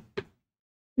Honor.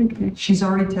 okay. She's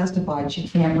already testified she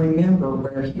can't remember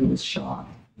where he was shot.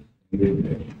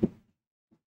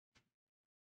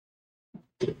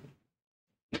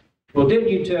 Well, didn't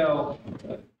you tell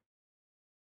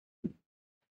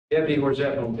Deputy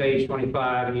Horzett on page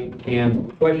 25, and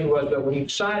the question was, but when you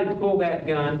decided to pull that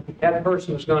gun, that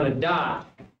person was going to die.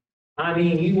 I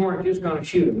mean, you weren't just going to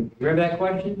shoot him. Remember that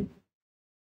question?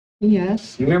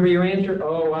 Yes. You remember your answer?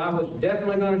 Oh, I was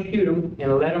definitely going to shoot him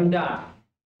and let him die.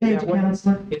 Page,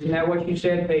 Counselor. Isn't that what you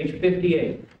said, page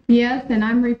 58? Yes, and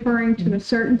I'm referring to a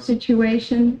certain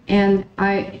situation, and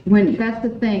that's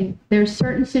the thing. There's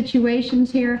certain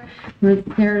situations here where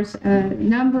there's a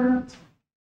number,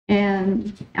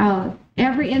 and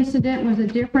every incident was a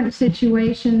different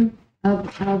situation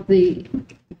of the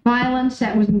violence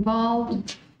that was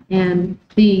involved, and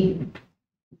the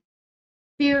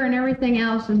fear and everything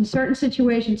else in certain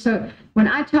situations. So when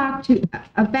I talk to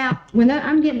about,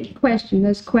 I'm getting questioned,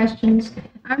 those questions,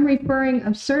 I'm referring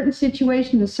of certain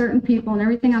situations to certain people and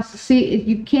everything else to see if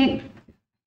you can't,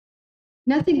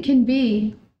 nothing can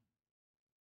be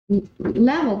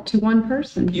leveled to one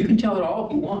person. You can tell it all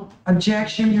if you want.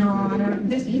 Objection, Your Honor.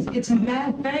 It's in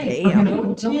bad faith for him to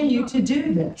continue to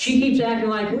do this. She keeps acting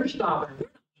like we're stopping her. We're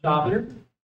not stopping her.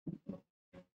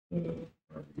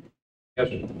 Yes,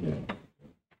 sir.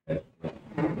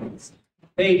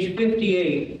 Page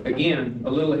 58, again, a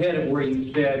little ahead of where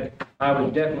you said, I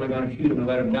was definitely going to shoot him and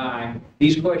let him die.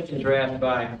 These questions are asked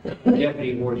by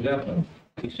Deputy Wuornos.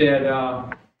 He said,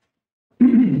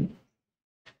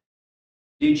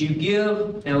 did you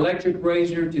give an electric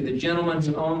razor to the gentleman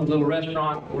who owned the little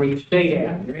restaurant where you stayed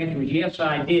at? Your answer was, yes,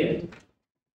 I did.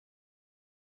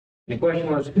 And the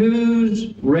question was,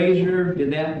 whose razor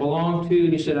did that belong to?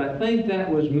 And he said, I think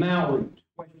that was Mallory's.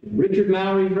 Richard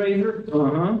Mallory's razor?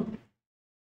 Uh-huh.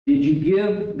 Did you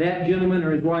give that gentleman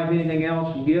or his wife anything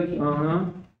else to gift? Uh-huh.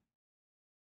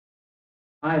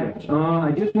 I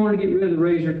just wanted to get rid of the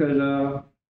razor because,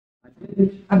 I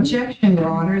didn't. Objection, Your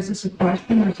Honor. Is this a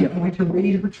question or is he going to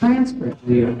read her transcript?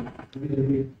 Yeah.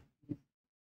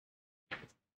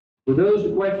 Were those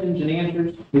the questions and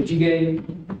answers that you gave?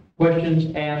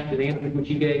 Questions asked and answers which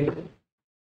you gave?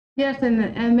 Yes,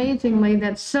 and amazingly,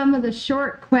 that some of the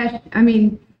short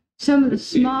some of the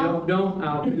small.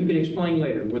 You can explain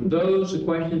later. Were those the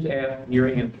questions asked and your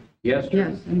answers? Yes, sir?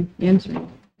 Yes, I'm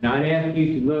answering. Now, I'd ask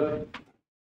you to look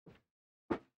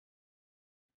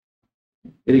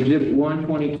at Exhibit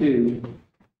 122.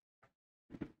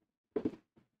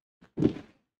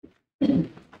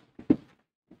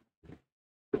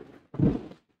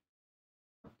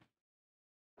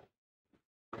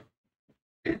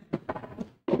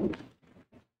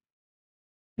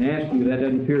 And ask you, that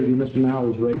doesn't appear to be Mr.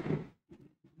 Mallory's razor.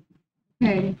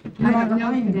 Okay. Your I Honor, don't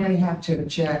know I am going to have to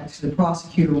object to the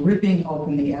prosecutor ripping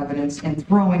open the evidence and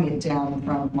throwing it down in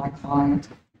front of my client.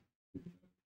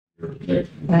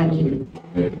 Thank you.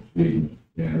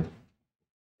 Yeah.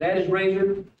 That is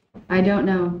razor? I don't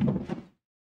know.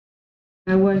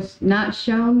 I was not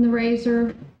shown the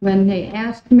razor when they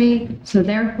asked me, so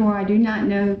therefore I do not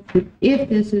know if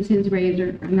this is his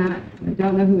razor or not. I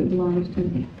don't know who it belongs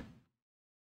to.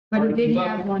 But he did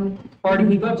have one. Hard to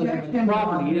keep up with Objection, that Your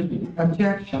property, Honor. isn't it?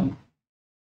 Objection.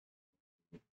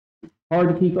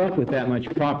 Hard to keep up with that much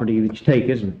property that you take,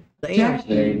 isn't it? Damn,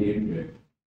 Objection.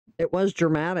 it was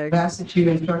dramatic. I ask that you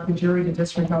instruct the jury to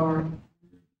disregard.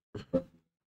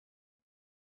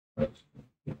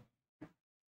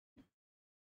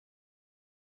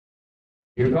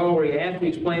 Your call where you asked me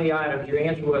to explain the items, your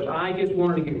answer was, I just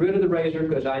wanted to get rid of the razor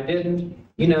because I didn't,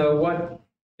 what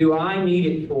do I need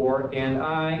it for? And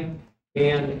I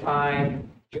just,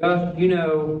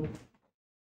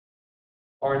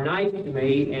 are nice to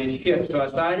me and shit. So I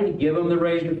decided to give them the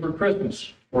razor for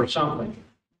Christmas or something.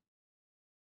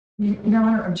 Your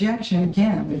Honor, objection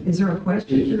again. Is there a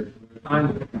question?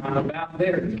 I'm about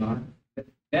there, Your Honor.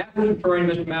 That was referring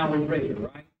to Mr. Mallory's razor,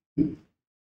 right?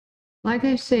 Like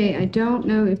I say, I don't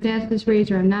know if that's his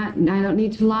razor. I don't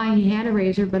need to lie. He had a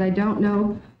razor, but I don't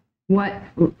know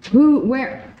where.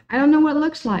 I don't know what it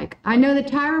looks like. I know that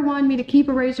Tyra wanted me to keep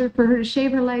a razor for her to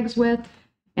shave her legs with,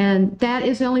 and that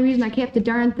is the only reason I kept the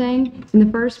darn thing in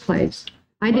the first place.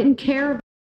 I didn't care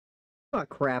Oh,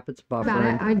 crap, it's about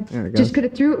buffering. it. There we I go. just could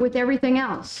have threw it with everything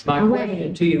else My away.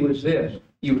 question to you was this.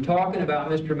 You were talking about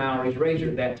Mr. Mallory's razor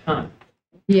at that time.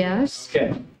 Yes.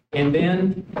 Okay. And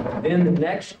then the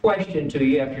next question to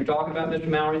you, after you're talking about Mr.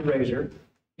 Mallory's razor,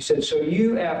 you said, so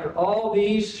you, after all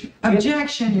these...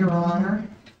 Objection, Your Honor.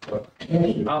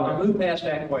 I'll move past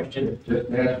that question.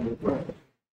 Just ask the question.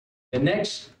 The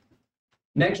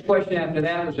next question after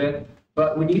that was that,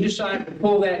 but when you decided to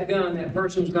pull that gun, that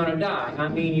person's going to die. I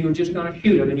mean, you were just going to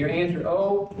shoot him. And your answer,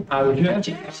 I was just...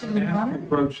 Objection, Your Honor.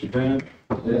 Approach the bench.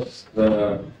 That's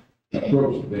the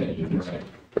approach the bench, right?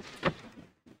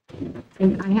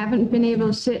 And I haven't been able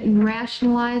to sit and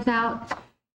rationalize out,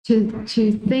 to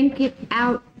think it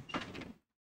out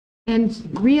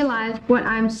and realize what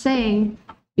I'm saying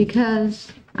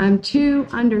because I'm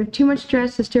under too much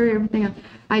stress, hysteria, everything else.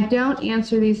 I don't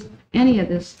answer any of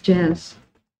this jazz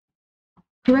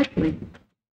correctly.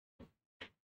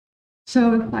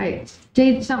 So if I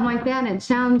did something like that and it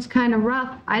sounds kind of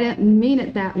rough, I didn't mean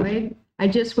it that way. I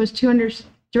just was too under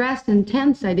stress and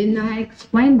tense. I didn't know how to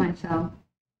explain myself.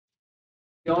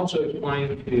 You also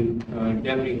explained to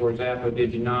Deputy Wuornos,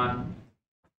 did you not,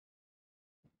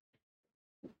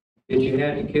 that you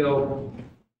had to kill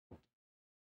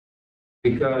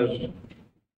because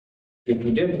If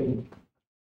you didn't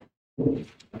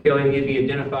kill him, he'd be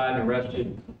identified and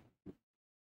arrested.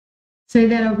 Say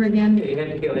that over again. You had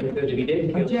to kill him because if you didn't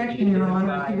kill him, Objection, he'd be Your Honor. Is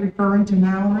he identified. referring to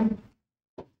Mallory?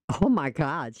 Oh my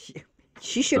God.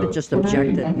 She should have just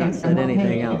objected and not said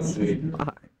anything else.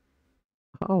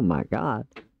 Oh my God.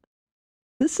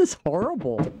 This is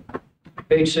horrible.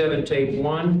 Page 7, tape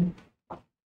 1.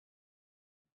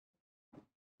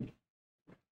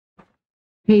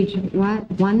 Page what?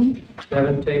 1?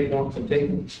 7, tape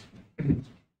 1.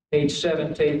 Page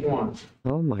 7, tape 1.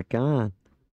 Oh my God.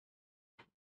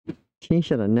 She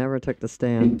should have never took the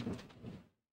stand.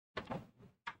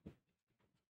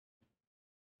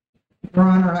 Your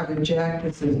Honor, I object.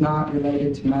 This is not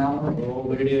related to Mallory. Oh,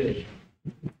 but it is.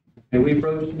 May we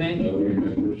approach the bench? No,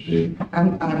 remember, see,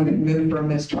 I'm going to move for a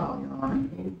mistrial, Your Honor.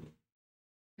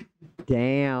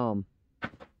 Damn.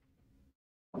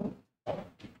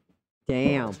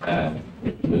 Damn.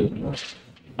 it's,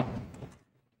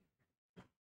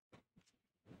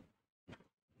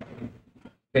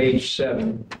 Page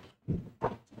 7.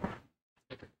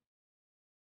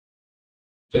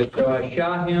 So I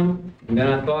shot him, and then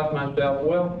I thought to myself,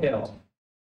 well, hell,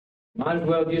 might as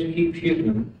well just keep shooting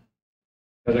him,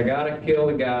 because I got to kill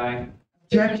the guy.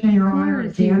 Objection, Your Honor. Where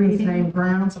is he Again, the reading? same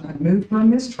grounds. I move for a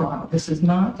mistrial. This is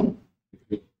not.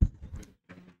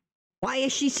 Why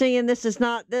is she saying this is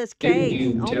not this Didn't case?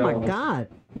 you Oh my tell- God.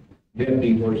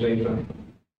 Deputy Warzeka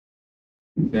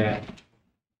that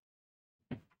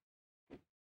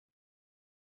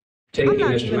taking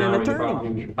not Mr. even an Mallory's attorney. property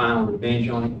was your final revenge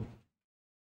on him.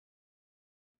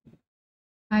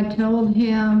 I told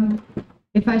him,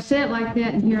 if I say it like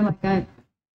that and hear like I'm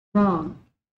wrong,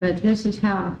 but this is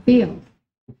how I feel.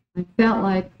 I felt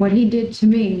like what he did to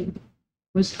me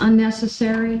was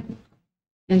unnecessary.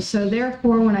 And so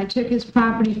therefore, when I took his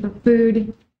property for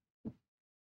food,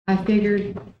 I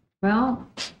figured, well,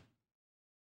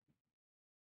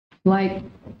 like,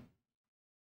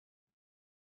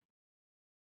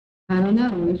 I don't know,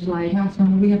 it was like,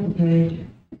 Councilman, we have the page.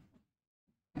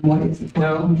 And what is the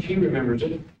No, problem? she remembers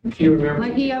it. She remembers.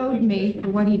 like he owed me for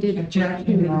what he did. to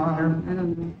Objection, me. Your Honor. I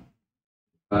don't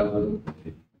know.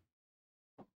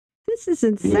 This is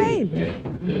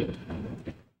insane.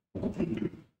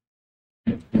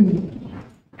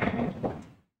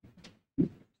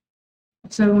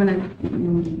 So when I,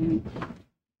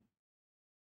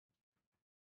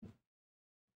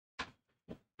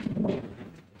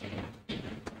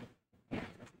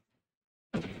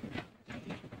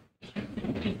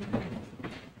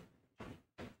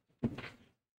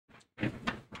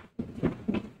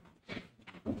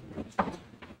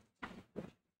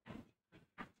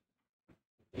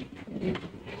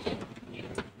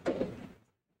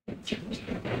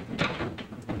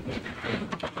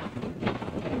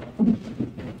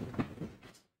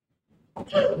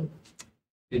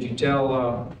 Did you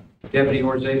tell Deputy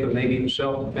Warzeka maybe it was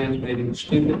self-defense, maybe it was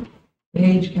stupid?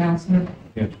 Page, Councilman.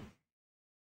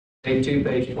 Page 2,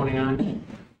 page 29.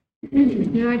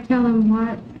 did I tell him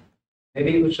what?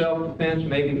 Maybe it was self-defense,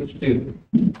 maybe it was stupid.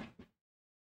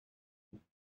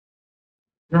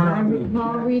 Your I Honor,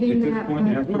 recall reading that, but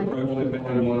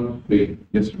like,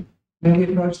 Yes, sir. may we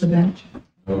approach the bench?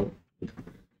 Oh,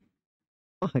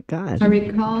 Oh my God. I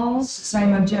recall,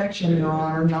 Same objection, Your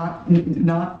Honor,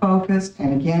 not focused.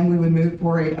 And again, we would move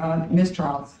for a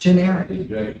mistrial. It's generic.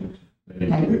 objections.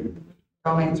 Thank you.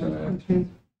 I'll answer that. okay,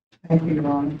 Thank you, Your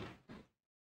Honor.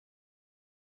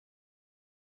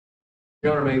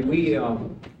 Your Honor, may we,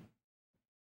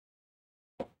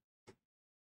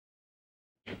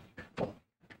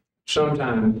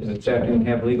 sometime this afternoon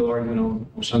have legal argument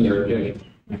on some of their objections?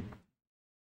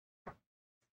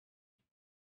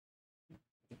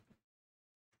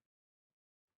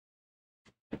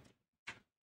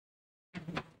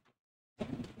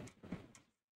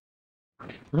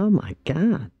 Oh my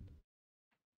God.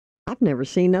 I've never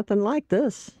seen nothing like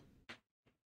this.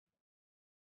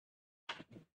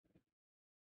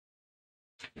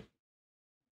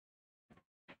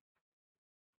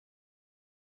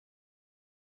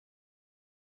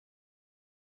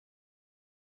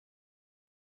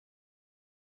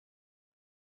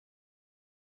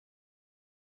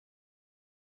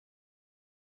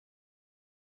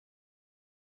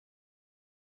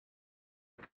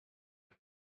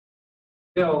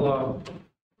 Tell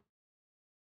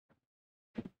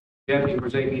Deputy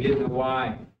Warzeka he didn't know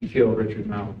why he killed Richard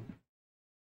Mallory.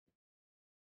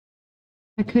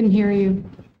 I couldn't hear you.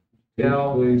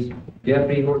 Tell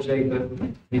Deputy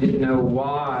Warzeka he didn't know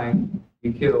why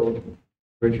he killed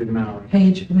Richard Mallory.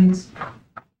 Page, please.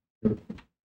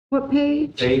 What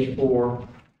page? Page 4,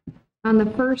 On the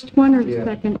first one or the Yeah.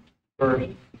 second?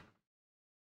 first.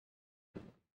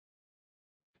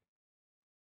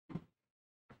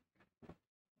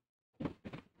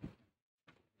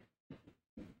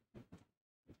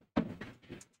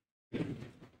 But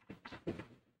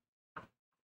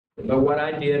what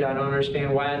I did, I don't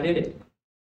understand why I did it.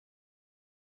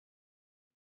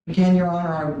 Again, Your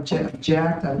Honor, I would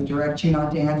object. I would direct you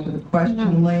not to answer the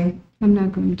question, Lee. I'm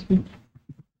not going to.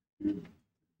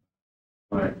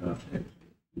 Right,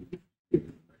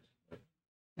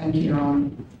 Thank you, Your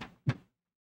Honor.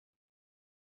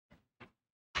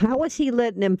 How was he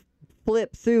letting him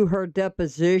flip through her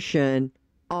deposition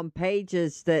on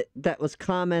pages that was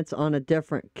comments on a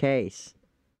different case?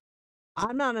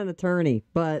 I'm not an attorney,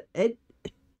 but I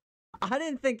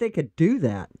didn't think they could do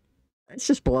that. It's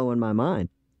just blowing my mind.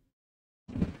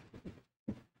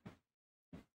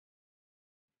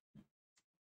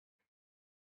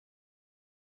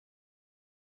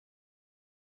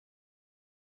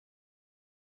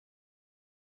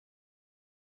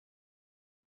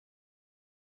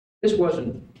 This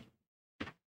wasn't.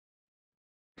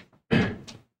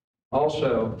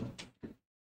 Also,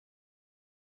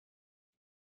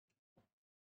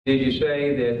 did you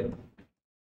say that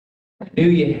knew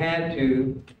you had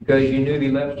to because you knew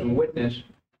you left some witness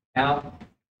out?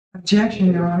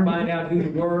 Objection, Your Honor. Find out who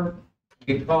you were,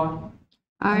 get caught?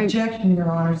 Objection, Your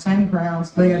Honor. Same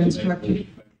grounds. Lee had instructed.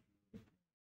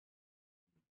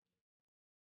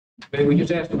 May we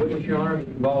just ask the witness, Your Honor, if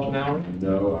it involves Mallory?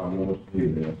 No, I want to see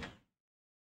this.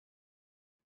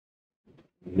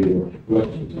 Here,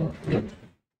 questions are.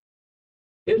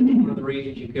 Is one of the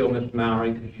reasons you killed Mr.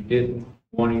 Mallory because you didn't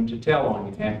want him to tell on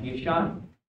you after you shot him?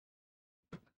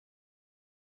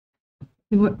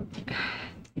 What,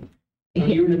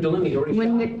 You were in the dilemma, you already when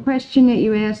shot the him. question that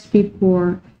you asked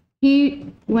before,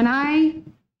 when I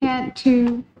had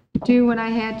to do what I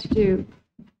had to do,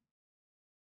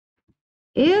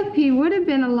 if he would have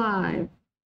been alive,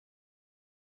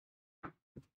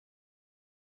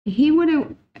 he would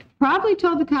have probably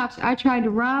told the cops I tried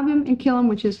to rob him and kill him,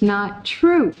 which is not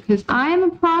true, because I am a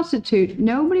prostitute.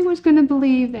 Nobody was going to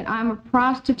believe that I'm a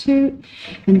prostitute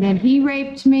and that he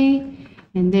raped me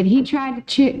and that he tried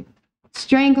to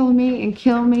strangle me and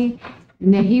kill me,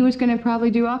 and that he was going to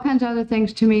probably do all kinds of other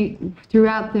things to me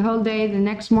throughout the whole day, the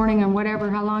next morning, and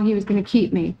whatever, how long he was going to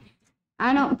keep me.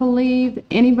 I don't believe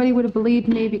anybody would have believed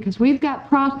me, because we've got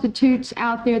prostitutes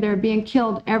out there that are being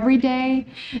killed every day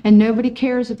and nobody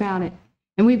cares about it.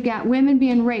 And we've got women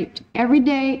being raped every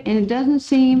day, and it doesn't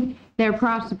seem they're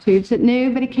prostitutes, that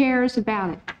nobody cares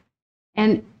about it.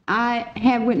 And I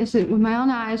have witnessed it with my own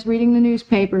eyes, reading the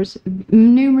newspapers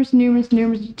numerous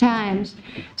times.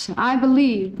 So I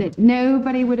believe that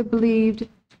nobody would have believed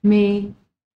me.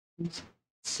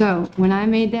 So when I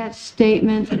made that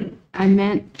statement, I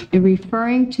meant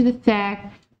referring to the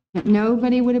fact that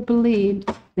nobody would have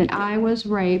believed that I was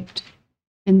raped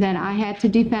and that I had to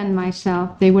defend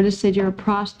myself. They would have said, "You're a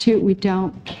prostitute, we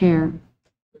don't care."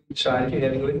 You decided you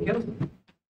had to go ahead and kill him.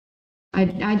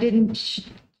 I didn't,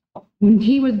 when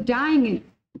he was dying,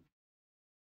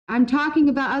 I'm talking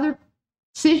about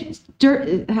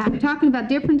I'm talking about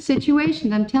different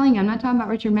situations. I'm telling you, I'm not talking about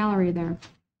Richard Mallory there.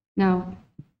 No.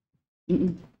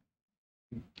 Mm-mm.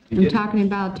 I'm talking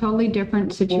about a totally different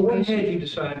Well, what had situation. you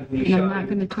decided when you And I'm shot not him?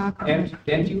 going to talk about it.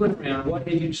 After you went around, what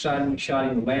had you decided when you shot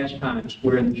him the last time,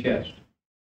 square in the chest?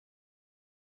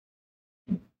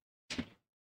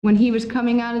 When he was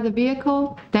coming out of the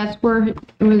vehicle, that's where it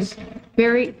was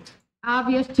very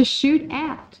obvious to shoot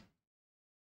at.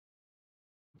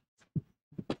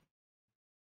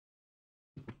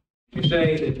 You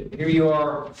say that here you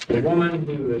are, a woman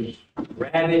who is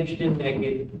ravaged and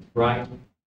naked, right?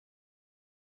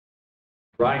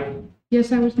 Right?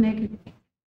 Yes, I was naked.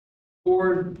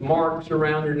 Cord marks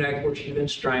around her neck where she's been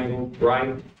strangled,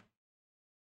 right?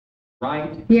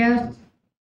 Right? Yes,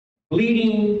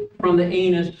 Bleeding from the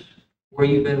anus where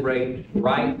you've been raped,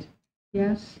 right?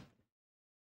 yes,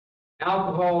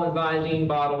 Alcohol and Visine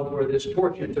bottles where this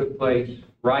torture took place,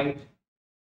 right?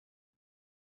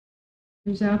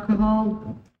 there's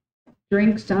alcohol,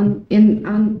 drinks on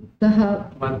the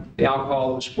hub. When the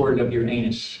alcohol was squirted up your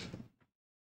anus.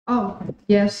 Oh,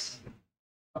 yes,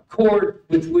 A cord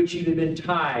with which you had been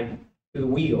tied to the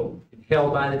wheel,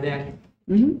 held by the neck,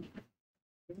 mhm.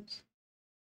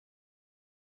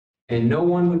 and no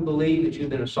one would believe that you'd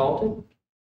been assaulted?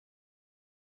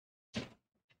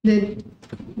 The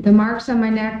marks on my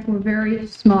neck were very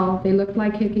small. They looked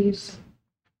like hickeys.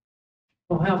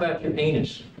 Well, how about your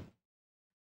anus?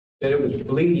 That it was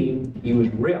bleeding, you was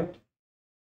ripped.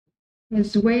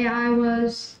 It's the way I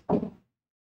was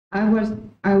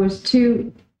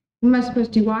too, what am I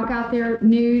supposed to do, walk out there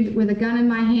nude with a gun in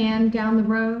my hand down the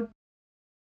road?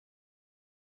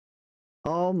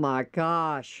 Oh my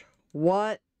gosh.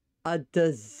 What a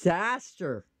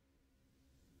disaster.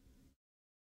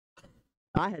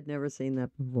 I had never seen that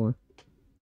before.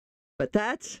 But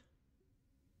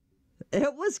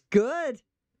it was good.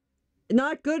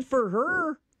 Not good for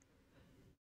her.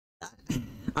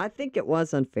 I think it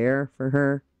was unfair for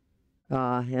her.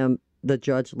 The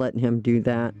judge letting him do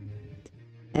that.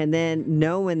 And then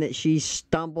knowing that she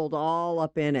stumbled all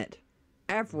up in it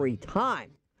every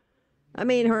time. I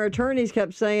mean, her attorneys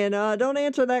kept saying, don't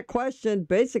answer that question.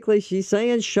 Basically, she's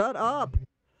saying, shut up.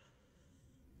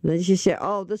 And then she said,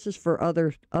 oh, this is for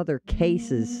other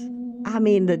cases. I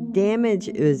mean, the damage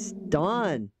is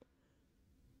done.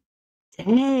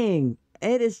 Dang.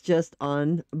 It is just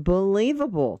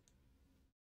unbelievable.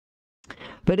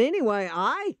 But anyway,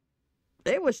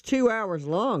 it was 2 hours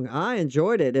long. I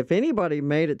enjoyed it. If anybody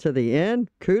made it to the end,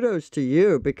 kudos to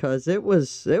you, because it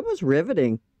was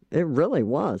riveting. It really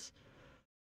was.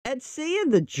 And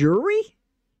seeing the jury?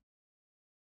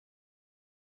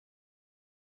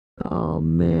 Oh,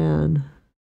 man.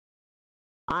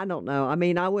 I don't know. I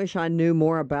mean, I wish I knew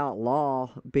more about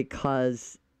law,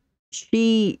 because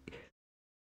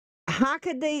how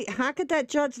could that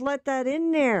judge let that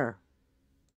in there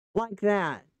like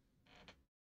that?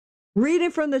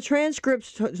 Reading from the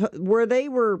transcripts where they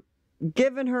were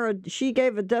giving her, she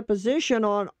gave a deposition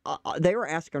on, they were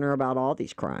asking her about all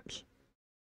these crimes.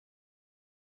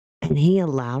 And he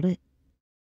allowed it?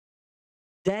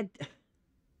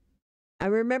 I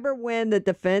remember when the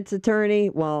defense attorney,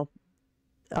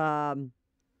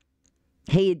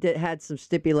 he had some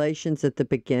stipulations at the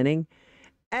beginning.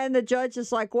 And the judge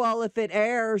is like, well, if it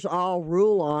airs, I'll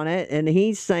rule on it. And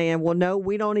he's saying, well, no,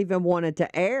 we don't even want it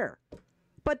to air.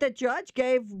 But the judge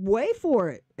gave way for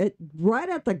it right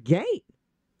at the gate.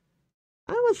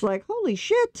 I was like, holy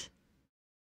shit.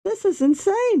 This is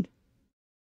insane.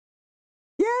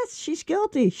 Yes, she's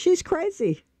guilty. She's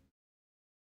crazy.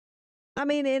 I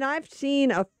mean, and I've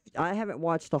seen I haven't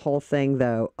watched the whole thing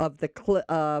though,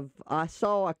 I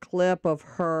saw a clip of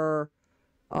her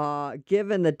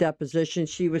given the deposition.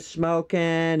 She was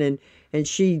smoking and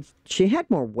she had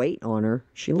more weight on her.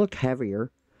 She looked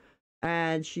heavier.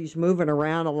 And she's moving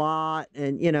around a lot,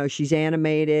 and she's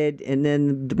animated. And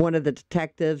then one of the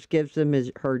detectives gives him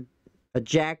a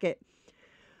jacket.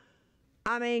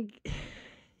 I mean,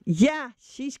 yeah,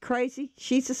 she's crazy.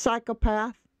 She's a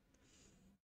psychopath.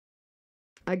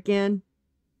 Again,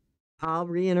 I'll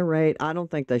reiterate, I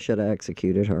don't think they should have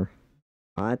executed her.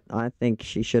 I think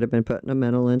she should have been put in a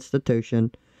mental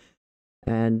institution,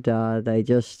 and they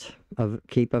just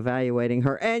keep evaluating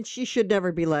her. And she should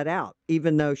never be let out,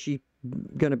 even though she's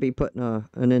going to be put in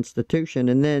an institution,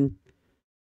 and then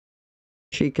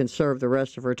she can serve the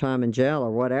rest of her time in jail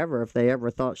or whatever if they ever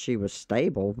thought she was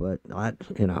stable. But I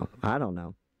don't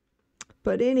know.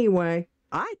 But anyway,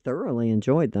 I thoroughly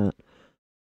enjoyed that.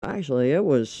 Actually, it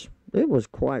was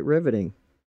quite riveting.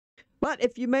 But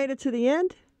if you made it to the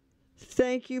end,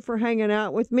 thank you for hanging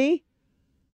out with me.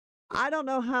 I don't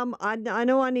know how I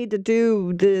know I need to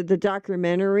do the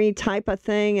documentary type of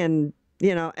thing, and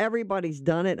everybody's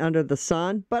done it under the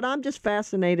sun, but I'm just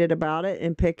fascinated about it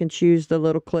and pick and choose the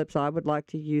little clips I would like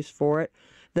to use for it,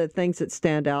 the things that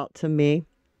stand out to me.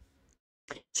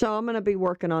 So I'm going to be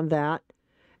working on that.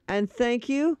 And thank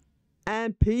you,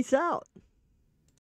 and peace out.